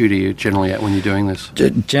altitude are you generally at when you're doing this?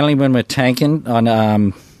 Generally, when we're tanking,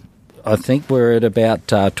 I think we're at about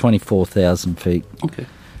 24,000 feet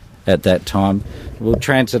at that time. We'll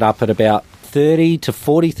transit up at about 30 to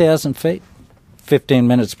 40,000 feet. 15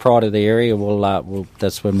 minutes prior to the area,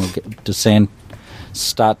 that's when we'll descend,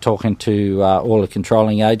 start talking to all the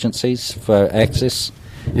controlling agencies for access.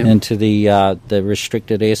 Into the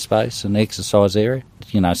restricted airspace and exercise area.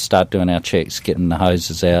 Start doing our checks, getting the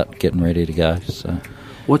hoses out, getting ready to go. So,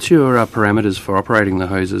 what's your parameters for operating the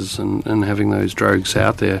hoses and having those drogues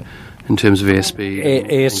out there in terms of airspeed?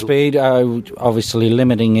 Airspeed, obviously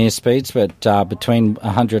limiting airspeeds, but between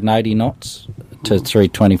 180 knots to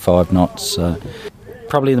 325 knots.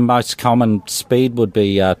 Probably the most common speed would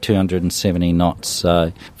be 270 knots.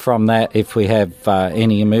 So from that, if we have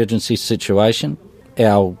any emergency situation,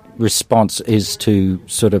 our response is to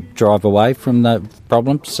sort of drive away from the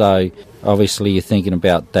problem. So obviously you're thinking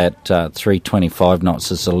about that 325 knots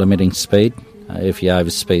as a limiting speed. If you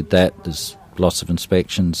overspeed that, there's lots of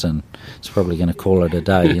inspections and it's probably going to call it a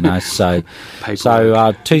day, So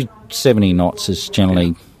 270 knots is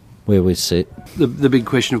generally where we sit. The big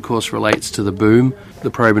question, of course, relates to the boom. The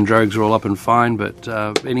probe and drogues are all up and fine, but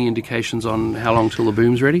any indications on how long till the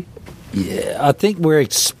boom's ready? Yeah, I think we're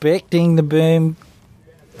expecting the boom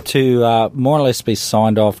to more or less be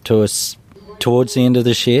signed off to us towards the end of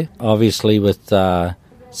this year. Obviously, with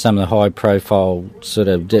some of the high-profile sort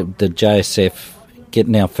of the JSF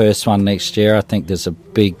getting our first one next year, I think there's a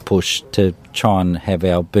big push to try and have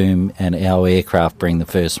our boom and our aircraft bring the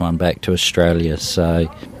first one back to Australia. So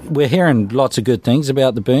we're hearing lots of good things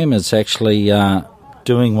about the boom. It's actually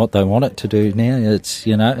doing what they want it to do now. It's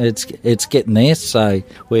it's getting there. So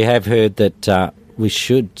we have heard that we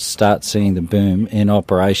should start seeing the boom in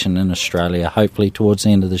operation in Australia, hopefully towards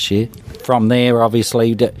the end of this year. From there,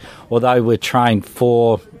 obviously, although we're trained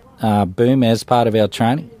for boom as part of our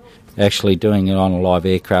training, actually doing it on a live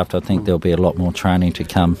aircraft, I think there'll be a lot more training to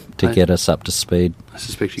come to get us up to speed. I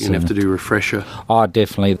suspect you're going to have to do a refresher. Oh,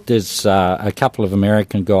 definitely. There's a couple of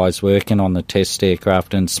American guys working on the test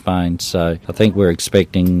aircraft in Spain, so I think we're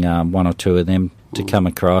expecting one or two of them to come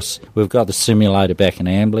across. We've got the simulator back in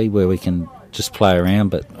Ambley where we can just play around,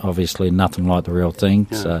 but obviously nothing like the real thing.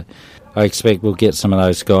 Yeah. So I expect we'll get some of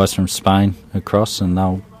those guys from Spain across, and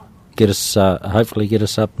they'll get us, hopefully get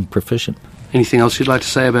us up and proficient. Anything else you'd like to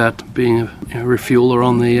say about being a refueler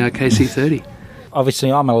on the KC-30?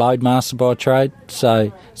 Obviously, I'm a loadmaster by trade,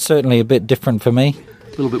 so certainly a bit different for me. A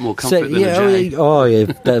little bit more comfort than a J. Oh,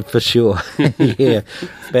 yeah, that for sure. Yeah,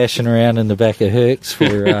 bashing around in the back of Hercs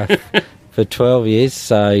for 12 years.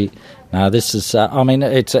 So, no, this is,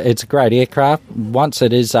 it's a great aircraft. Once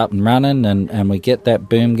it is up and running and we get that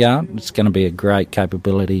boom going, it's going to be a great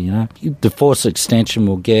capability, The force extension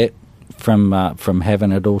we'll get from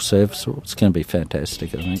having it all serviceable, it's going to be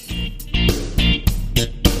fantastic, I think.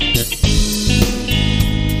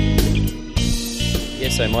 Yeah,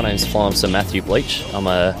 so my name's Flying Officer Matthew Bleach. I'm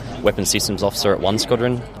a Weapons Systems Officer at 1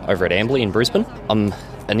 Squadron over at Ambley in Brisbane. I'm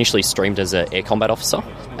initially streamed as an Air Combat Officer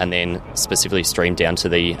and then specifically streamed down to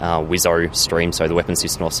the WISO stream, so the Weapons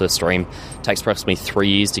Systems Officer stream. It takes approximately 3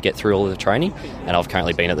 years to get through all of the training, and I've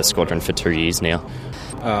currently been at the squadron for 2 years now.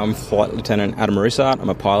 I'm Flight Lieutenant Adam Roussart. I'm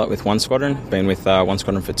a pilot with 1 Squadron. Been with 1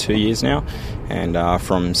 Squadron for 2 years now, and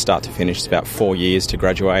from start to finish it's about 4 years to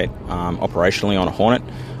graduate operationally on a Hornet.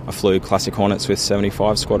 I flew Classic Hornets with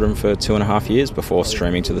 75 Squadron for 2.5 years before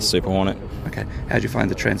streaming to the Super Hornet. Okay, how'd you find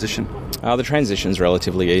the transition? The transition's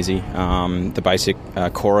relatively easy. The basic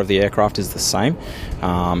core of the aircraft is the same.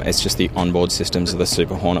 It's just the onboard systems of the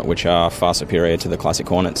Super Hornet which are far superior to the Classic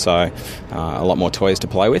Hornet, so a lot more toys to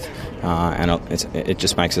play with, and it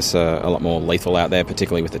just makes us a lot more lethal out there,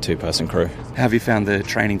 particularly with the 2-person crew. How have you found the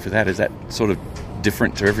training for that? Is that sort of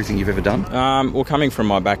different to everything you've ever done? Well, coming from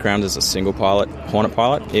my background as a single pilot, Hornet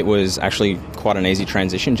pilot, it was actually quite an easy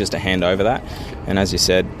transition just to hand over that. And as you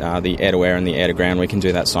said, the air-to-air and the air-to-ground, we can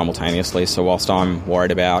do that simultaneously. So whilst I'm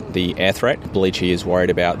worried about the air threat, Bleachy is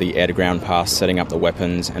worried about the air-to-ground pass, setting up the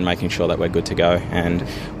weapons and making sure that we're good to go. And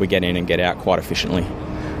we get in and get out quite efficiently.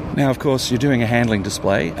 Now, of course, you're doing a handling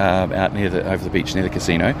display out over the beach near the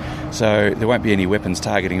casino, so there won't be any weapons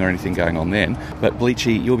targeting or anything going on then. But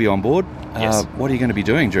Bleachy, you'll be on board. Yes. What are you going to be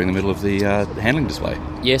doing during the middle of the handling display?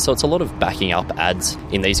 Yeah, so it's a lot of backing up ads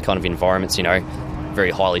in these kind of environments,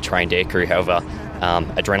 very highly trained aircrew. However,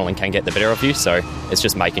 adrenaline can get the better of you, so it's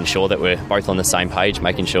just making sure that we're both on the same page,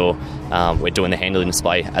 making sure we're doing the handling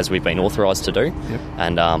display as we've been authorised to do,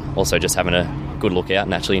 and also just having a good look out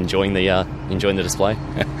and actually enjoying the display.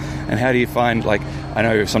 And how do you find, I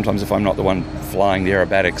know sometimes if I'm not the one flying the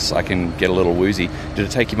aerobatics, I can get a little woozy. Did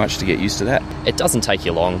it take you much to get used to that? It doesn't take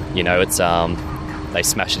you long, it's they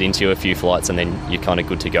smash it into you a few flights and then you're kind of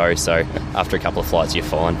good to go, so after a couple of flights you're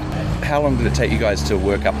fine. How long did it take you guys to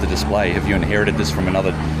work up the display? Have you inherited this from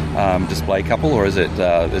another display couple, or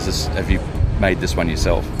have you made this one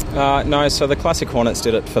yourself? No, so the Classic Hornets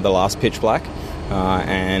did it for the last Pitch Black.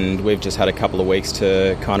 And we've just had a couple of weeks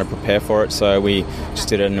to kind of prepare for it. So we just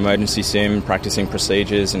did an emergency sim, practicing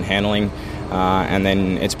procedures and handling, and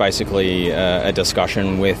then it's basically a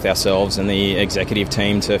discussion with ourselves and the executive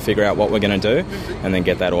team to figure out what we're going to do and then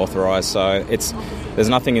get that authorised. So there's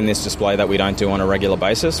nothing in this display that we don't do on a regular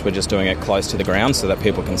basis. We're just doing it close to the ground so that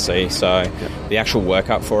people can see. So the actual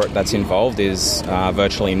workup for it that's involved is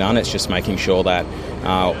virtually none. It's just making sure that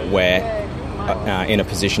we're in a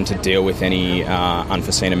position to deal with any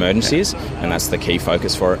unforeseen emergencies, and that's the key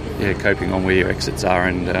focus for it. Yeah, coping on where your exits are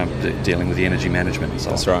and dealing with the energy management and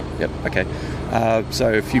so on. That's right. Yep, okay.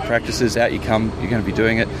 So a few practices, out you come, you're going to be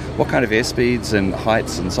doing it. What kind of airspeeds and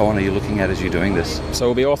heights and so on are you looking at as you're doing this? So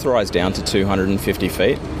we'll be authorised down to 250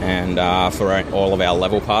 feet, and for all of our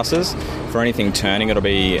level passes. For anything turning, it'll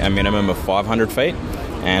be a minimum of 500 feet.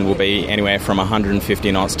 and will be anywhere from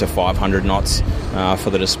 150 knots to 500 knots for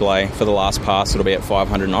the display. For the last pass, it'll be at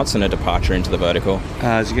 500 knots and a departure into the vertical.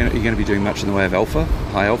 Are you going to be doing much in the way of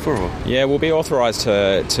high alpha? Or? Yeah, we'll be authorised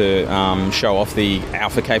to show off the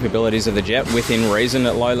alpha capabilities of the jet within reason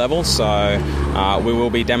at low levels. So we will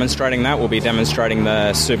be demonstrating that. We'll be demonstrating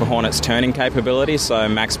the Super Hornet's turning capability, so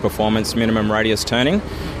max performance, minimum radius turning,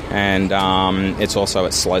 and it's also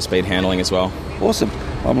at slow speed handling as well. Awesome.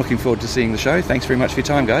 I'm looking forward to seeing the show. Thanks very much for your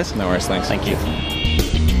time, guys. No worries, thanks. Thank you.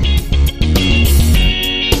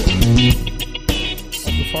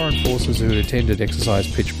 Of the foreign forces who attended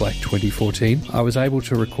Exercise Pitch Black 2014, I was able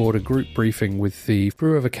to record a group briefing with the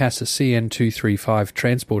crew of a CASA CN-235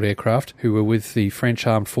 transport aircraft who were with the French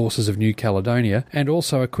Armed Forces of New Caledonia, and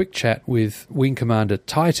also a quick chat with Wing Commander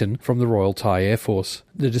Titan from the Royal Thai Air Force.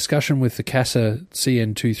 The discussion with the CASA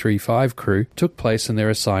CN-235 crew took place in their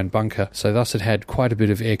assigned bunker, so thus it had quite a bit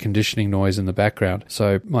of air conditioning noise in the background.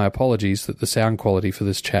 So my apologies that the sound quality for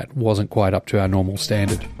this chat wasn't quite up to our normal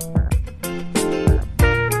standard.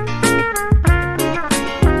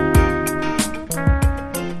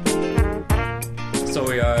 So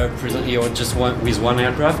we are present here just with one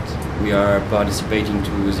aircraft. We are participating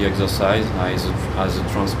to the exercise as a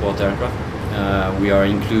transport aircraft. We are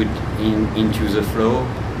included into the flow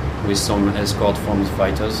with some escort from the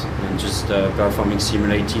fighters and just performing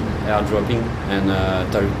simulated airdropping and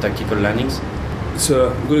tactical landings. It's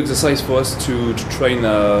a good exercise for us to train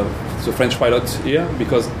the French pilots here,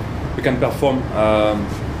 because we can perform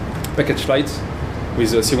package flights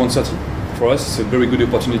with the C-130. For us, it's a very good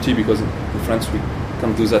opportunity because in France we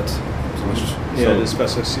can't do that so much. Il y a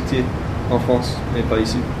l'espace cité en France, mais pas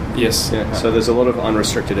ici. Yes. Yeah. So there's a lot of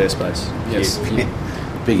unrestricted airspace. Yes.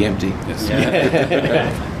 Big empty. Yes. Yeah.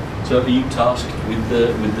 So are you tasked with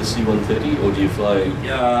the C-130, or do you fly?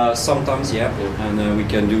 Sometimes, yeah. And we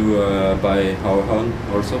can do by our own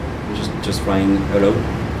also, just flying alone.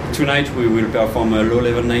 Tonight we will perform a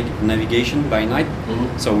low-level navigation by night,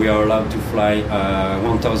 so we are allowed to fly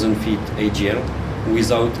 1,000 feet AGL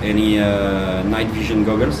without any night vision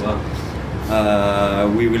goggles. Wow.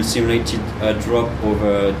 We will simulate a drop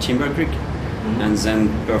over Timber Creek and then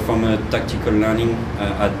perform a tactical landing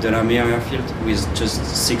at Delamere Airfield with just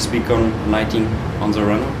 6 beacon lighting on the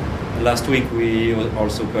runner. Last week we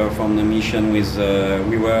also performed a mission with,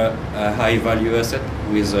 we were a high value asset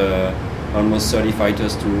with almost 30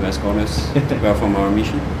 fighters to escort us to perform our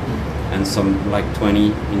mission, and some like 20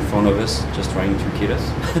 in front of us just trying to kill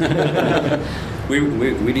us. we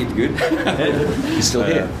did good. You're still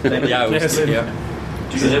here? Yeah, we're still here.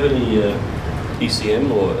 Do you have any ECM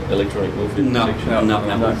or electronic warfare protection? No,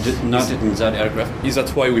 not in that aircraft. Is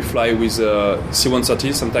that why we fly with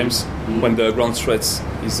C-130 sometimes when the ground threat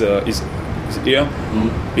is here?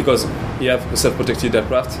 Because you have a self-protected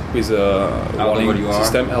aircraft with a warning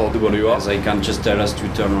system, LWR. They can just tell us to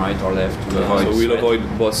turn right or left to avoid. So we'll avoid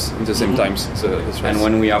both at the same time. And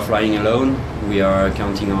when we are flying alone, we are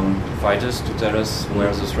counting on fighters to tell us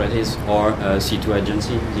where the threat is, or C2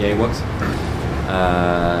 agency, the AWACS.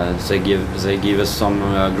 They give us some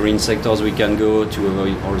green sectors we can go to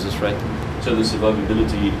avoid all the threat. So the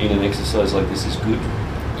survivability in an exercise like this is good?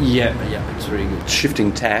 Yeah, it's really good.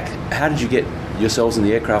 Shifting tack, how did you get yourselves in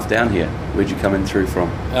the aircraft down here? Where'd you come in through from?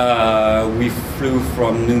 We flew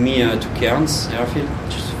from Noumea to Cairns Airfield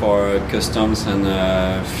just for customs and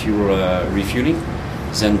fuel refueling,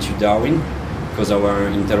 then to Darwin because our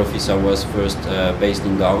intel officer was first based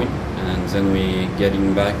in Darwin, and then we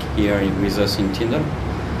getting back here with us in Tyndall,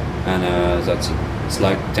 and it's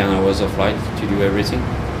like 10 hours of flight to do everything.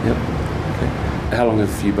 Yep. Okay. How long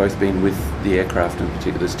have you both been with the aircraft, in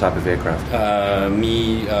particular this type of aircraft?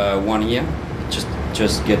 Me 1 year.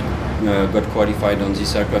 Just got qualified on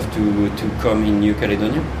this aircraft to come in New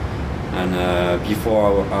Caledonia, and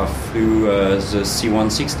before I flew the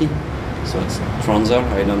C-160, so it's Transall.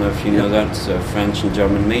 I don't know if you know that. It's French and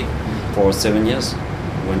German made for 7 years.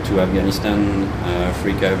 Went to Afghanistan,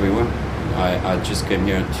 Africa, everywhere. I just came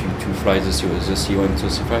here to fly the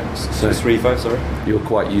C-135, sorry. You're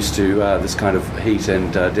quite used to this kind of heat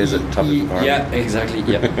and desert type of environment. Yeah, exactly,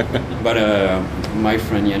 yeah. But my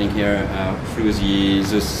friend Yannick here flew the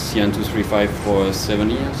CN-235 for 7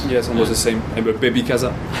 years. Yes, almost the same. I'm a baby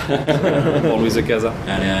Casa. Always a Casa.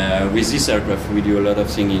 And with this aircraft we do a lot of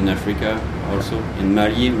things in Africa also. In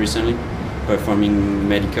Mali recently, performing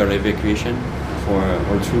medical evacuation for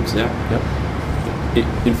all troops there. Yep.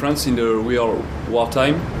 In France, in the real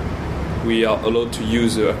wartime, we are allowed to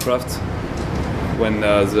use the aircraft when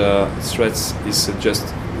the threat is just,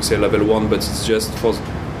 we say level 1, but it's just for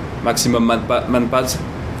maximum manpads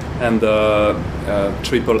and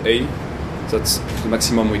AAA, That's the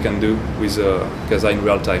maximum we can do with CASA in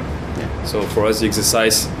real time. Yeah. So for us, the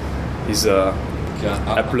exercise is up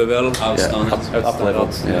level. Up level.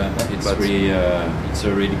 Yeah. It's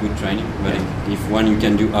a really good training. But if when you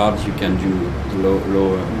can do hard, you can do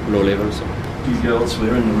low level. So. Do you go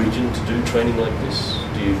elsewhere in the region to do training like this?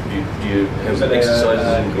 Do you have exercises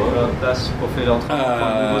in Ghana?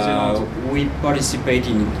 We participate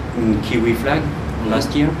in Kiwi Flag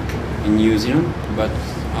last year in New Zealand, but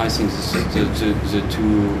I think this is the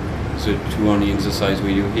two only exercise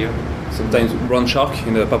we do here. Sometimes brown shark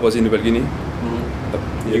in Papua New Guinea.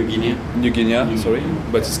 New Guinea, sorry,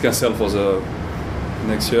 but it's cancelled for the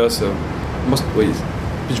next year. So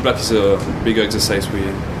pitch black is a bigger exercise.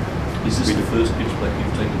 Is this the first pitch black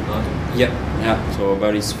you've taken part in? Yeah. So,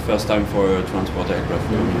 but it's first time for a transport aircraft.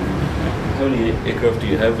 How many aircraft do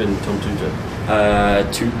you have in Tomtuta?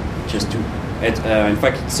 Just two. In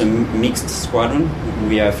fact, it's a mixed squadron.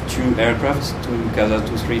 We have 2 aircraft, 2 CASA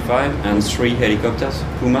 235, and 3 helicopters,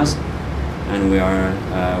 Pumas, and we are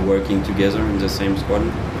working together in the same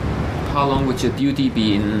squadron. How long would your duty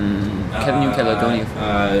be in New Caledonia?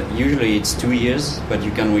 Usually it's 2 years, but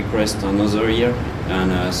you can request another year,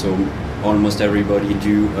 and so almost everybody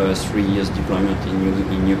do 3 years deployment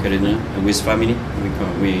in New Caledonia with family.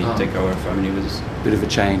 We take our family with us. Bit of a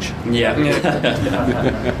change. Yeah.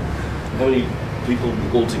 How many people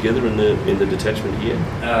all together in the detachment here?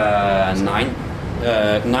 9.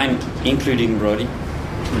 9, including Brody.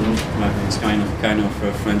 It's kind of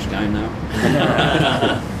a French guy now.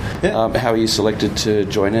 How are you selected to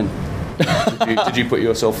join in? Did you put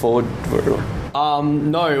yourself forward for it?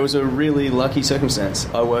 No, it was a really lucky circumstance.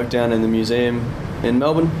 I worked down in the museum in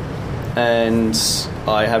Melbourne, and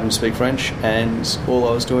I happened to speak French, and all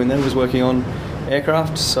I was doing then was working on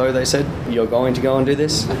aircraft. So they said, "You're going to go and do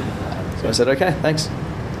this." So I said, "Okay, thanks."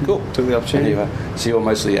 Cool. Took the opportunity. So you're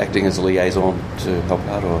mostly acting as a liaison to help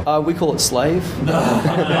out, or we call it slave.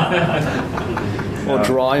 Or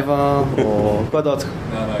driver, or quoi d'autre?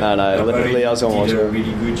 No. Liaison did a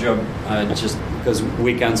really good job. Just because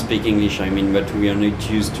we can't speak English, but we are not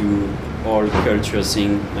used to all culture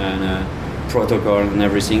thing and protocol and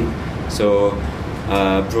everything. So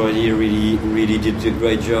Brody really did a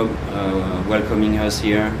great job welcoming us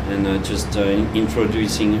here and just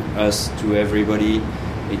introducing us to everybody.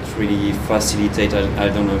 It really facilitated, I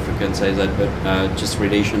don't know if you can say that, but just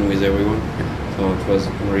relation with everyone. So it was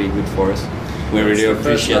really good for us. We really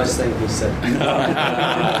appreciate it. First nice thing he said.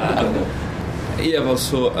 He have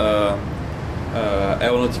also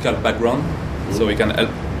aeronautical background, so he can help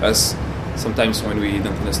us sometimes when we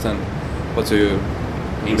don't understand what the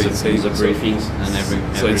briefings and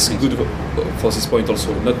everything. So it's good for this point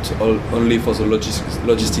also, not only for the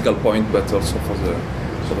logistical point, but also for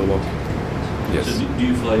the work. Yes. So do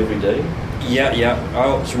you fly every day? Yeah.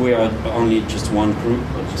 We are only just one crew,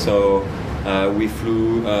 so we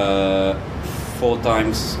flew 4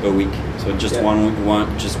 times a week. So just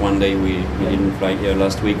one day we didn't fly here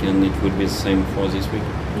last week, and it would be the same for this week.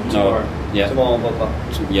 Tomorrow. Tomorrow on Papa.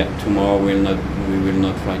 Tomorrow we will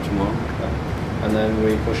not fly tomorrow. And then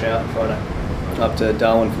we push out Friday up to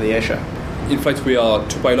Darwin for the air show. In flight we are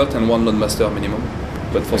 2 pilots and 1 loadmaster minimum.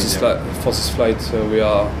 But for this flight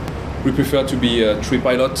we prefer to be 3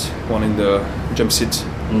 pilots, 1 in the jump seat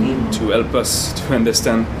to help us to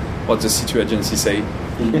understand what the C2 agency say.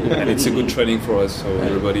 And it's a good training for us, so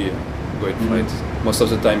everybody go in flight most of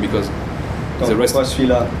the time, because the rest of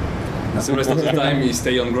the time we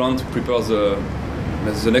stay on ground to prepare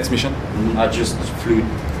the next mission. I just flew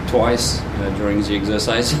twice during the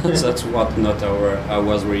exercise. That's what I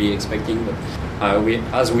was really expecting. But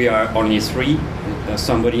as we are only 3,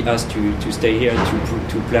 somebody has to stay here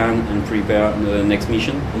to plan and prepare the next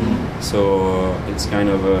mission. So it's kind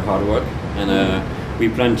of hard work, and we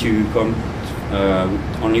plan to come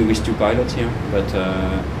only with 2 pilots here. But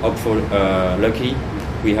luckily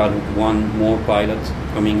we had 1 more pilot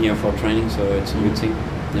coming here for training, so it's a good thing.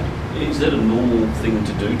 Yeah. Is that a normal thing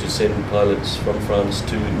to do, to send pilots from France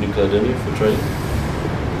to New Caledonia for training?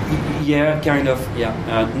 Yeah, kind of. Yeah,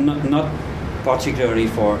 not particularly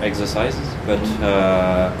for exercises, but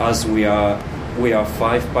as we are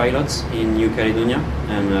 5 pilots in New Caledonia,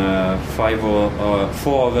 and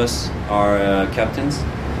 4 of us are captains,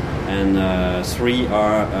 and 3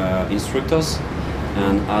 are instructors.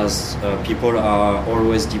 And as people are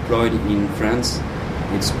always deployed in France,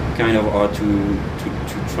 it's kind of hard to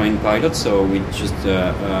train pilots, so we just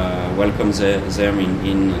welcome them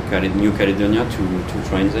in New Caledonia to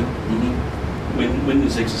train them. When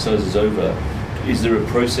this exercise is over, is there a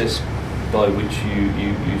process by which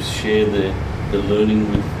you share the learning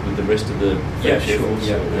with the rest of the French Air Force?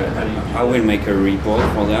 I will make a report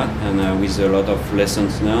for that, and with a lot of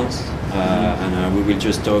lessons learned, and we will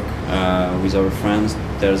just talk with our friends,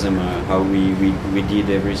 tell them how we did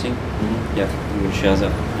everything. Yeah, we will share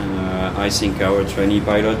that. And I think our trainee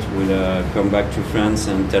pilot will come back to France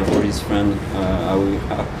and tell all his friends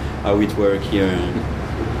how it works here.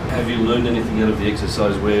 Have you learned anything out of the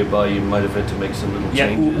exercise whereby you might have had to make some little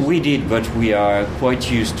changes? Yeah, we did, but we are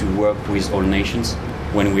quite used to work with all nations.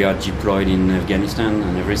 When we are deployed in Afghanistan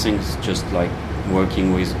and everything, it's just like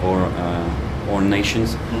working with all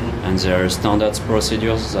nations. And there are standards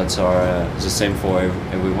procedures that are the same for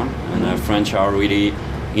everyone. And French are really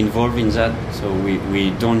involved in that, so we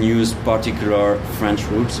don't use particular French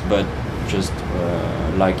rules, but just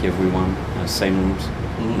like everyone, same rules.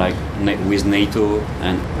 Like with NATO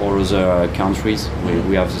and all other countries,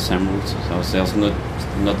 we have the same rules. So there's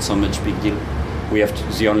not so much big deal. We have to,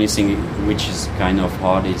 the only thing which is kind of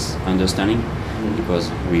hard is understanding,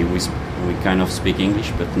 because we kind of speak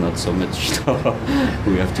English, but not so much.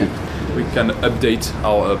 We have to. We can update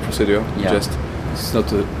our procedure. Yeah. Just it's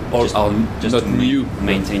not all our just not new.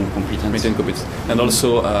 Maintain competence. And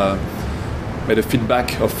also made a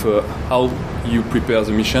feedback of how you prepare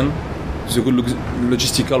the mission. The good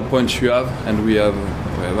logistical point you have, and we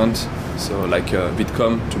haven't. So like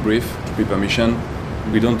VidCom to brief, to prepare mission.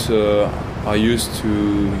 We don't are used to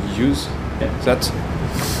use that,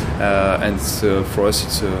 and for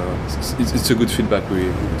us it's a good feedback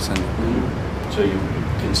we send. So you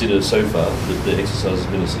consider so far that the exercise has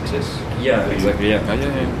been a success? Yeah, exactly.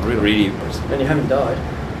 Yeah, really. And you haven't died?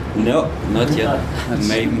 No, not yet.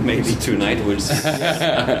 Maybe tonight we'll see.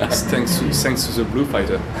 Thanks to the Blue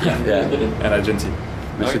Fighter and Argentine.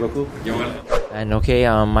 Merci beaucoup. You're welcome. And okay,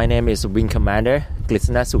 my name is Wing Commander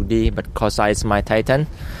Glitsna Sudi, but call sign is my Titan,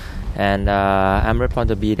 and I'm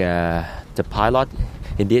responsible to be the pilot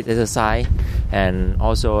in this exercise, and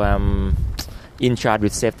also in charge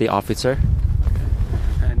with safety officer.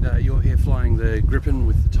 And you're here flying the Gripen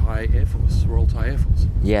with the Thai Air Force, Royal Thai Air Force.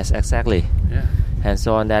 Yes, exactly. Yeah. And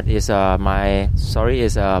so that is my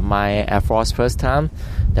Air Force first time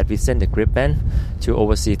that we send the Gripen to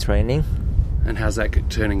overseas training. And how's that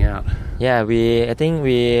turning out? Yeah, I think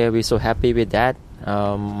we're so happy with that.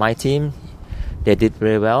 My team, they did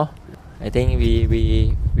very well. I think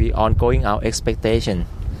we ongoing our expectation.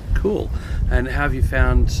 Cool. And how have you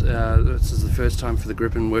found this is the first time for the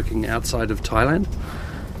Gripen working outside of Thailand?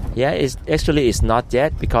 Yeah, it's not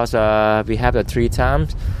yet, because we have the 3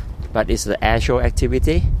 times, but it's the air show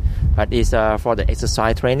activity, but it's for the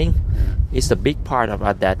exercise training. It's a big part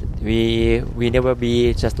of that. We never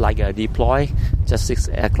be just like a deploy, just 6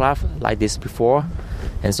 aircraft like this before,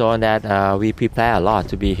 and so on that we prepare a lot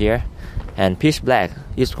to be here. And pitch black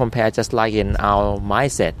is compared just like in our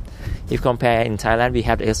mindset. If compare in Thailand, we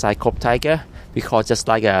have the exercise Cop Tiger. We call just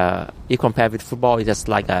like if compared with football, it's just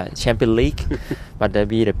like a Champions League, but there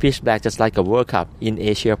be the pitch black just like a World Cup in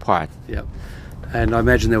Asia part. Yep. And I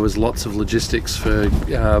imagine there was lots of logistics for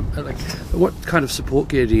what kind of support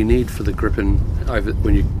gear do you need for the Gripen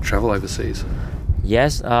when you travel overseas?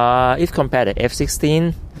 Yes, if compared to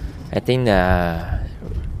F-16, I think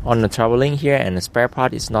on the traveling here and the spare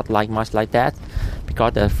part is not like much like that,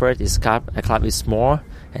 because the first aircraft is small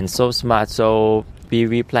and so smart. So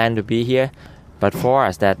we plan to be here, but for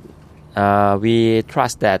us that we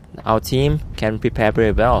trust that our team can prepare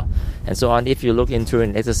very well, and so on. If you look into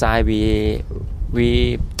an exercise, we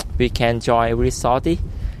can join every sortie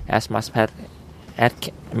as much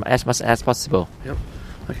as possible. Yep.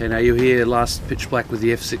 Okay, now you're here last pitch black with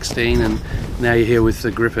the F-16, and now you're here with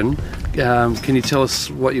the Gripen. Can you tell us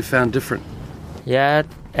what you found different? Yeah,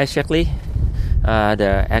 actually,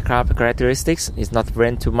 the aircraft characteristics is not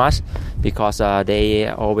different too much, because they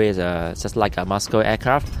always just like a Moscow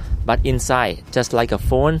aircraft, but inside just like a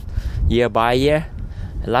phone, year by year.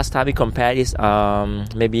 Last time we compared is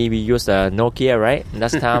maybe we used a Nokia, right?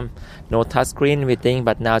 Last time no touchscreen, we think,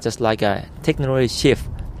 but now just like a technology shift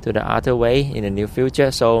to the other way in the near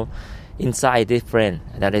future. So inside different.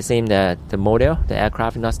 That is in the model, the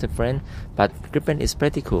aircraft is not different, but Gripen is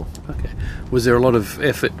pretty cool. Okay. Was there a lot of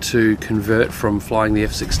effort to convert from flying the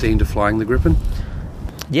F-16 to flying the Gripen?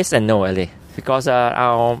 Yes and no, Ali, because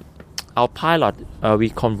our pilot we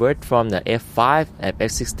convert from the F5 and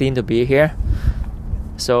F-16 to be here.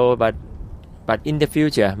 So, but in the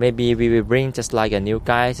future, maybe we will bring just like a new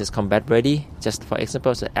guy, just combat ready. Just for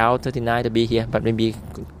example, the L-39 to be here, but maybe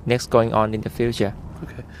next going on in the future.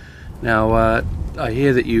 Okay. Now, I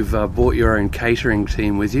hear that you've brought your own catering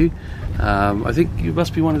team with you. I think you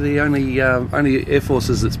must be one of the only Air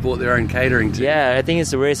Forces that's bought their own catering team. Yeah, I think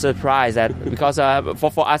it's a very surprise that because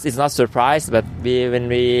for us it's not surprise, but when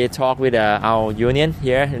we talk with our union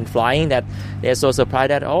here in flying, that they're so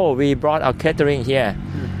surprised that we brought our catering here.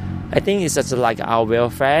 I think it's just like our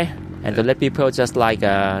welfare and to let people just like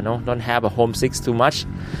don't have a homesick too much.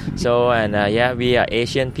 So we are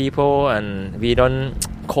Asian people and we don't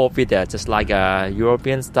cope with just like a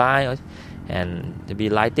European style and to be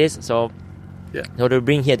like this. So to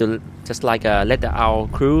bring here to just like let our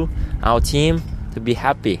crew, our team to be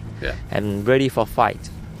happy and ready for fight.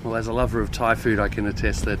 Well, as a lover of Thai food, I can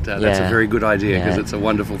attest that that's a very good idea because it's a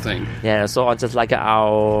wonderful thing. Yeah, so just like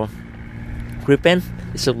our gripen,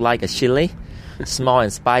 it looks like a chili, small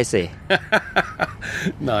and spicy.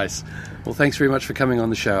 Nice. Well, thanks very much for coming on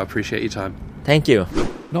the show. I appreciate your time. Thank you.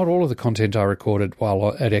 Not all of the content I recorded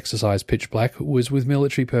while at Exercise Pitch Black was with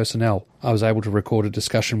military personnel. I was able to record a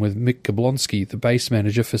discussion with Mick Gablonsky, the base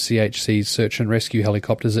manager for CHC's search and rescue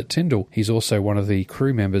helicopters at Tyndall. He's also one of the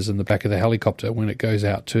crew members in the back of the helicopter when it goes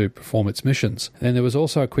out to perform its missions. Then there was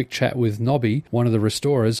also a quick chat with Nobby, one of the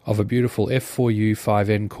restorers of a beautiful F4U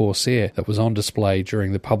 5N Corsair that was on display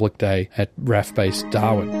during the public day at RAF Base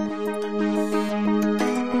Darwin.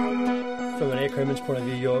 From an air crewman's point of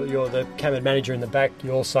view, you're the cabin manager in the back. You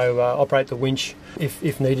also operate the winch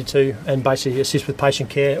if needed to, and basically assist with patient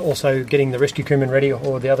care, also getting the rescue crewman ready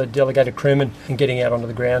or the other delegated crewman and getting out onto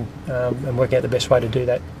the ground and working out the best way to do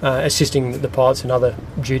that. Assisting the pilots in other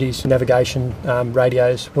duties, navigation,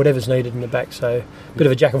 radios, whatever's needed in the back. So a bit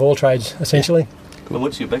of a jack of all trades, essentially. Well,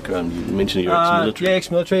 what's your background? You mentioned you're ex-military. Yeah,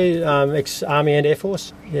 ex-military, ex-Army and Air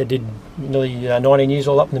Force. Yeah, did nearly 19 years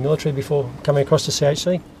all up in the military before coming across to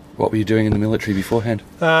CHC. What were you doing in the military beforehand?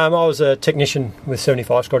 I was a technician with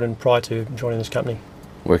 75 Squadron prior to joining this company.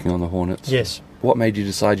 Working on the Hornets? Yes. What made you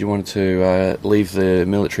decide you wanted to leave the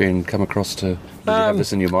military and come across to... Did you have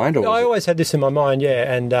this in your mind? Or I always had this in my mind,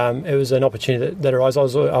 yeah, and it was an opportunity that arose. I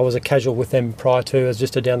was a casual with them prior to as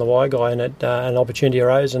just a down-the-wire guy, and an opportunity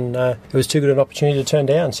arose, and it was too good an opportunity to turn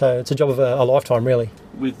down, so it's a job of a lifetime, really.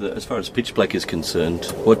 With as far as Pitch Black is concerned,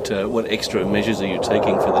 what extra measures are you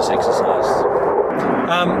taking for this exercise?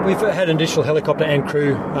 We've had an additional helicopter and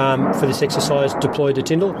crew for this exercise deployed to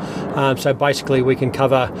Tyndall. So basically we can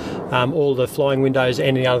cover all the flying windows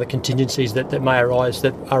and any other contingencies that may arise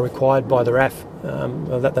that are required by the RAF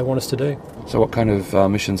that they want us to do. So what kind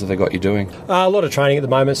of missions have they got you doing? A lot of training at the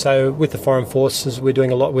moment. So with the Foreign Forces, we're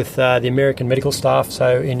doing a lot with the American medical staff,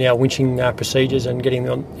 so in our winching procedures and getting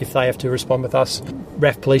them if they have to respond with us.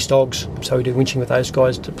 RAF police dogs, so we do winching with those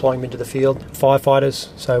guys, deploying them into the field. Firefighters,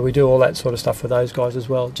 so we do all that sort of stuff with those guys as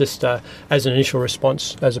well, just as an initial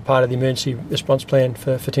response, as a part of the emergency response plan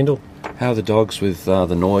for Tyndall. How are the dogs with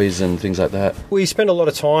the noise and things like that? We spend a lot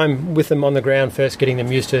of time with them on the ground first, getting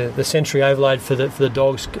them used to the sensory overload for the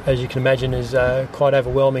dogs, as you can imagine, is quite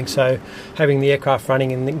overwhelming. So having the aircraft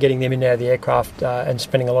running and getting them in and out of the aircraft and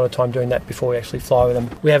spending a lot of time doing that before we actually fly with them.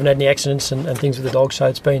 We haven't had any accidents and things with the dogs, so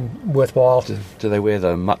it's been worthwhile. Do they wear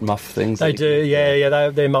the mutt muff things? They do, yeah,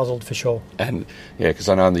 they're muzzled for sure. And yeah, because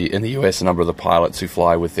I know in the US a number of the pilots who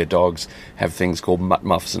fly with their dogs have things called mutt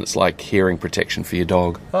muffs, and it's like hearing protection for your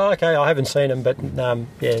dog. Oh, okay, I haven't seen them, but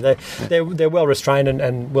they're well restrained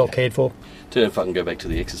and well cared for. If I can go back to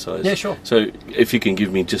the exercise. Yeah, sure. So if you can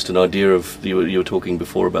give me just an idea of, you were talking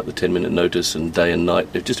before about the 10-minute notice and day and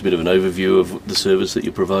night, just a bit of an overview of the service that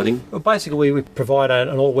you're providing. Well, basically we provide an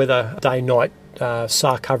all-weather day-night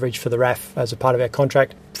SAR coverage for the RAF as a part of our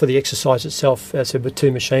contract. For the exercise itself, as I said, with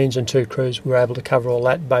 2 machines and 2 crews, we're able to cover all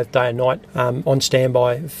that both day and night on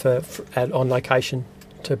standby on location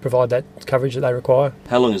to provide that coverage that they require.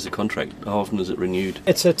 How long is the contract? How often is it renewed?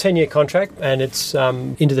 It's a 10-year contract, and it's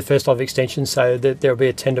into the first life extension, so there'll be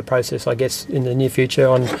a tender process, I guess, in the near future,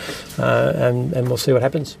 and we'll see what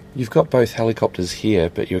happens. You've got both helicopters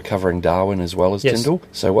here, but you're covering Darwin as well as Tyndall.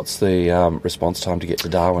 So what's the response time to get to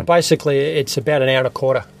Darwin? Basically, it's about an hour and a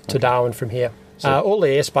quarter to Darwin from here. All the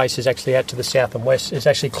airspace is actually out to the south and west. It's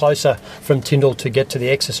actually closer from Tyndall to get to the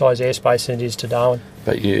exercise airspace than it is to Darwin.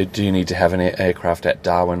 But do you need to have an aircraft at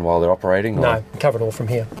Darwin while they're operating? Or? No, cover it all from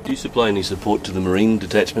here. Do you supply any support to the Marine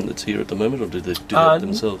detachment that's here at the moment, or do they do that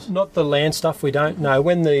themselves? Not the land stuff, we don't. No,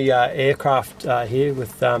 when the aircraft are here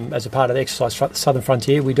with as a part of the exercise Southern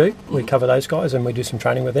Frontier, we do. We cover those guys and we do some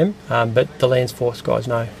training with them. But the Land Force guys,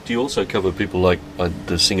 no. Do you also cover people like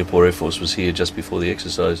the Singapore Air Force was here just before the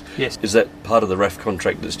exercise? Yes. Is that part of the RAF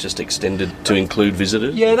contract that's just extended to include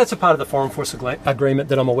visitors? Yeah, that's a part of the Foreign Force agreement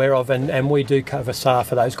that I'm aware of, and we do cover SAR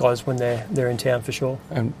for those guys when they're in town for sure.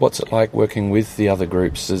 And what's it like working with the other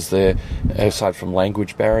groups? Is there, aside from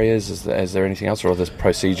language barriers, is there anything else, or are the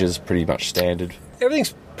procedures pretty much standard?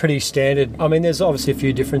 Everything's pretty standard. I mean, there's obviously a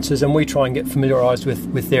few differences, and we try and get familiarised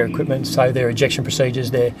with their equipment, so their ejection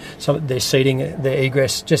procedures, their seating, their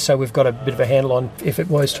egress, just so we've got a bit of a handle on if it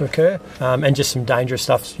was to occur, and just some dangerous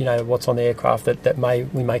stuff, what's on the aircraft that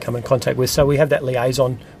we may come in contact with. So we have that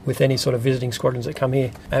liaison with any sort of visiting squadrons that come here,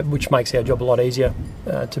 which makes our job a lot easier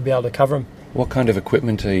to be able to cover them. What kind of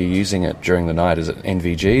equipment are you using during the night? Is it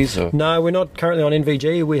NVGs? Or? No, we're not currently on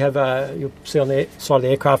NVG. We have, you'll see on the side of the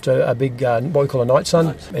aircraft, a big, what we call a night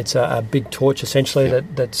sun. It's a big torch, essentially,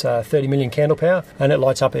 that's 30 million candle power, and it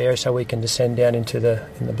lights up the area so we can descend down into the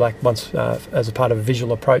black once as a part of a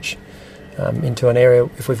visual approach into an area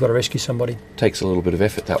if we've got to rescue somebody. Takes a little bit of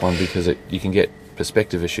effort, that one, because you can get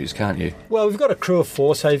perspective issues, can't you? Well, we've got a crew of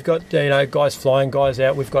 4, so you've got guys flying, guys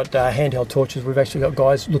out. We've got handheld torches. We've actually got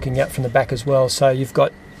guys looking out from the back as well. So you've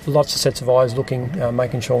got lots of sets of eyes looking,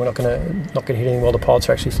 making sure we're not going to hit anything while the pilots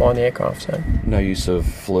are actually flying the aircraft. So no use of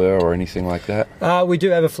FLIR or anything like that. We do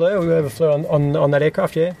have a FLIR. We have a FLIR on that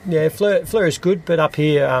aircraft. Yeah. FLIR is good, but up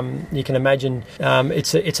here you can imagine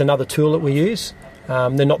it's another tool that we use.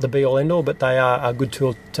 They're not the be all end all, but they are a good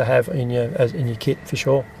tool to have in your kit for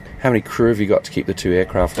sure. How many crew have you got to keep the 2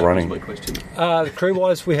 aircraft running? That's my question.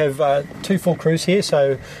 Crew-wise, we have 2 full crews here,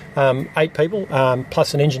 so 8 people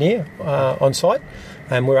plus an engineer on site,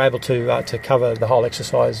 and we're able to cover the whole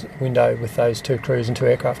exercise window with those 2 crews and 2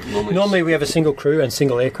 aircraft. Normally we have a single crew and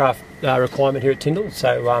single aircraft requirement here at Tyndall,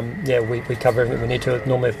 so we cover everything we need to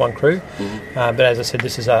normally with 1 crew. But as I said,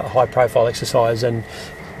 this is a high-profile exercise, and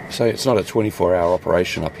so it's not a 24-hour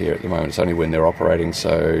operation up here at the moment, it's only when they're operating,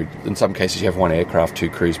 so in some cases you have 1 aircraft, 2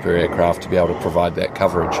 crews per aircraft to be able to provide that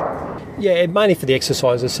coverage. Yeah, mainly for the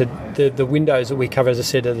exercise. As I said, the windows that we cover, as I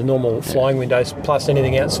said, are the normal flying windows, plus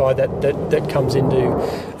anything outside that comes into,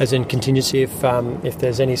 as in contingency, if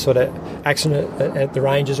there's any sort of accident at the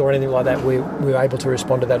ranges or anything like that, we're able to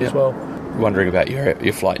respond to that as well. Wondering about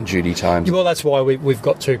your flight and duty times. Well, that's why we've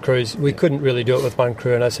got 2 crews. We couldn't really do it with 1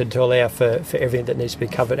 crew, and I said to allow for everything that needs to be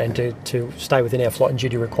covered and to stay within our flight and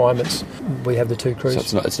duty requirements, we have the 2 crews.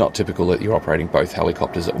 So it's not typical that you're operating both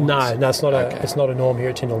helicopters at once? No, it's not a norm here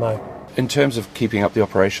at Tyndall, no. In terms of keeping up the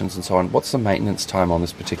operations and so on, what's the maintenance time on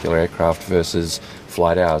this particular aircraft versus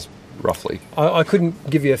flight hours, roughly? I couldn't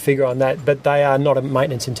give you a figure on that, but they are not a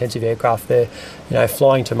maintenance-intensive aircraft. They're,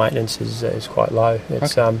 flying to maintenance is quite low.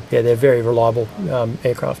 It's they're very reliable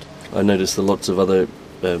aircraft. I noticed that lots of other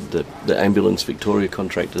the ambulance Victoria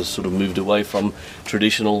contractors sort of moved away from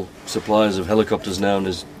traditional suppliers of helicopters now,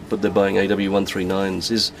 but they're buying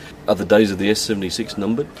AW139s. Are the days of the S-76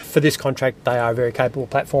 numbered? For this contract, they are a very capable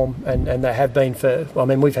platform, and they have been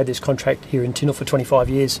we've had this contract here in Tyndall for 25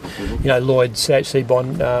 years. Mm-hmm. Lloyd, CHC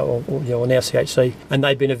Bond, or now CHC, and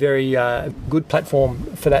they've been a very good platform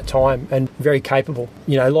for that time and very capable.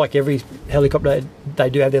 Like every helicopter, they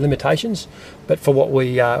do have their limitations, but for what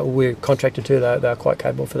we're contracted to, they're quite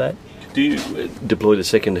capable for that. Do you deploy the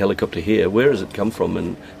second helicopter here? Where does it come from,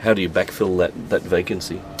 and how do you backfill that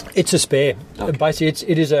vacancy? It's a spare. Okay.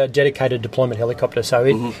 Basically, it is a dedicated deployment helicopter, so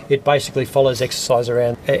it basically follows exercise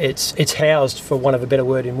around. It's housed, for want of a better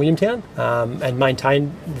word, in Williamtown and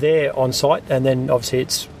maintained there on site, and then obviously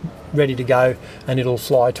it's ready to go and it'll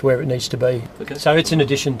fly to wherever it needs to be. Okay. So it's in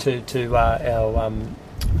addition to our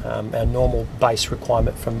normal base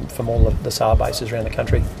requirement from all of the SAR bases around the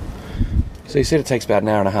country. So you said it takes about an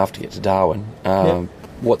hour and a half to get to Darwin.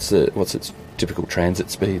 What's its typical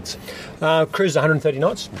transit speeds? Cruise 130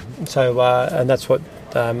 knots. So and that's what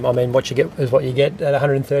what you get is what you get at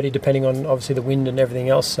 130, depending on obviously the wind and everything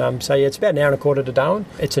else. It's about an hour and a quarter to Darwin.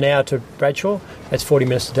 It's an hour to Bradshaw. It's 40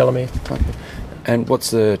 minutes to Delamere. Okay. And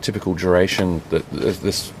what's the typical duration that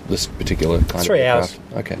this particular kind 3 of hours.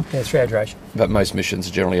 Okay. Yeah, 3 hour duration. But most missions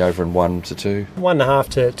are generally over in 1 to 2?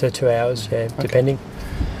 1.5 to 2 hours, depending.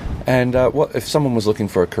 And what if someone was looking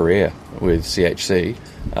for a career with CHC,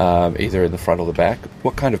 either in the front or the back,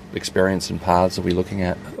 what kind of experience and paths are we looking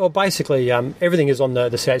at? Well, basically, everything is on the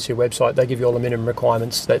CHC website. They give you all the minimum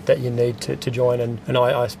requirements that you need to join, and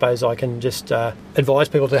I suppose I can just advise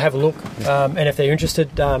people to have a look, and if they're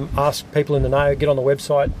interested, ask people in the know, get on the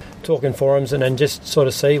website, talk in forums, and then just sort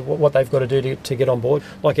of see what they've got to do to get on board.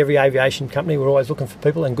 Like every aviation company, we're always looking for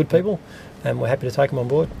people, and good people, and we're happy to take them on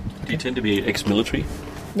board. Do you tend to be ex-military?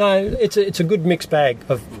 No, it's a good mixed bag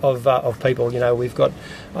of people. We've got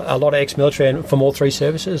a lot of ex-military and from all 3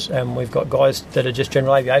 services, and we've got guys that are just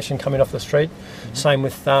general aviation coming off the street. Same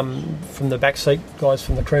with from the back seat guys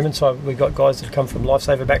from the crewman side. We've got guys that come from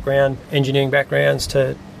lifesaver background, engineering backgrounds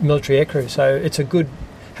to military aircrew. So it's a good,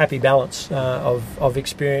 happy balance of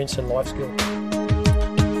experience and life skill.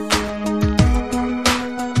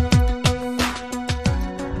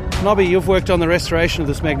 Nobby, you've worked on the restoration of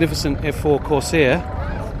this magnificent F4 Corsair.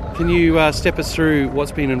 Can you step us through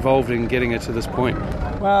what's been involved in getting it to this point?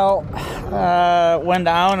 Well, when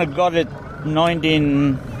the owner got it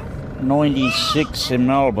 1996 in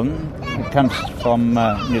Melbourne, it comes from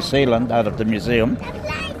New Zealand, out of the museum.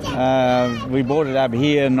 We brought it up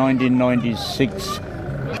here in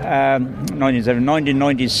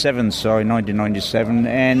 1997,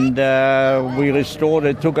 and we restored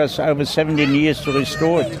it. It took us over 17 years to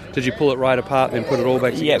restore it. Did you pull it right apart and put it all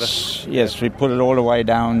back together? Yes, we put it all the way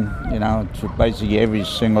down, to basically every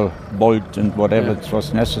single bolt and whatever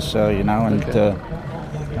was necessary, and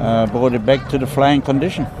brought it back to the flying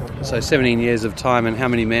condition. So 17 years of time, and how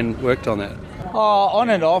many men worked on that? On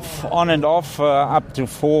and off, up to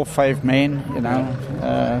 4 or 5 men,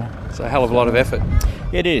 It's a hell of a lot of effort.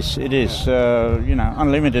 It is,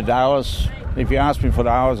 unlimited hours. If you asked me for the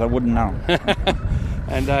hours, I wouldn't know.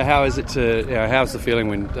 And how is it how's the feeling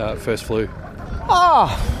when first flew?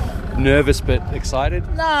 Nervous but excited?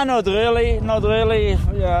 No, not really.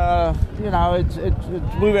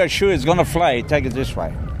 We were sure it's going to fly, take it this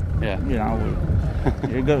way. Yeah.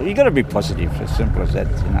 You got to be positive, as simple as that.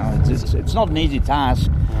 It's not an easy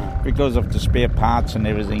task because of the spare parts and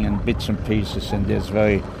everything and bits and pieces, and there's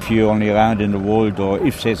very few only around in the world, or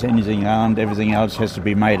if there's anything around, everything else has to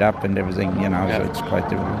be made up and everything, so it's quite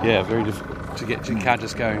difficult. Yeah, very difficult to get. You can't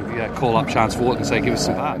just go and call up Transport and say, give us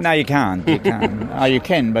some parts. No, you can't. You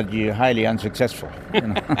can, but you're highly unsuccessful.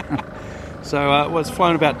 So it's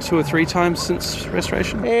flown about 2 or 3 times since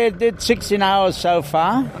restoration? It did 16 hours so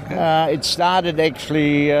far. Okay. It started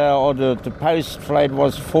actually, the post-flight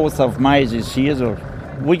was 4th of May this year. So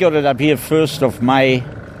we got it up here 1st of May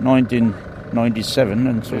 1997,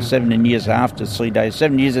 and so 7 years after, 3 days,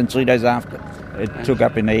 7 years and 3 days after. It took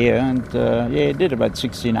up in the air, and it did about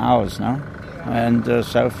 16 hours now. And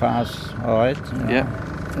so far, it's all right.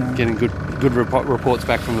 Getting good reports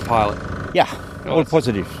back from the pilot. Yeah. All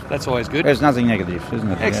positive. That's always good. There's nothing negative, isn't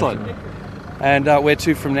it? Excellent. And where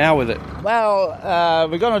to from now with it? Well,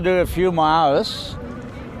 we're going to do a few more hours.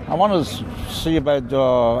 I want to see about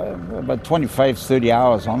 25, 30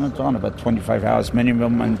 hours on it, about 25 hours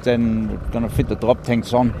minimum, and then we're going to fit the drop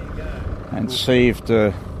tanks on and see if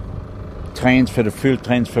the fuel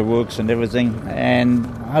transfer works and everything. And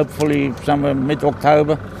hopefully somewhere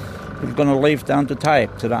mid-October, we're going to leave down to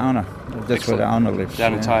Taieb, to the owner. That's where the owner lives.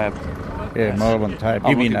 Down in Taieb. Yeah, Melbourne, Taieb.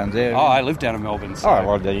 You've been down there. I live down in Melbourne. So. Oh,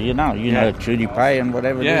 well, you know Judy Pay and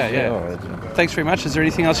whatever it is. Yeah. Thanks very much. Is there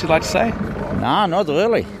anything else you'd like to say? No, not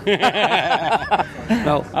really.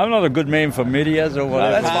 No. I'm not a good man for medias or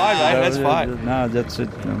whatever. No, that's fine, mate. That's fine. No, that's it.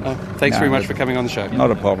 Thanks very much for coming on the show. Not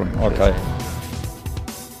a problem. Okay.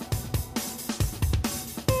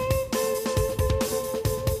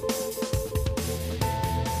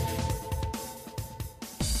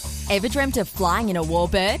 Ever dreamt of flying in a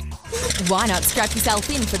warbird? Why not strap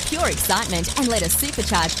yourself in for pure excitement and let a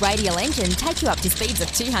supercharged radial engine take you up to speeds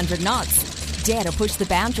of 200 knots? Dare to push the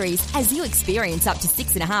boundaries as you experience up to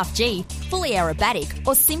 6.5G, fully aerobatic,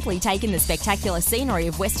 or simply take in the spectacular scenery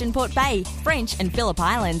of Western Port Bay, French and Phillip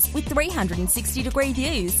Islands with 360-degree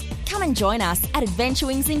views. Come and join us at Adventure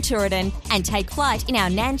Wings in Tooradin and take flight in our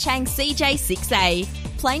Nanchang CJ6A.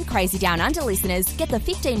 Plane Crazy Down Under listeners get the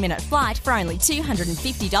 15-minute flight for only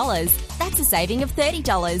 $250. That's a saving of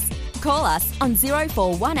 $30. Call us on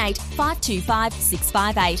 0418 525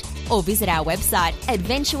 658 or visit our website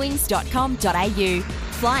adventurewings.com.au.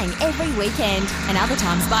 Flying every weekend and other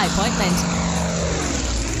times by appointment.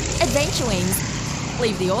 Adventure Wings.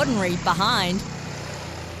 Leave the ordinary behind.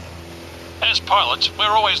 As pilots, we're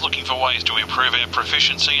always looking for ways to improve our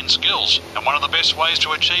proficiency and skills, and one of the best ways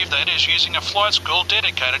to achieve that is using a flight school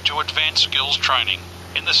dedicated to advanced skills training.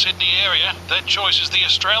 In the Sydney area, that choice is the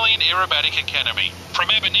Australian Aerobatic Academy. From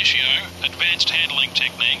ab initio, advanced handling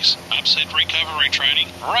techniques, upset recovery training,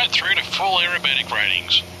 right through to full aerobatic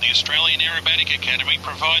ratings, the Australian Aerobatic Academy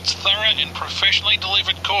provides thorough and professionally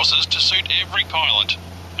delivered courses to suit every pilot.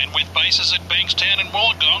 And with bases at Bankstown and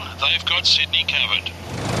Wollongong, they've got Sydney covered.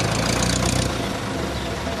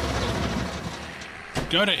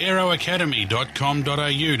 Go to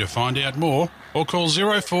aeroacademy.com.au to find out more, or call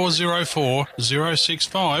 0404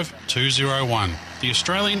 065 201. The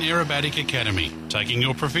Australian Aerobatic Academy, taking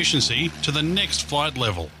your proficiency to the next flight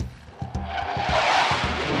level.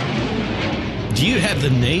 Do you have the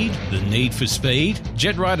need for speed?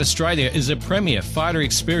 Jet Ride Australia is a premier fighter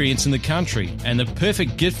experience in the country and the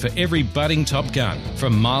perfect gift for every budding Top Gun.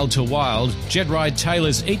 From mild to wild, Jet Ride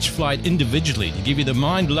tailors each flight individually to give you the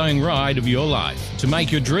mind-blowing ride of your life. To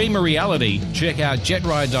make your dream a reality, check out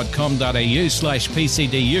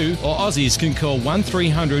jetride.com.au/PCDU, or Aussies can call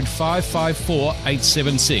 1300 554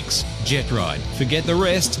 876. Jet Ride. Forget the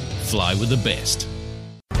rest, fly with the best.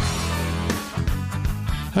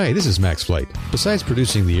 Hi, this is Max Flight. Besides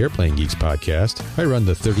producing the Airplane Geeks podcast, I run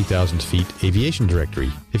the 30,000 Feet Aviation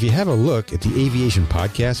Directory. If you have a look at the Aviation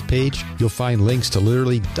Podcast page, you'll find links to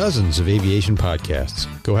literally dozens of aviation podcasts.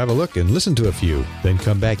 Go have a look and listen to a few. Then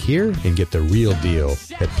come back here and get the real deal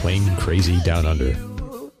at Plane Crazy Down Under.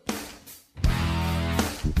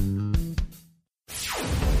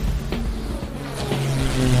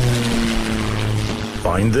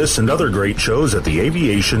 Find this and other great shows at the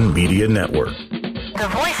Aviation Media Network.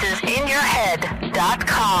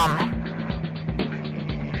 TheVoicesInYourHead.com.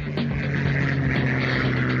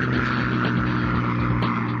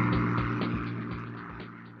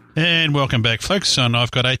 And welcome back, folks. And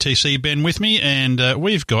I've got ATC Ben with me, and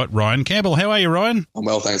we've got Ryan Campbell. How are you, Ryan? I'm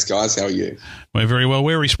well, thanks, guys. How are you? We're very well.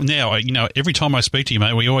 Now, every time I speak to you,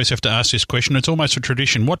 mate, we always have to ask this question. It's almost a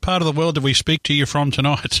tradition. What part of the world do we speak to you from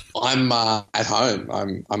tonight? I'm at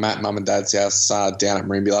home. I'm at Mum and Dad's house down at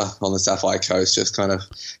Merimbula on the Sapphire Coast, just kind of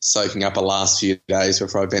soaking up the last few days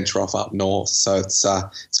before I venture off up north. So it's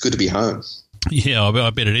good to be home. Yeah,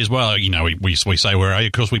 I bet it is. Well, we say where are you?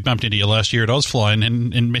 Of course, we bumped into you last year at Ozfly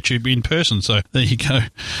and met you in person. So there you go.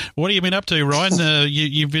 What have you been up to, Ryan?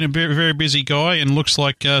 You've been a very, very busy guy, and looks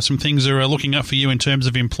like some things are looking up for you in terms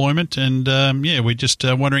of employment. And we're just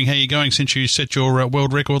wondering how you're going since you set your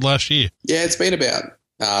world record last year. Yeah, it's been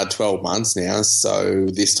about 12 months now. So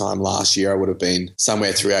this time last year, I would have been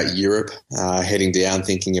somewhere throughout Europe, heading down,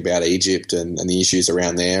 thinking about Egypt and the issues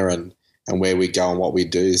around there and where we go and what we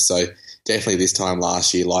do. So definitely this time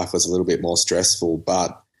last year, life was a little bit more stressful.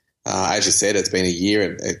 But as you said, it's been a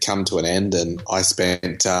year. It come to an end, and I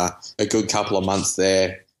spent a good couple of months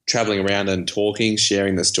there traveling around and talking,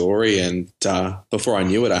 sharing the story. And before I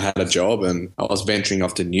knew it, I had a job, and I was venturing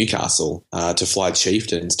off to Newcastle to fly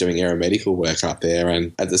chieftains, doing aeromedical work up there.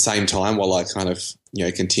 And at the same time, while I kind of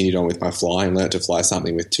continued on with my flying, learnt to fly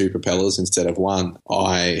something with 2 propellers instead of 1,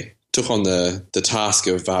 I took on the task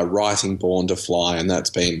of writing Born to Fly, and that's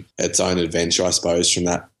been its own adventure, I suppose, from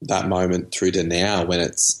that moment through to now when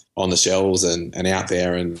it's on the shelves and out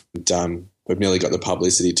there, and we've nearly got the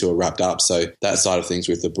publicity tour wrapped up. So that side of things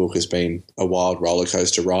with the book has been a wild roller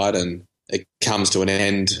coaster ride, and it comes to an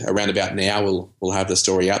end around about now. We'll have the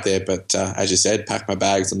story out there, but as you said, pack my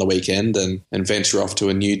bags on the weekend and venture off to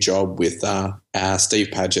a new job with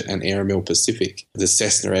Steve Paget and Aeromil Pacific, the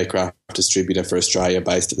Cessna aircraft distributor for Australia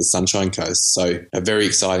based at the Sunshine Coast. So a very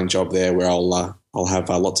exciting job there where I'll have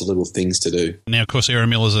lots of little things to do. Now, of course,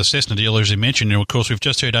 Aeromil is a Cessna dealer, as you mentioned. And, of course, we've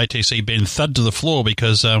just heard ATC Ben thud to the floor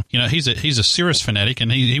because, he's a Cirrus fanatic, and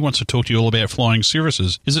he wants to talk to you all about flying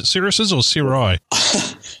Cirruses. Is it Cirruses or Cirri?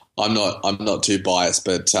 I'm not too biased,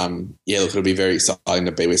 but look, it'll be very exciting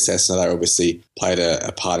to be with Cessna. They obviously played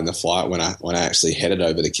a part in the flight when I actually headed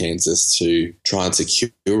over to Kansas to try and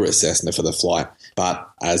secure a Cessna for the flight. But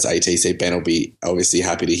as ATC Ben will be obviously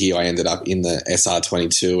happy to hear, I ended up in the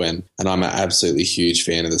SR-22, and I'm an absolutely huge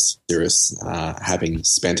fan of the Cirrus, having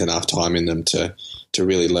spent enough time in them to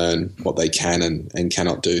really learn what they can and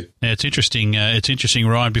cannot do. Yeah, it's interesting.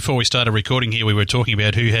 Ryan. Before we started recording here, we were talking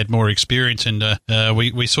about who had more experience, and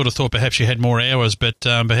we sort of thought perhaps you had more hours, but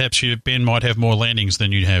perhaps Ben might have more landings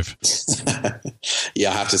than you'd have. Yeah,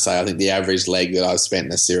 I have to say, I think the average leg that I've spent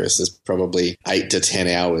in a Cirrus is probably 8 to 10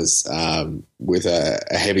 hours, with a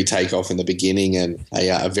heavy takeoff in the beginning and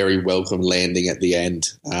a very welcome landing at the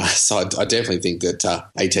end. So I definitely think that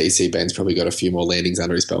ATC Ben's probably got a few more landings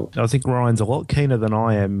under his belt. I think Ryan's a lot keener than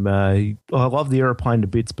I am. I love the aeroplane to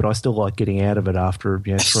bits, but I still like getting out of it after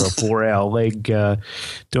for a 4-hour leg,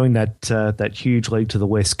 doing that huge leg to the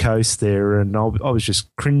west coast there. And I was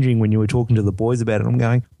just cringing when you were talking to the boys about it. I'm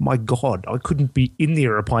going, my God, I couldn't be in the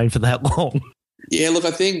aeroplane for that long. Yeah, look,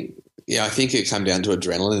 I think it come down to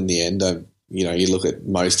adrenaline in the end. You look at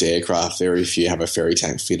most aircraft, very few have a ferry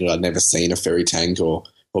tank fitted. I'd never seen a ferry tank or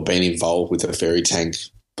been involved with a ferry tank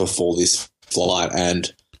before this flight.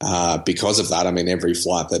 And because of that, every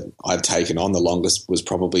flight that I'd taken on, the longest was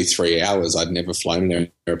probably 3 hours. I'd never flown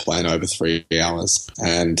an airplane over 3 hours.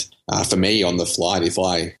 And for me on the flight, if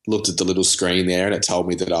I looked at the little screen there and it told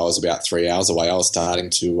me that I was about 3 hours away, I was starting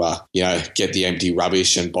to, get the empty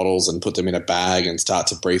rubbish and bottles and put them in a bag and start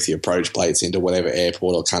to brief the approach plates into whatever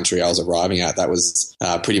airport or country I was arriving at. That was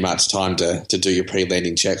pretty much time to do your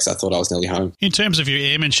pre-landing checks. I thought I was nearly home. In terms of your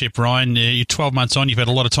airmanship, Ryan, you're 12 months on. You've had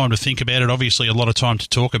a lot of time to think about it, obviously a lot of time to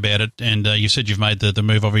talk about it, and you said you've made the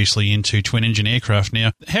move, obviously, into twin-engine aircraft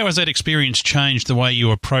now. How has that experience changed the way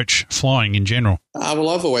you approach flying in general? Well,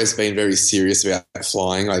 I've always been very serious about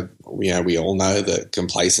flying. We all know that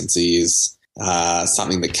complacency is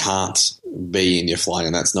something that can't be in your flying,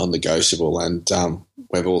 and that's non-negotiable. And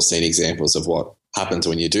we've all seen examples of what happens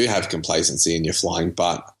when you do have complacency in your flying.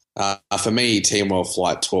 But For me, Team World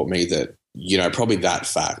Flight taught me that, probably that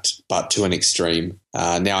fact, but to an extreme.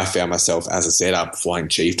 Now I found myself, as I said, up flying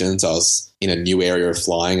Chieftains. I was in a new area of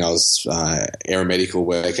flying. I was aeromedical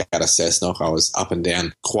work out of Cessnock. I was up and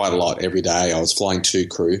down quite a lot every day. I was flying 2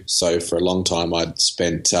 crew. So for a long time, I'd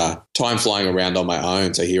spent time flying around on my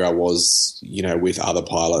own. So here I was, with other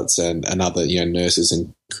pilots and other, nurses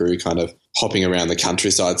and crew kind of hopping around the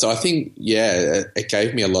countryside. So I think, it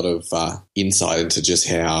gave me a lot of insight into just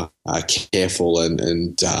how careful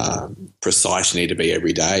and precise you need to be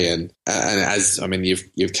every day. And as,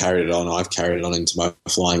 you've carried it on, I've carried it on into my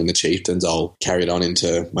flying in the Chieftains. I'll carry it on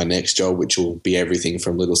into my next job, which will be everything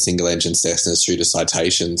from little single-engine Cessnas through to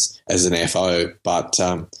citations as an FO. But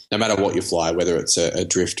no matter what you fly, whether it's a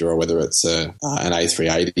drifter or whether it's an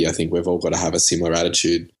A380, I think we've all got to have a similar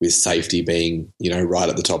attitude, with safety being, right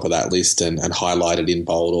at the top of that list and highlighted in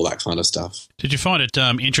bold, all that kind of stuff. Did you find it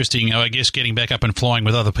interesting, I guess, getting back up and flying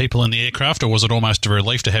with other people in the aircraft, or was it almost a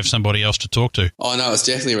relief to have somebody else to talk to? Oh, no, it's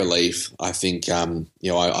definitely a relief. I think,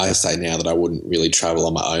 I say now that I wouldn't really travel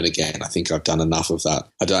on my own again. I think I've done enough of that.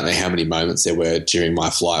 I don't know how many moments there were during my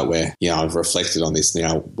flight where, I've reflected on this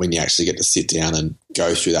now, when you actually get to sit down and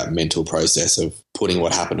go through that mental process of putting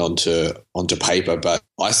what happened onto paper. But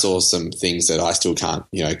I saw some things that I still can't,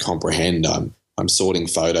 comprehend. I'm sorting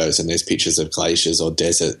photos and there's pictures of glaciers or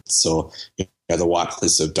deserts or the White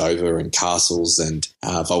Cliffs of Dover and castles and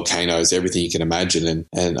volcanoes, everything you can imagine.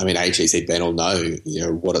 And ATC Ben will know,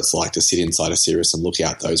 what it's like to sit inside a Cirrus and look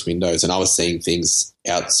out those windows. And I was seeing things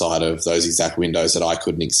outside of those exact windows that I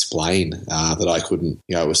couldn't explain, that I couldn't,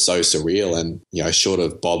 it was so surreal. And, short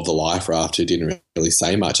of Bob the life raft, who didn't really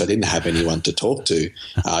say much, I didn't have anyone to talk to.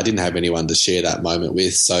 I didn't have anyone to share that moment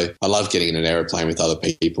with. So I love getting in an aeroplane with other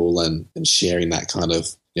people and sharing that kind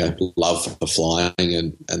of, love for flying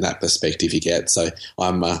and that perspective you get. So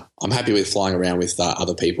I'm happy with flying around with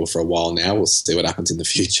other people for a while now. We'll see what happens in the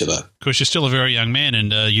future, though. Of course, you're still a very young man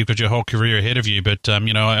and you've got your whole career ahead of you. But,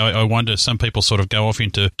 I wonder, some people sort of go off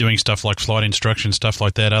into doing stuff like flight instruction, stuff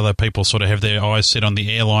like that. Other people sort of have their eyes set on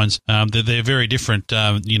the airlines. They're very different,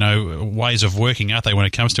 ways of working, aren't they, when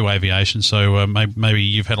it comes to aviation? So maybe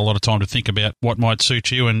you've had a lot of time to think about what might suit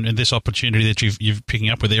you, and this opportunity that you've picking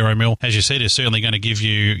up with Aeromil, as you said, is certainly going to give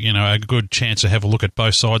you, a good chance to have a look at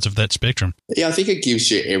both sides of that spectrum. Yeah, I think it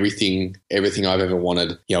gives you everything I've ever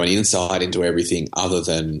wanted, an insight into everything other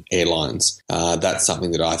than airlines. That's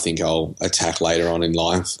something that I think I'll attack later on in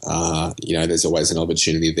life. There's always an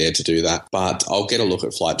opportunity there to do that. But I'll get a look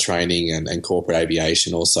at flight training and corporate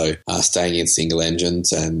aviation, also staying in single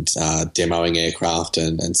engines and demoing aircraft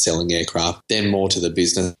and selling aircraft. Then more to the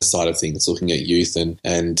business side of things, looking at youth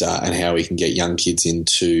and how we can get young kids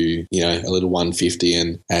into, a little 150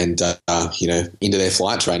 and into their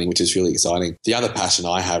flight training, which is really exciting. The other passion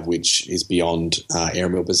I have, which is beyond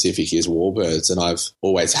Aeromil Pacific, is warbirds, and I've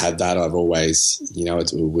always had that. I've always,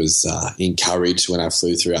 it was encouraged when I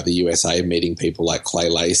flew throughout the USA, meeting people like Clay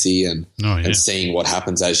Lacey and seeing what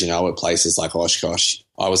happens, as at places like Oshkosh.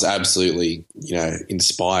 I was absolutely,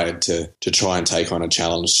 inspired to try and take on a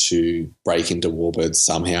challenge to break into warbirds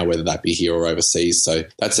somehow, whether that be here or overseas. So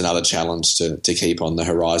that's another challenge to keep on the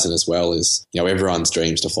horizon as well. Is everyone's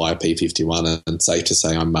dreams to fly a P-51, and safe to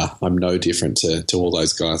say I'm no different to all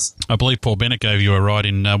those guys. I believe Paul Bennett gave you a ride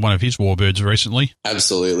in one of his warbirds recently.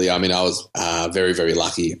 Absolutely. I was very, very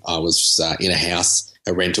lucky. I was in a house,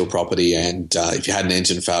 a rental property, and if you had an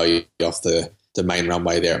engine failure off the main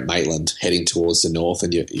runway there at Maitland, heading towards the north,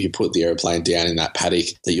 and you put the aeroplane down in that paddock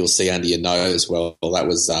that you'll see under your nose. Well, that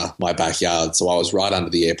was my backyard. So I was right under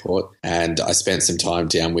the airport, and I spent some time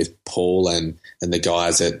down with Paul and the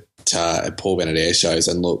guys at Paul Bennett Air Shows.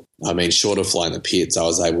 And look, short of flying the pits, I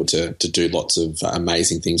was able to do lots of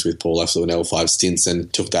amazing things with Paul. I flew an L5 Stinson,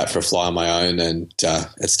 took that for a fly on my own, and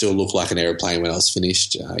it still looked like an aeroplane when I was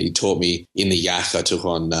finished. He taught me in the Yak. I took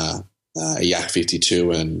on a Yak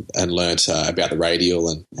 52 and learnt about the radial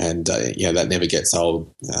and that never gets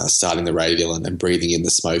old, starting the radial and breathing in the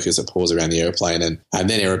smoke as it pours around the airplane, and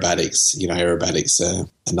then aerobatics. Aerobatics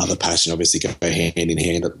another passion, obviously go hand in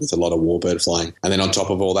hand with a lot of warbird flying, and then on top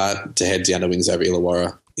of all that, to head down to Wings over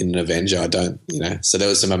Illawarra in an Avenger. So there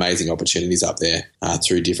was some amazing opportunities up there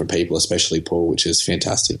through different people, especially Paul, which is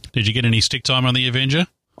fantastic. Did you get any stick time on the Avenger?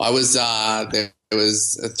 I was there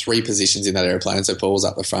was 3 positions in that airplane. So Paul was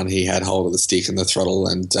up the front. He had hold of the stick and the throttle,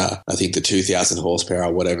 and I think the 2,000 horsepower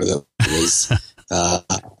or whatever that was.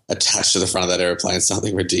 attached to the front of that aeroplane,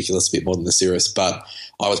 something ridiculous, a bit more than the Cirrus. But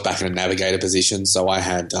I was back in a navigator position, so I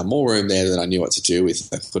had more room there than I knew what to do with.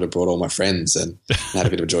 I could have brought all my friends and had a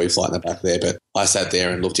bit of a joy flight in the back there. But I sat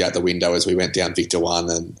there and looked out the window as we went down Victor 1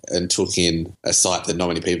 and took in a sight that not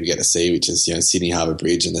many people get to see, which is, Sydney Harbour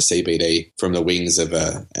Bridge and the CBD from the wings of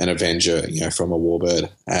an Avenger, from a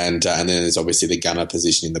Warbird. And then there's obviously the gunner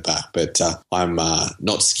position in the back. But I'm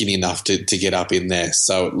not skinny enough to get up in there.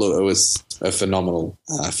 So, look, it was a phenomenal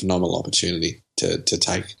opportunity to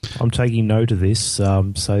take. I'm taking note of this.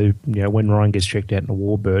 So when Ryan gets checked out in a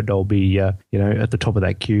Warbird, I'll be at the top of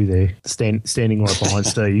that queue there, standing right behind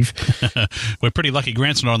Steve. We're pretty lucky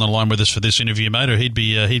Grant's not on the line with us for this interview, mate, or he'd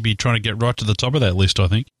be trying to get right to the top of that list, I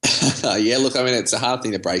think. Yeah, look, I mean, it's a hard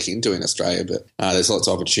thing to break into in Australia, but there's lots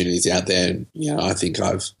of opportunities out there. And, I think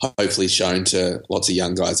I've hopefully shown to lots of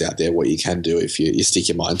young guys out there what you can do if you stick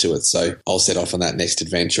your mind to it. So I'll set off on that next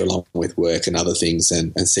adventure along with work and other things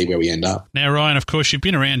and see where we end up. Now, Ryan, of course, you've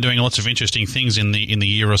been around doing lots of interesting things in the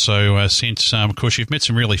year or so since. Of course, you've met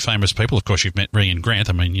some really famous people. Of course, you've met Ree and Grant.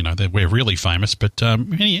 I mean, we're really famous. But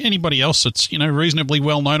anybody else that's reasonably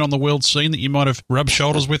well known on the world scene that you might have rubbed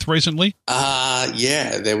shoulders with recently?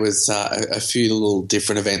 Yeah, there was a few little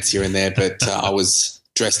different events here and there, but I was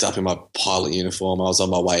dressed up in my pilot uniform. I was on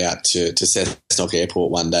my way out to Cessnock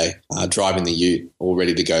Airport one day, driving the ute, all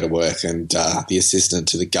ready to go to work, and the assistant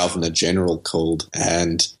to the Governor-General called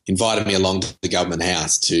and invited me along to the Government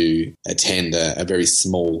House to attend a very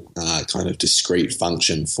small kind of discreet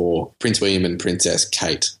function for Prince William and Princess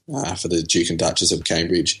Kate for the Duke and Duchess of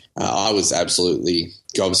Cambridge. I was absolutely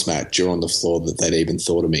gobsmacked, jaw on the floor that they'd even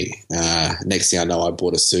thought of me. Next thing I know, I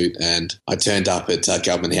bought a suit and I turned up at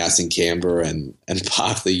Government House in Canberra and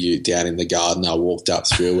parked the ute down in the garden. I walked up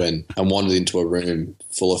through and wandered into a room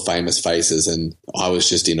full of famous faces, and I was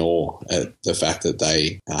just in awe at the fact that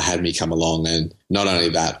they had me come along. And not only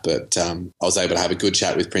that, but I was able to have a good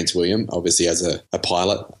chat with Prince William, obviously as a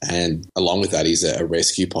pilot, and along with that, he's a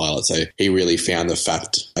rescue pilot. So he really found the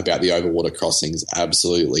fact about the overwater crossings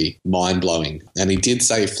absolutely mind-blowing. And he did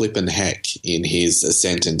say flippin' heck in his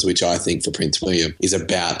sentence, which I think for Prince William is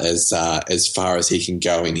about as far as he can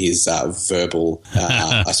go in his verbal,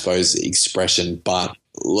 I suppose, expression. But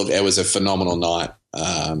look, it was a phenomenal night.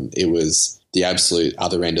 It was the absolute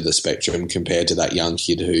other end of the spectrum compared to that young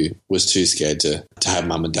kid who was too scared to have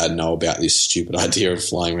mum and dad know about this stupid idea of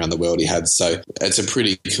flying around the world he had. So it's a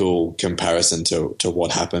pretty cool comparison to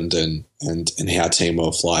what happened and how Team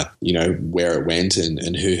World Flight, where it went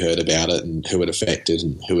and who heard about it and who it affected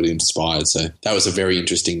and who it inspired. So that was a very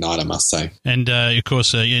interesting night, I must say. And of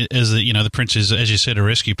course, as the Prince is, as you said, a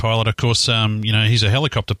rescue pilot. Of course, he's a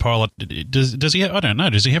helicopter pilot. Does he? I don't know.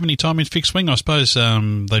 Does he have any time in fixed wing? I suppose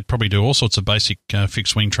they'd probably do all sorts of basic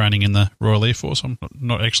fixed wing training in the Royal Air Force. I'm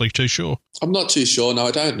not actually too sure. I'm not too sure. No,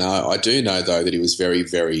 I don't know. I do know though that he was very,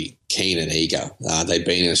 very keen and eager. They'd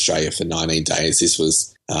been in Australia for 19 days. This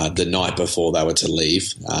was the night before they were to leave,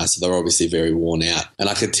 so they were obviously very worn out. And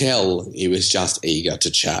I could tell he was just eager to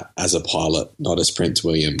chat as a pilot, not as Prince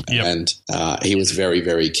William. Yep. And he was very,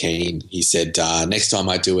 very keen. He said, next time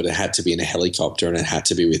I do it, it had to be in a helicopter and it had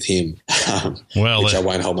to be with him, which I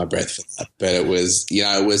won't hold my breath for that. But it was,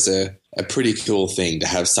 it was a pretty cool thing to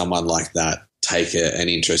have someone like that take an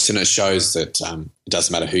interest. And it shows that it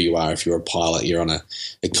doesn't matter who you are. If you're a pilot, you're on a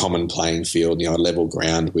common playing field, a level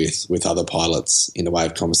ground with other pilots in a way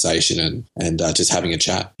of conversation and just having a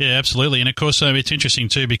chat. Yeah, absolutely. And of course, it's interesting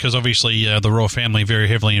too because obviously the royal family are very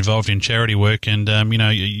heavily involved in charity work, and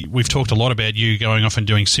we've talked a lot about you going off and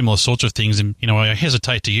doing similar sorts of things. And I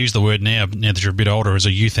hesitate to use the word now that you're a bit older as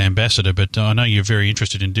a youth ambassador, but I know you're very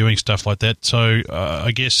interested in doing stuff like that. So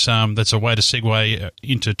I guess that's a way to segue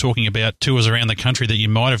into talking about tours around the country that you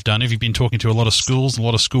might have done. Have you been talking to a lot of schools, a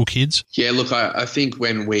lot of school kids? Yeah, look, I think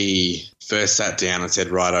when we first sat down and said,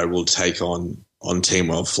 righto, we'll take on Team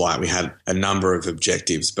World Flight, we had a number of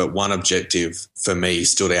objectives, but one objective for me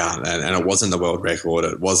stood out, and it wasn't the world record.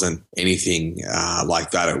 It wasn't anything like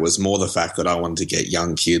that. It was more the fact that I wanted to get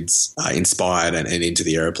young kids inspired and into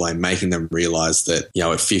the aeroplane, making them realise that,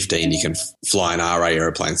 at 15 you can fly an RA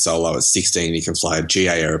aeroplane solo, at 16 you can fly a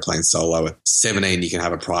GA aeroplane solo, at 17 you can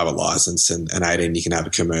have a private licence, and 18 you can have a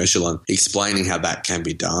commercial, and explaining how that can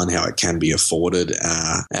be done, how it can be afforded,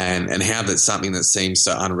 and how that's something that seems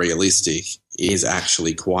so unrealistic is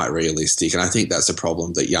actually quite realistic. And I think that's a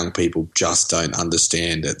problem that young people just don't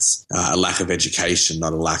understand. It's a lack of education,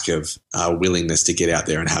 not a lack of willingness to get out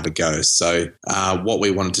there and have a go. So what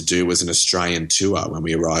we wanted to do was an Australian tour when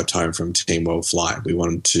we arrived home from Team World Flight.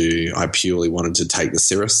 I purely wanted to take the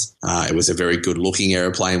Cirrus. It was a very good looking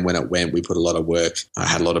aeroplane when it went. We put a lot of work. I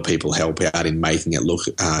had a lot of people help out in making it look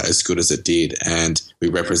as good as it did. And we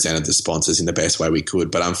represented the sponsors in the best way we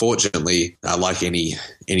could. But unfortunately, like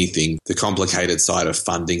anything, the complicated side of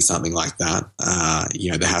funding something like that,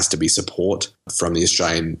 there has to be support from the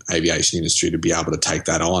Australian aviation industry to be able to take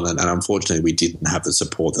that on. And unfortunately, we didn't have the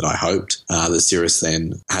support that I hoped. The Cirrus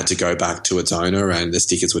then had to go back to its owner and the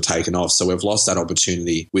stickers were taken off. So we've lost that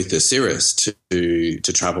opportunity with the Cirrus to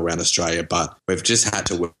travel around Australia. But we've just had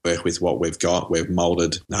to work with what we've got. We've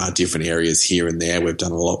moulded different areas here and there. We've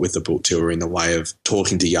done a lot with the book tour in the way of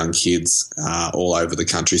talking to young kids all over the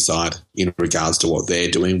countryside in regards to what they're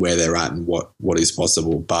doing, where they're at and what is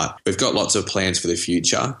possible. But we've got lots of plans for the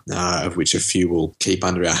future, of which a few will keep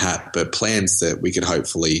under our hat, but plans that we could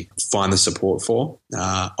hopefully find the support for.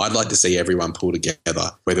 I'd like to see everyone pull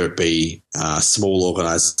together, whether it be small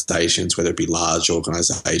organisations, whether it be large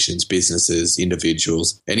organisations, businesses,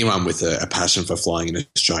 individuals, anyone with a passion for flying in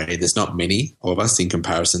Australia. There's not many of us in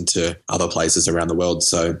comparison to other places around the world.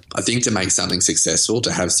 So I think to make something successful,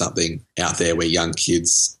 to have something out there where young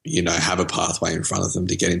kids, have a pathway in front of them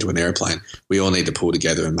to get into an airplane, we all need to pull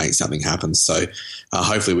together and make something happen. So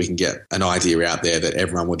hopefully we can get an idea out there that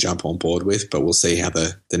everyone will jump on board with, but we'll see how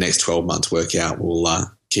the next 12 months work out. We'll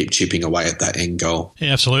keep chipping away at that end goal.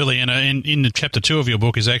 Yeah, absolutely. And in the chapter 2 of your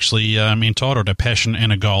book is actually entitled A Passion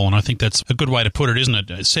and a Goal. And I think that's a good way to put it, isn't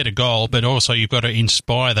it? Set a goal, but also you've got to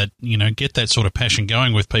inspire that, get that sort of passion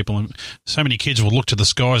going with people. And so many kids will look to the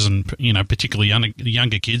skies and, particularly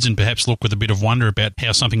younger kids, and perhaps look with a bit of wonder about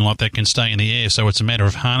how something like that can stay in the air. So it's a matter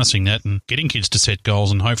of harnessing that and getting kids to set goals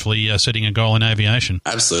and hopefully setting a goal in aviation.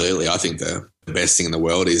 Absolutely. I think the best thing in the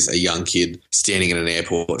world is a young kid standing in an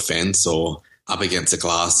airport fence or up against a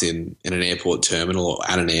glass in an airport terminal or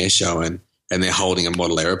at an air show and they're holding a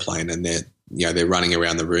model aeroplane and they're running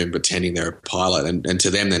around the room pretending they're a pilot, and to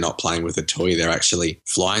them they're not playing with a toy, they're actually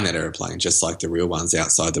flying that aeroplane just like the real ones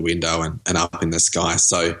outside the window and up in the sky.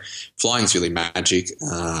 So flying's really magic.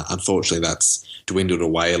 Unfortunately that's dwindled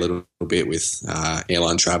away a little bit with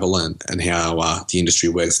airline travel and how the industry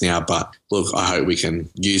works now. But look, I hope we can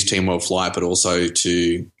use Team World Flight, but also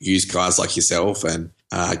to use guys like yourself and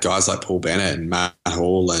guys like Paul Bennett and Matt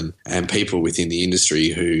Hall and people within the industry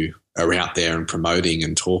who are out there and promoting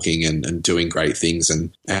and talking and doing great things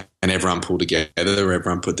and everyone pull together,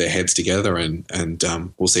 everyone put their heads together and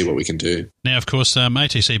we'll see what we can do. Now, of course,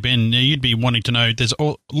 ATC, Ben, you'd be wanting to know there's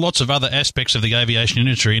lots of other aspects of the aviation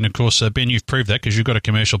industry, and of course, Ben, you've proved that because you've got a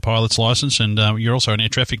commercial pilot's licence and you're also an air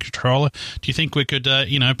traffic controller. Do you think we could,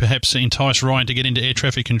 perhaps entice Ryan to get into air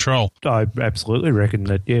traffic control? I absolutely reckon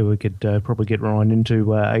that, we could probably get Ryan into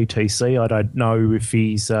ATC. I don't know if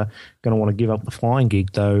he's going to want to give up the flying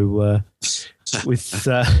gig, though,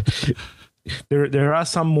 There are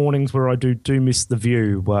some mornings where I do miss the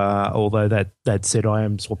view, although that said, I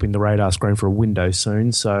am swapping the radar screen for a window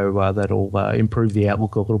soon, so that'll improve the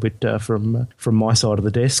outlook a little bit from my side of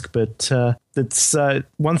the desk. But that's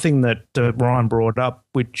one thing that Ryan brought up,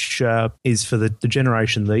 which is for the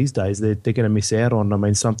generation these days, they're going to miss out on. I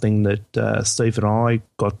mean, something that Steve and I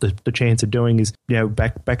got the chance of doing is,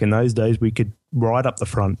 back in those days, we could ride up the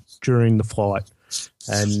front during the flight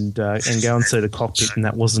and go and see the cockpit, and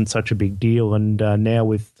that wasn't such a big deal. And now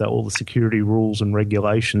with all the security rules and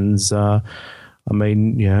regulations, I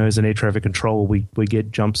mean, as an air traffic controller, we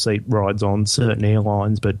get jump seat rides on certain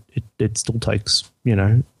airlines, but it still takes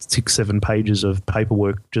 6-7 pages of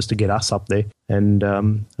paperwork just to get us up there, and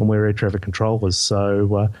we're air traffic controllers.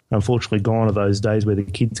 So unfortunately, gone are those days where the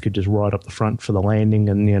kids could just ride up the front for the landing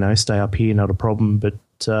and stay up here, not a problem. But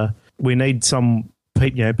we need some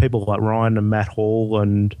people like Ryan and Matt Hall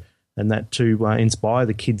and that to inspire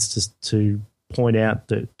the kids to point out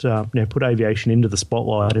that put aviation into the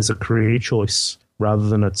spotlight as a career choice rather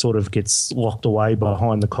than it sort of gets locked away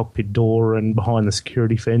behind the cockpit door and behind the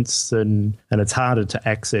security fence, and it's harder to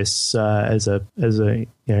access as a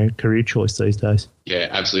career choice these days. Yeah,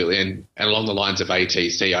 absolutely. And along the lines of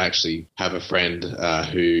ATC, I actually have a friend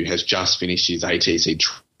who has just finished his ATC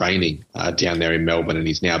training down there in Melbourne, and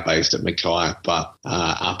he's now based at Mackay. But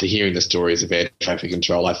after hearing the stories of air traffic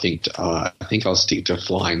control, I think I'll stick to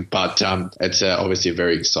flying. But it's obviously a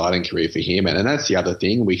very exciting career for him, and that's the other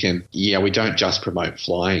thing. We don't just promote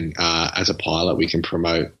flying as a pilot. We can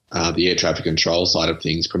promote the air traffic control side of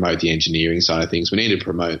things, promote the engineering side of things. We need to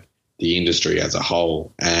promote the industry as a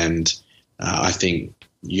whole, and I think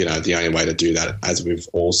the only way to do that, as we've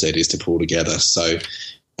all said, is to pull together. So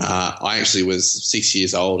I actually was 6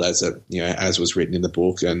 years old as was written in the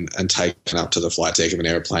book, and taken up to the flight deck of an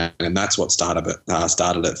aeroplane, and that's what started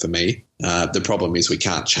it for me. The problem is we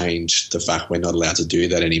can't change the fact we're not allowed to do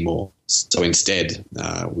that anymore. So instead,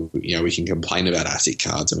 we can complain about ASIC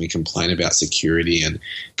cards, and we complain about security, and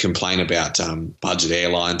complain about budget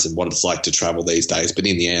airlines and what it's like to travel these days. But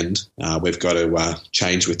in the end, we've got to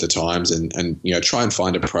change with the times, and try and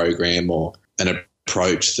find a program or an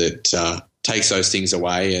approach that takes those things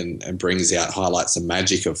away and highlights the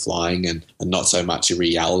magic of flying, and not so much a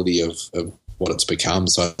reality of what it's become.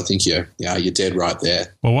 So I think you're dead right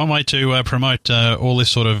there. Well, one way to promote all this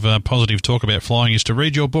sort of positive talk about flying is to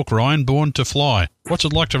read your book, Ryan, Born to Fly. What's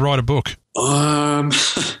it like to write a book? I've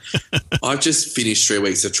just finished 3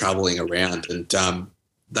 weeks of travelling around, and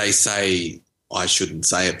they say I shouldn't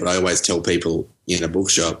say it, but I always tell people in a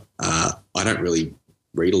bookshop, I don't really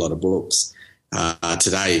read a lot of books.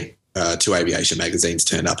 Today, 2 aviation magazines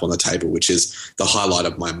turned up on the table, which is the highlight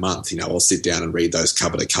of my month. I'll sit down and read those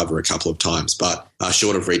cover to cover a couple of times, but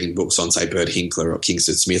short of reading books on, say, Bert Hinkler or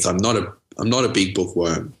Kingston Smith, I'm not a big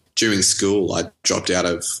bookworm. During school, I dropped out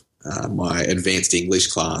of my advanced English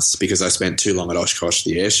class because I spent too long at Oshkosh,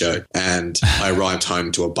 the air show, and I arrived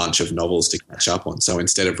home to a bunch of novels to catch up on. So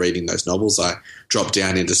instead of reading those novels, I dropped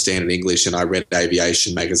down into standard English, and I read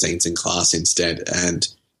aviation magazines in class instead. And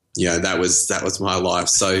that was my life.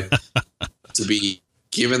 So to be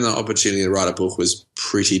given the opportunity to write a book was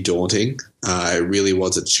pretty daunting. It really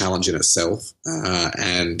was a challenge in itself.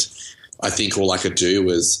 And I think all I could do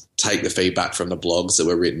was take the feedback from the blogs that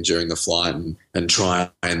were written during the flight and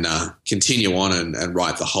try and continue on and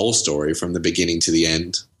write the whole story from the beginning to the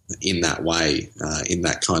end in that way, in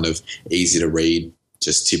that kind of easy to read,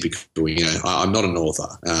 just typical, I'm not an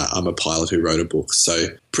author. I'm a pilot who wrote a book. So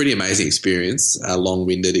pretty amazing experience, a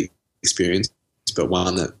long-winded experience, but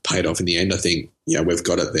one that paid off in the end. I think, we've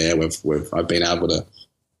got it there. I've been able to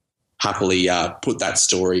happily put that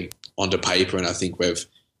story onto paper, and I think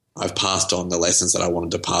I've passed on the lessons that I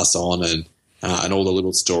wanted to pass on, and all the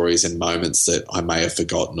little stories and moments that I may have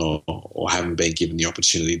forgotten or haven't been given the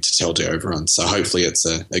opportunity to tell to everyone. So hopefully it's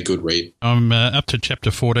a good read. I'm up to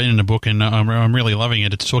chapter 14 in the book, and I'm really loving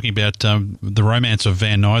it. It's talking about the romance of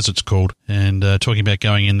Van Nuys, it's called, and talking about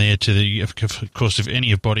going in there to of course, if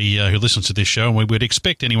anybody who listens to this show, and we would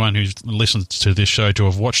expect anyone who listens to this show to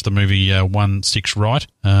have watched the movie 1-6 Right,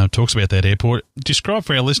 talks about that airport. Describe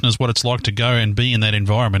for our listeners what it's like to go and be in that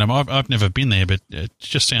environment. I've never been there, but it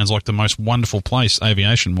just sounds like the most wonderful place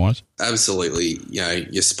aviation-wise. Absolutely,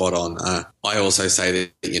 you're spot on. I also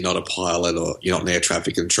say that you're not a pilot, or you're not an air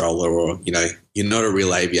traffic controller, or you're not a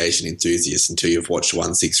real aviation enthusiast until you've watched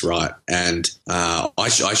 1-6 Right. And I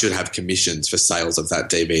should have commissions for sales of that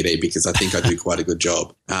DVD, because I think I do quite a good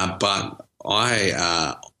job. But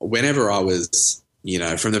whenever I was,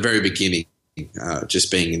 from the very beginning,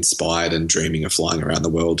 just being inspired and dreaming of flying around the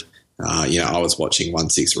world, I was watching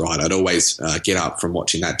 1-6 Right. I'd always get up from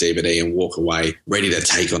watching that DVD and walk away ready to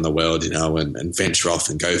take on the world, and venture off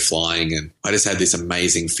and go flying. And I just had this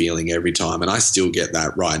amazing feeling every time. And I still get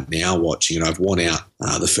that right now watching. I've worn out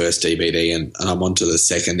the first DVD and I'm on to the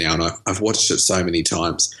second now, and I've watched it so many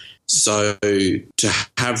times. So to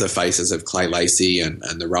have the faces of Clay Lacy and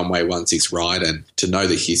the runway 1-6 Right, and to know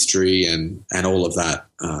the history and all of that,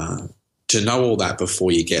 to know all that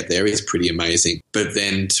before you get there is pretty amazing. But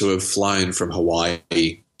then to have flown from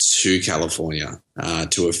Hawaii to California,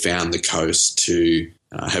 to have found the coast, to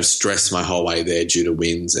have stressed my whole way there due to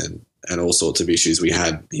winds and all sorts of issues we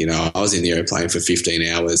had. I was in the airplane for 15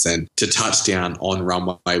 hours, and to touch down on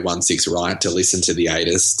runway 1-6 Right, to listen to the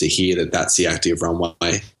ATIS, to hear that that's the active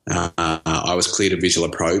runway. I was cleared of visual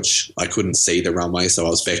approach. I couldn't see the runway, so I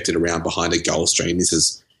was vectored around behind a Gulfstream. This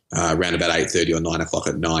is around about 8:30 or 9 o'clock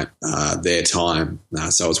at night, their time.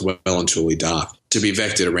 So it was well and truly dark. To be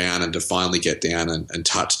vectored around and to finally get down and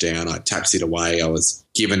touch down, I taxied away. I was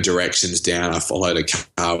given directions down. I followed a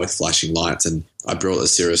car with flashing lights, and I brought the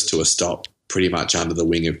Cirrus to a stop pretty much under the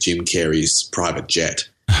wing of Jim Carrey's private jet.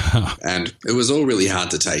 And it was all really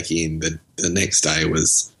hard to take in. The next day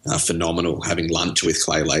was phenomenal, having lunch with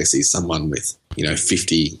Clay Lacy, someone with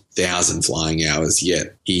 50,000 flying hours,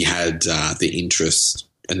 yet he had the interest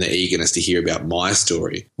and the eagerness to hear about my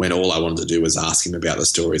story, when all I wanted to do was ask him about the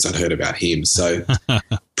stories I'd heard about him. So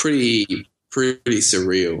pretty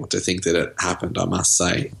surreal to think that it happened, I must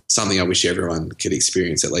say. Something I wish everyone could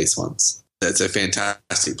experience at least once. it's a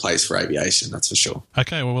fantastic place for aviation, that's for sure.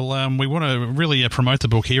 Okay, well, we want to really promote the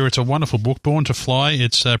book here. It's a wonderful book, Born to Fly.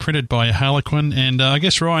 It's printed by Harlequin, and I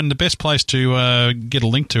guess, Ryan, the best place to get a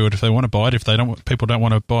link to it if they want to buy it, if people don't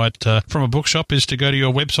want to buy it from a bookshop, is to go to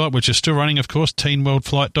your website, which is still running, of course,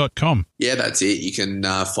 teenworldflight.com. Yeah, that's it. You can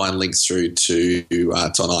find links through to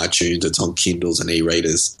it's on iTunes, it's on Kindles and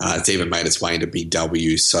e-readers. It's even made its way into Big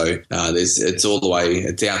W, so it's all the way.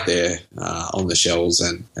 It's out there on the shelves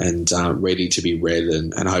and ready to be read,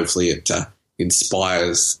 and hopefully it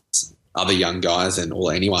inspires other young guys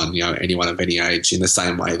or anyone of any age in the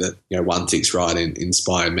same way that 1-6 Ride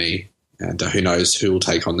inspired me. And who knows who will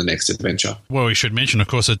take on the next adventure. Well, we should mention, of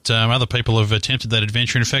course, that other people have attempted that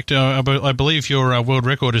adventure. In fact, I believe your world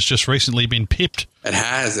record has just recently been pipped. It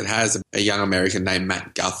has. A young American named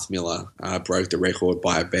Matt Guthmiller broke the record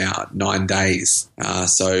by about 9 days.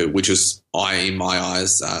 Which was, in my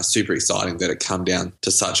eyes, super exciting that it come down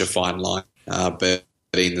to such a fine line. But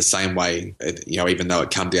in the same way, even though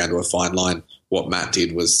it come down to a fine line, what Matt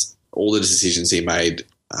did was all the decisions he made,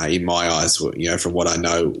 in my eyes, from what I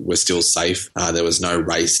know, were still safe. There was no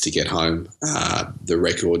race to get home. The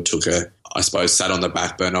record sat on the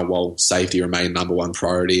back burner while safety remained number one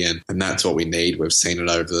priority, and that's what we need. We've seen it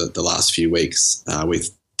over the last few weeks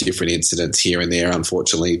with different incidents here and there,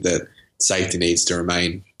 unfortunately, that safety needs to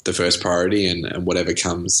remain the first priority, and whatever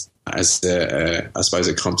comes as a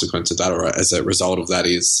consequence of that or as a result of that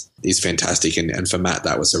is fantastic. And for Matt,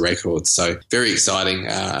 that was a record. So very exciting,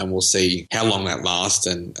 and we'll see how long that lasts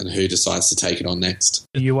and who decides to take it on next.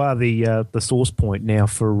 You are the source point now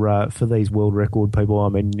for these world record people. I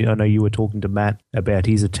mean, I know you were talking to Matt about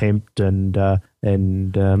his attempt, and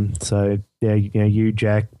so yeah, you,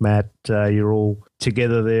 Jack, Matt, you're all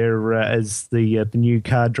together there as the new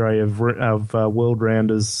cadre of world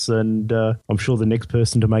rounders, and I'm sure the next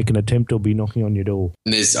person to make an attempt will be knocking on your door.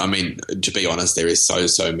 And to be honest, there is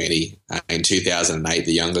so many. In 2008,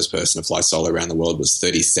 the youngest person to fly solo around the world was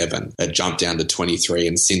 37. It jumped down to 23,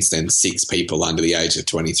 and since then, 6 people under the age of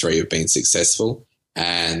 23 have been successful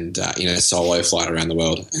and in a solo flight around the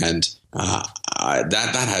world. And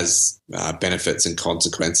that has benefits and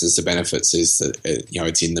consequences. The benefits is that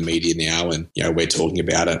it's in the media now, and we're talking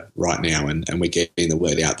about it right now, and we're getting the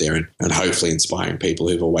word out there, and hopefully inspiring people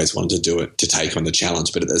who've always wanted to do it to take on the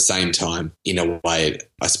challenge. But at the same time, in a way,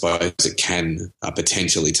 I suppose it can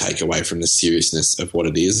potentially take away from the seriousness of what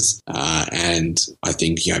it is. And I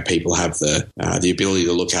think people have the ability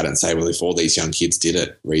to look at it and say, well, if all these young kids did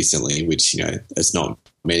it recently, which it's not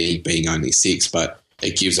many, being only 6, but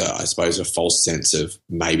it gives, I suppose, a false sense of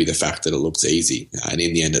maybe the fact that it looks easy, and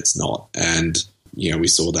in the end it's not. And, we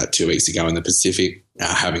saw that 2 weeks ago in the Pacific,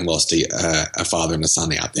 having lost a father and a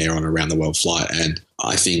son out there on a round-the-world flight. And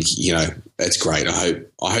I think, it's great. I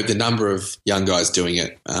hope the number of young guys doing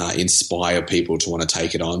it inspire people to want to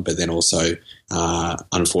take it on, but then also,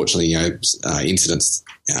 unfortunately, incidents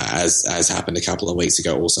as happened a couple of weeks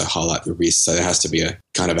ago also highlight the risks. So there has to be a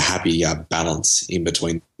kind of a happy balance in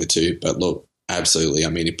between the two. But look, absolutely. I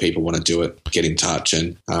mean, if people want to do it, get in touch,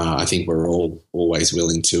 and I think we're all always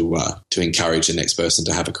willing to encourage the next person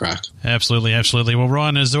to have a crack. Absolutely, absolutely. Well,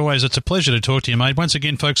 Ryan, as always, it's a pleasure to talk to you, mate. Once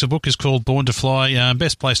again, folks, the book is called Born to Fly.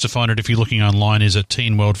 Best place to find it if you're looking online is at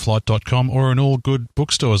teenworldflight.com or in all good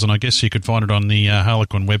bookstores, and I guess you could find it on the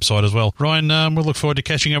Harlequin website as well. Ryan, we'll look forward to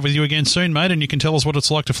catching up with you again soon, mate, and you can tell us what it's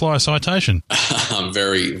like to fly a Citation. I'm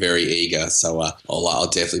very, very eager, so I'll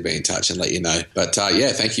definitely be in touch and let you know. But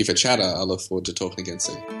yeah, thank you for chat. I look forward to talking again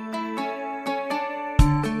soon.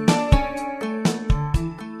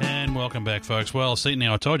 Welcome back, folks. Well, see,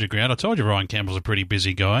 now I told you, Grant. I told you Ryan Campbell's a pretty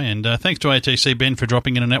busy guy, and thanks to ATC Ben for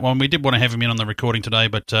dropping in on that one. We did want to have him in on the recording today,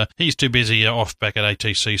 but he's too busy off back at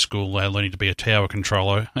ATC school learning to be a tower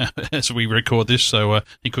controller as we record this, so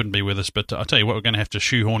he couldn't be with us. But I'll tell you what, we're going to have to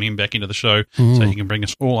shoehorn him back into the show so he can bring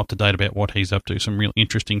us all up to date about what he's up to. Some real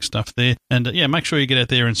interesting stuff there. And yeah, make sure you get out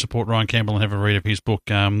there and support Ryan Campbell and have a read of his book.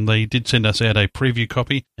 They did send us out a preview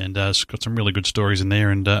copy, and it's got some really good stories in there.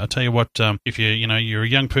 And I'll tell you what, if you're a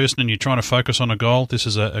young person and you're trying to focus on a goal, this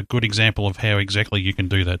is a good example of how exactly you can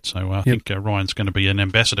do that. So I think Ryan's going to be an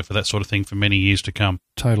ambassador for that sort of thing for many years to come.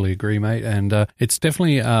 Totally agree, mate. And it's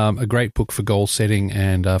definitely a great book for goal setting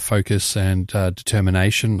and focus and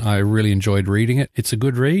determination. I really enjoyed reading it. It's a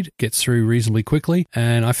good read, gets through reasonably quickly,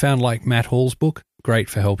 and I found, like Matt Hall's book, great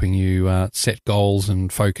for helping you set goals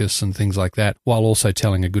and focus and things like that, while also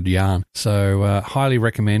telling a good yarn. So highly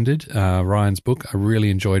recommended, Ryan's book. I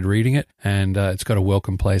really enjoyed reading it, and it's got a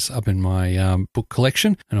welcome place up in my book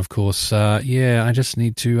collection. And of course, I just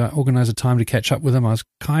need to organise a time to catch up with him. I was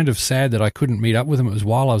kind of sad that I couldn't meet up with him. It was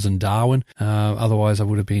while I was in Darwin. Otherwise, I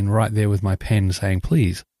would have been right there with my pen saying,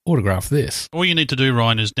 please, autograph this. All you need to do,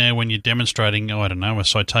 Ryan, is now when you're demonstrating, I don't know, a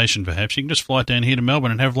citation perhaps, you can just fly down here to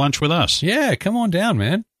Melbourne and have lunch with us. Yeah, come on down,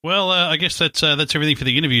 man. Well, I guess that's everything for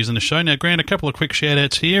the interviews in the show. Now, Grant, a couple of quick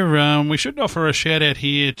shout-outs here. We should offer a shout-out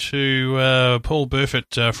here to Paul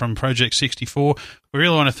Burfitt from Project 64. We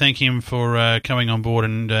really want to thank him for coming on board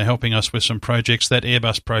and helping us with some projects. That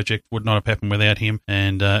Airbus project would not have happened without him,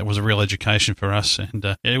 and it was a real education for us. And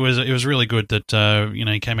it was really good that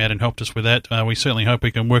he came out and helped us with that. We certainly hope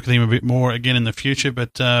we can work with him a bit more again in the future.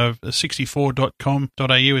 But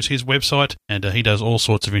 64.com.au is his website, and he does all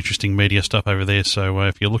sorts of interesting media stuff over there. So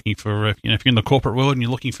if you're looking for, if you're in the corporate world and you're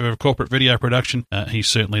looking for corporate video production, he's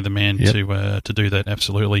certainly the man to do that.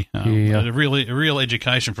 Absolutely, a real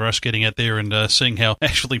education for us getting out there and seeing how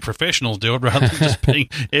actually professionals do it rather than just being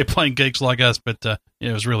airplane geeks like us. But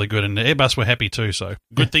it was really good, and Airbus were happy too. So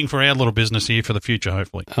good thing for our little business here for the future,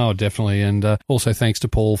 hopefully. Oh, definitely, and also thanks to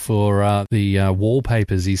Paul for the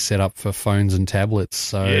wallpapers he's set up for phones and tablets.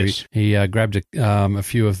 So he grabbed a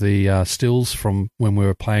few of the stills from when we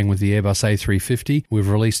were playing with the Airbus A350. We've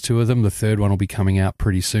released 2 of them. The third one will be coming out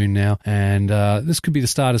pretty soon now, and this could be the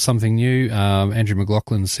start of something new. Andrew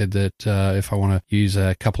McLaughlin said that if I want to use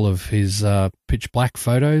a couple of his pitch black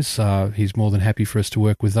photos, he's more than happy for us to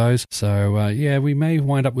work with those. So we may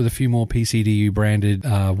wind up with a few more PCDU branded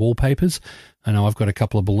wallpapers. I know I've got a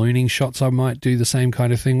couple of ballooning shots I might do the same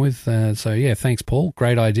kind of thing with. Thanks, Paul.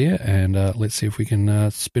 Great idea. And let's see if we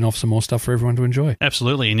can spin off some more stuff for everyone to enjoy.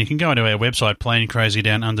 Absolutely. And you can go to our website,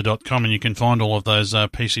 planecrazydownunder.com, and you can find all of those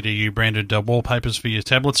PCDU branded wallpapers for your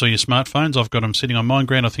tablets or your smartphones. I've got them sitting on mine,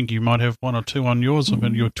 Grant. I think you might have 1 or 2 on yours. I've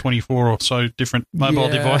got your 24 or so different mobile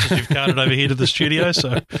devices you've carted over here to the studio.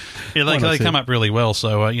 So, they come up really well.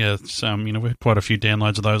 So, we've had quite a few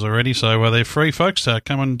downloads of those already. So, they're free, folks.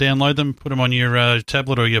 Come and download them, put them on your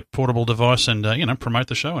tablet or your portable device and, promote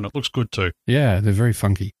the show, and it looks good too. Yeah, they're very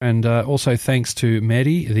funky. And also thanks to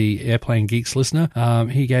Maddie, the Airplane Geeks listener.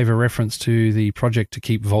 He gave a reference to the project to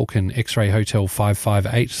keep Vulcan X-Ray Hotel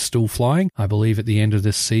 558 still flying. I believe at the end of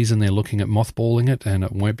this season they're looking at mothballing it and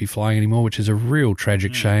it won't be flying anymore, which is a real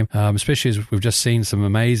tragic shame, especially as we've just seen some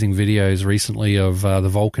amazing videos recently of the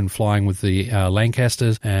Vulcan flying with the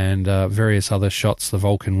Lancasters and various other shots, the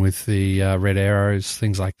Vulcan with the red arrows,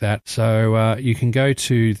 things like that. So you can go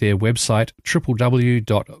to their website,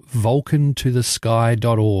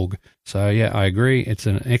 www.vulcantothesky.org. So, I agree. It's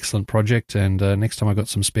an excellent project, and next time I've got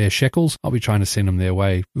some spare shekels, I'll be trying to send them their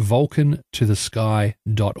way.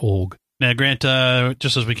 vulcantothesky.org. Now, Grant,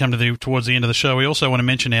 just as we come towards the end of the show, we also want to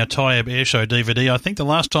mention our Tyab Airshow DVD. I think the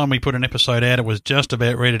last time we put an episode out, it was just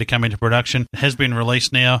about ready to come into production. It has been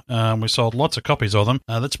released now. We sold lots of copies of them.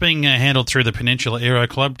 That's being handled through the Peninsula Aero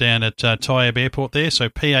Club down at Tyab Airport there, so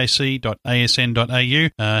pac.asn.au.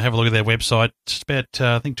 Have a look at their website. It's about,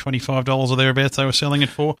 I think, $25 or thereabouts they were selling it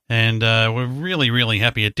for, and we're really, really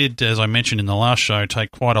happy. It did, as I mentioned in the last show,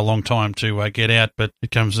 take quite a long time to get out, but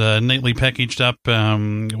it comes neatly packaged up,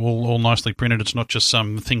 all nicely printed. It's not just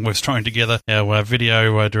some thing we've thrown together. Our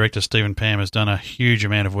video director, Stephen Pam, has done a huge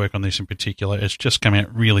amount of work on this in particular. It's just come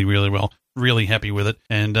out really, really well. Really happy with it,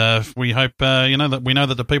 and we hope that we know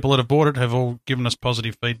that the people that have bought it have all given us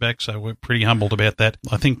positive feedback, so we're pretty humbled about that.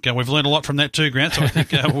 I think we've learned a lot from that too, Grant, so I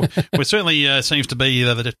think we certainly seems to be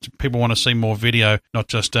that people want to see more video, not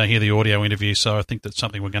just hear the audio interview, so I think that's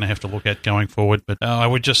something we're going to have to look at going forward. But I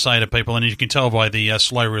would just say to people, and you can tell by the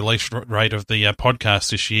slow release rate of the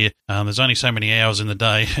podcast this year, there's only so many hours in the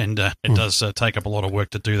day, and it does take up a lot of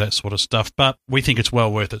work to do that sort of stuff, but we think it's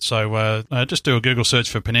well worth it. So just do a Google search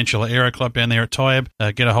for Peninsula Aero Club down there at Tyab,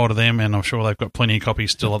 get a hold of them, and I'm sure they've got plenty of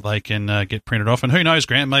copies still that they can get printed off. And who knows,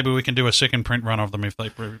 Grant, maybe we can do a second print run of them if they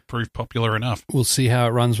prove popular enough. We'll see how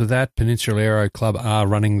it runs with that. Peninsula Aero Club are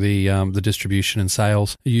running the distribution and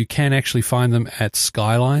sales. You can actually find them at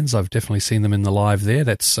Skylines. I've definitely seen them in the live there.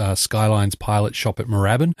 That's Skylines Pilot Shop at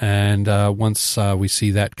Moorabbin. And once we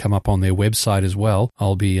see that come up on their website as well,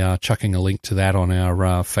 I'll be chucking a link to that on our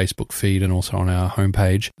Facebook feed and also on our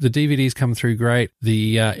homepage. The DVDs come through great.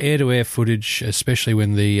 The air-to-air footage, especially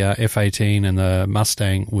when the F-18 and the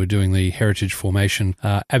Mustang were doing the heritage formation,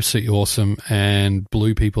 absolutely awesome and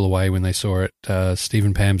blew people away when they saw it.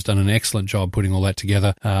 Stephen Pam's done an excellent job putting all that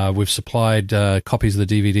together. We've supplied copies of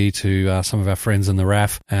the DVD to some of our friends in the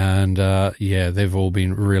RAF, and they've all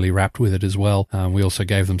been really wrapped with it as well. We also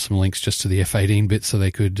gave them some links just to the F-18 bits so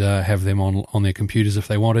they could have them on their computers if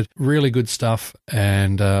they wanted. Really good stuff,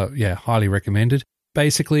 and highly recommended.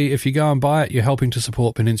 basically, if you go and buy it, you're helping to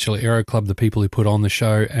support Peninsula Aero Club, the people who put on the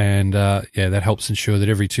show, and that helps ensure that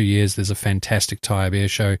every 2 years there's a fantastic tyre air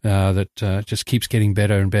show that just keeps getting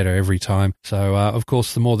better and better every time. So, of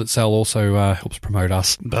course, the more that sell also helps promote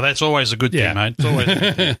us. But that's always a good thing, mate. It's always a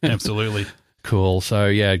good thing. Absolutely. Cool. So,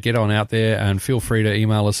 yeah, get on out there and feel free to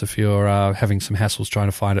email us if you're having some hassles trying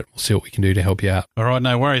to find it. We'll see what we can do to help you out. All right,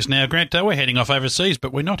 no worries. Now, Grant, we're heading off overseas,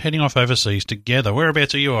 but we're not heading off overseas together.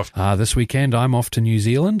 Whereabouts are you off? This weekend, I'm off to New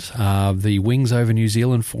Zealand. The Wings Over New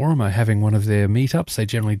Zealand Forum are having one of their meetups. They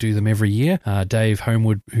generally do them every year. Dave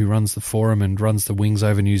Homewood, who runs the forum and runs the Wings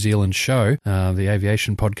Over New Zealand show, the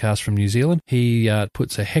aviation podcast from New Zealand, he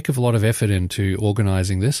puts a heck of a lot of effort into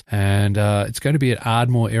organising this. And it's going to be at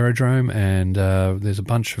Ardmore Aerodrome, and there's a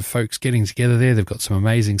bunch of folks getting together there. They've got some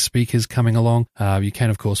amazing speakers coming along. You can,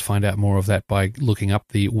 of course, find out more of that by looking up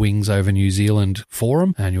the Wings Over New Zealand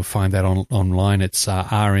forum, and you'll find that online. It's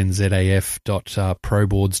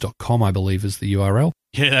rnzaf.proboards.com, I believe, is the URL.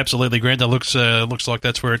 Yeah, absolutely, Grant. That looks like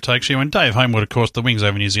that's where it takes you. And Dave Homewood, of course, the Wings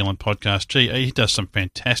Over New Zealand podcast. Gee, he does some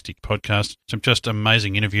fantastic podcasts, some just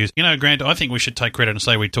amazing interviews. You know, Grant, I think we should take credit and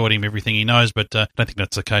say we taught him everything he knows, but I don't think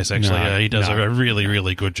that's the case, actually. He does a really,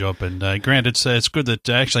 really good job. And, Grant, it's good that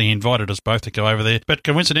actually he invited us both to go over there. But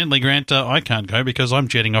coincidentally, Grant, I can't go because I'm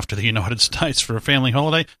jetting off to the United States for a family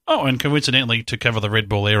holiday. Oh, and coincidentally, to cover the Red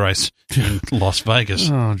Bull Air Race in Las Vegas.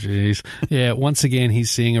 Oh, jeez. Yeah, once again,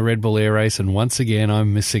 he's seeing a Red Bull Air Race, and once again, I'm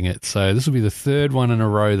missing it. So this will be the third one in a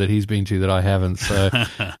row that he's been to that I haven't. So,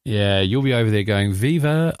 yeah, you'll be over there going,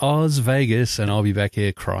 Viva Oz Vegas, and I'll be back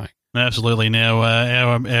here crying. Absolutely. Now,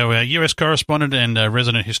 our US correspondent and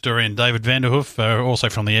resident historian David Vanderhoof, also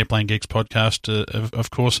from the Airplane Geeks podcast, of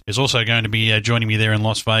course, is also going to be joining me there in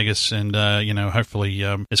Las Vegas, and hopefully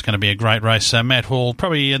it's going to be a great race. Matt Hall,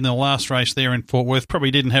 probably in the last race there in Fort Worth, probably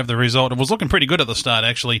didn't have the result. It was looking pretty good at the start,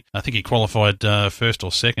 actually. I think he qualified first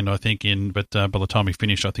or second, but by the time he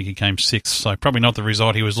finished, I think he came sixth. So probably not the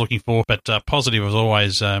result he was looking for, but positive as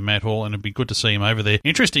always, Matt Hall, and it'd be good to see him over there.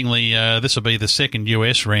 Interestingly, this will be the second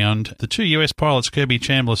US round. The two US pilots, Kirby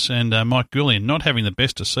Chambliss and Mike Goulian, not having the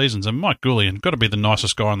best of seasons. And Mike Goulian, got to be the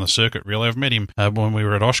nicest guy on the circuit, really. I've met him when we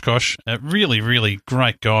were at Oshkosh. Really, really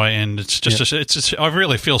great guy. And it's just, I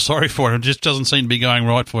really feel sorry for him. It just doesn't seem to be going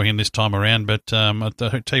right for him this time around. But I'll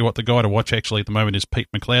tell you what, the guy to watch actually at the moment is Pete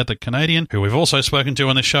McLeod, the Canadian, who we've also spoken to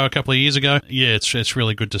on the show a couple of years ago. Yeah, it's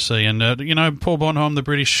really good to see. And, Paul Bonhomme, the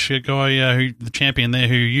British guy, the champion there,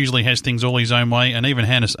 who usually has things all his own way, and even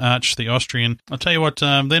Hannes Arch, the Austrian. I'll tell you what,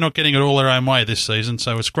 they're not getting it all their own way this season,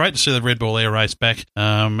 so it's great to see the Red Bull Air Race back.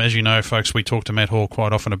 As you know, folks, we talk to Matt Hall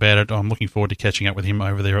quite often about it. I'm looking forward to catching up with him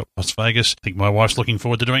over there at Las Vegas. I think my wife's looking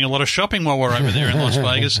forward to doing a lot of shopping while we're over there in Las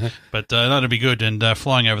Vegas, but that'll be good. And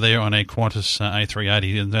flying over there on a Qantas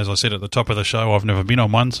A380, and as I said at the top of the show, I've never been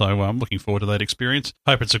on one, so I'm looking forward to that experience.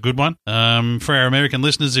 Hope it's a good one. For our American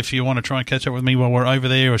listeners, if you want to try and catch up with me while we're over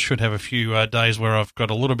there, I should have a few days where I've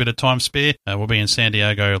got a little bit of time spare. We'll be in San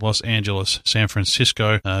Diego, Los Angeles, San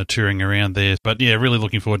Francisco, touring around there. But yeah, really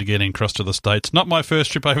looking forward to getting across to the States. Not my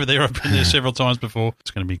first trip over there. I've been there several times before. It's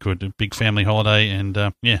going to be good. A big family holiday. And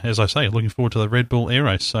as I say, looking forward to the Red Bull Air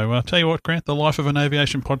Race. So tell you what, Grant, the life of an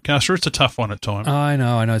aviation podcaster, it's a tough one at times. I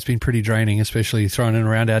know. It's been pretty draining, especially throwing in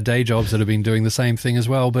around our day jobs that have been doing the same thing as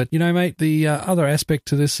well. But, mate, the other aspect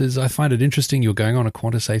to this is I find it interesting. You're going on a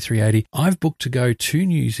Qantas A380. I've booked to go to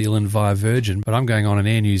New Zealand via Virgin, but I'm going on an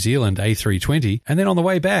Air New Zealand A320. And then on the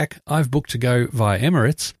way back, I've booked to go via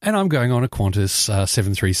Emirates, and I'm going on a Qantas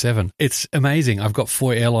 737. It's amazing. I've got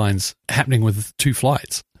 4 airlines happening with 2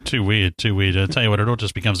 flights. Too weird. I tell you what, it all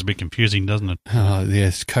just becomes a bit confusing, doesn't it? Oh,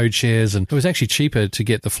 yes, code shares. And it was actually cheaper to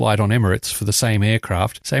get the flight on Emirates for the same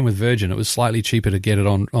aircraft. Same with Virgin. It was slightly cheaper to get it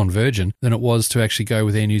on Virgin than it was to actually go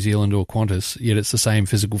with Air New Zealand or Qantas, yet it's the same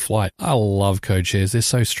physical flight. I love code shares. They're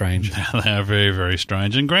so strange. They are very, very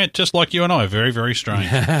strange. And Grant, just like you and I, very, very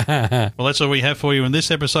strange. Well, that's all we have for you in this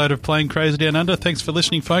episode of Plane Crazy Down Under. Thanks for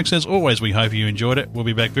listening, folks. As always, we hope you enjoyed it. We'll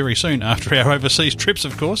be back very soon after our overseas trips,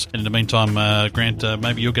 of course. And in the meantime, Grant,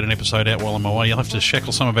 maybe you'll get an episode out while I'm away. You'll have to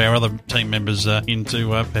shackle some of our other team members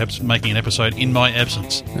into perhaps making an episode in my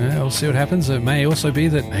absence. We'll see what happens. It may also be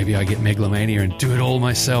that maybe I get megalomania and do it all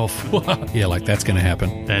myself. Yeah, that's going to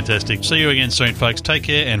happen. Fantastic. See you again soon, folks. Take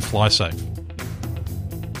care and fly safe.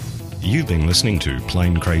 You've been listening to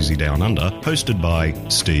Plane Crazy Down Under, hosted by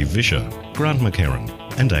Steve Vischer, Grant McHerron,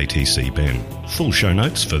 and ATC Ben. Full show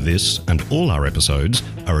notes for this and all our episodes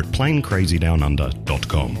are at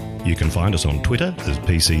planecrazydownunder.com. You can find us on Twitter as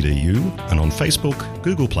PCDU and on Facebook,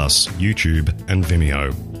 Google+, YouTube and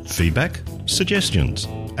Vimeo. Feedback? Suggestions?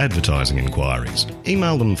 advertising inquiries.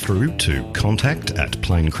 Email them through to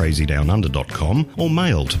contact@planecrazydownunder.com or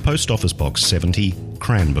mail to Post Office Box 70,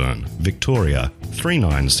 Cranbourne, Victoria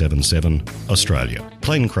 3977, Australia.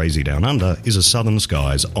 Plain Crazy Down Under is a Southern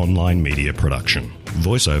Skies online media production.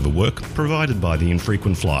 Voiceover work provided by the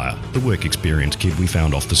infrequent flyer, the work experience kid we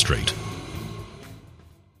found off the street.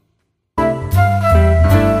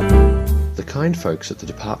 The kind folks at the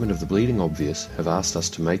Department of the Bleeding Obvious have asked us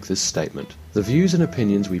to make this statement. The views and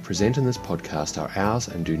opinions we present in this podcast are ours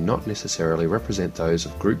and do not necessarily represent those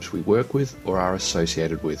of groups we work with or are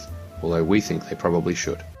associated with, although we think they probably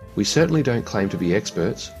should. We certainly don't claim to be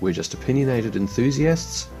experts, we're just opinionated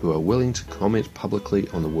enthusiasts who are willing to comment publicly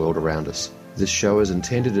on the world around us. This show is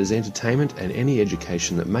intended as entertainment, and any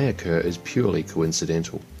education that may occur is purely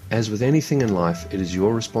coincidental. As with anything in life, it is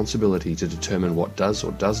your responsibility to determine what does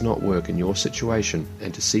or does not work in your situation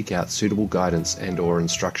and to seek out suitable guidance and/or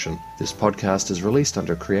instruction. This podcast is released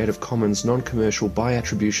under a Creative Commons non-commercial by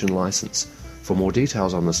attribution license. For more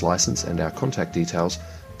details on this license and our contact details,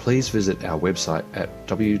 please visit our website at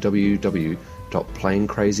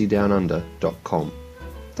www.planecrazydownunder.com.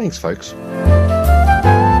 Thanks, folks.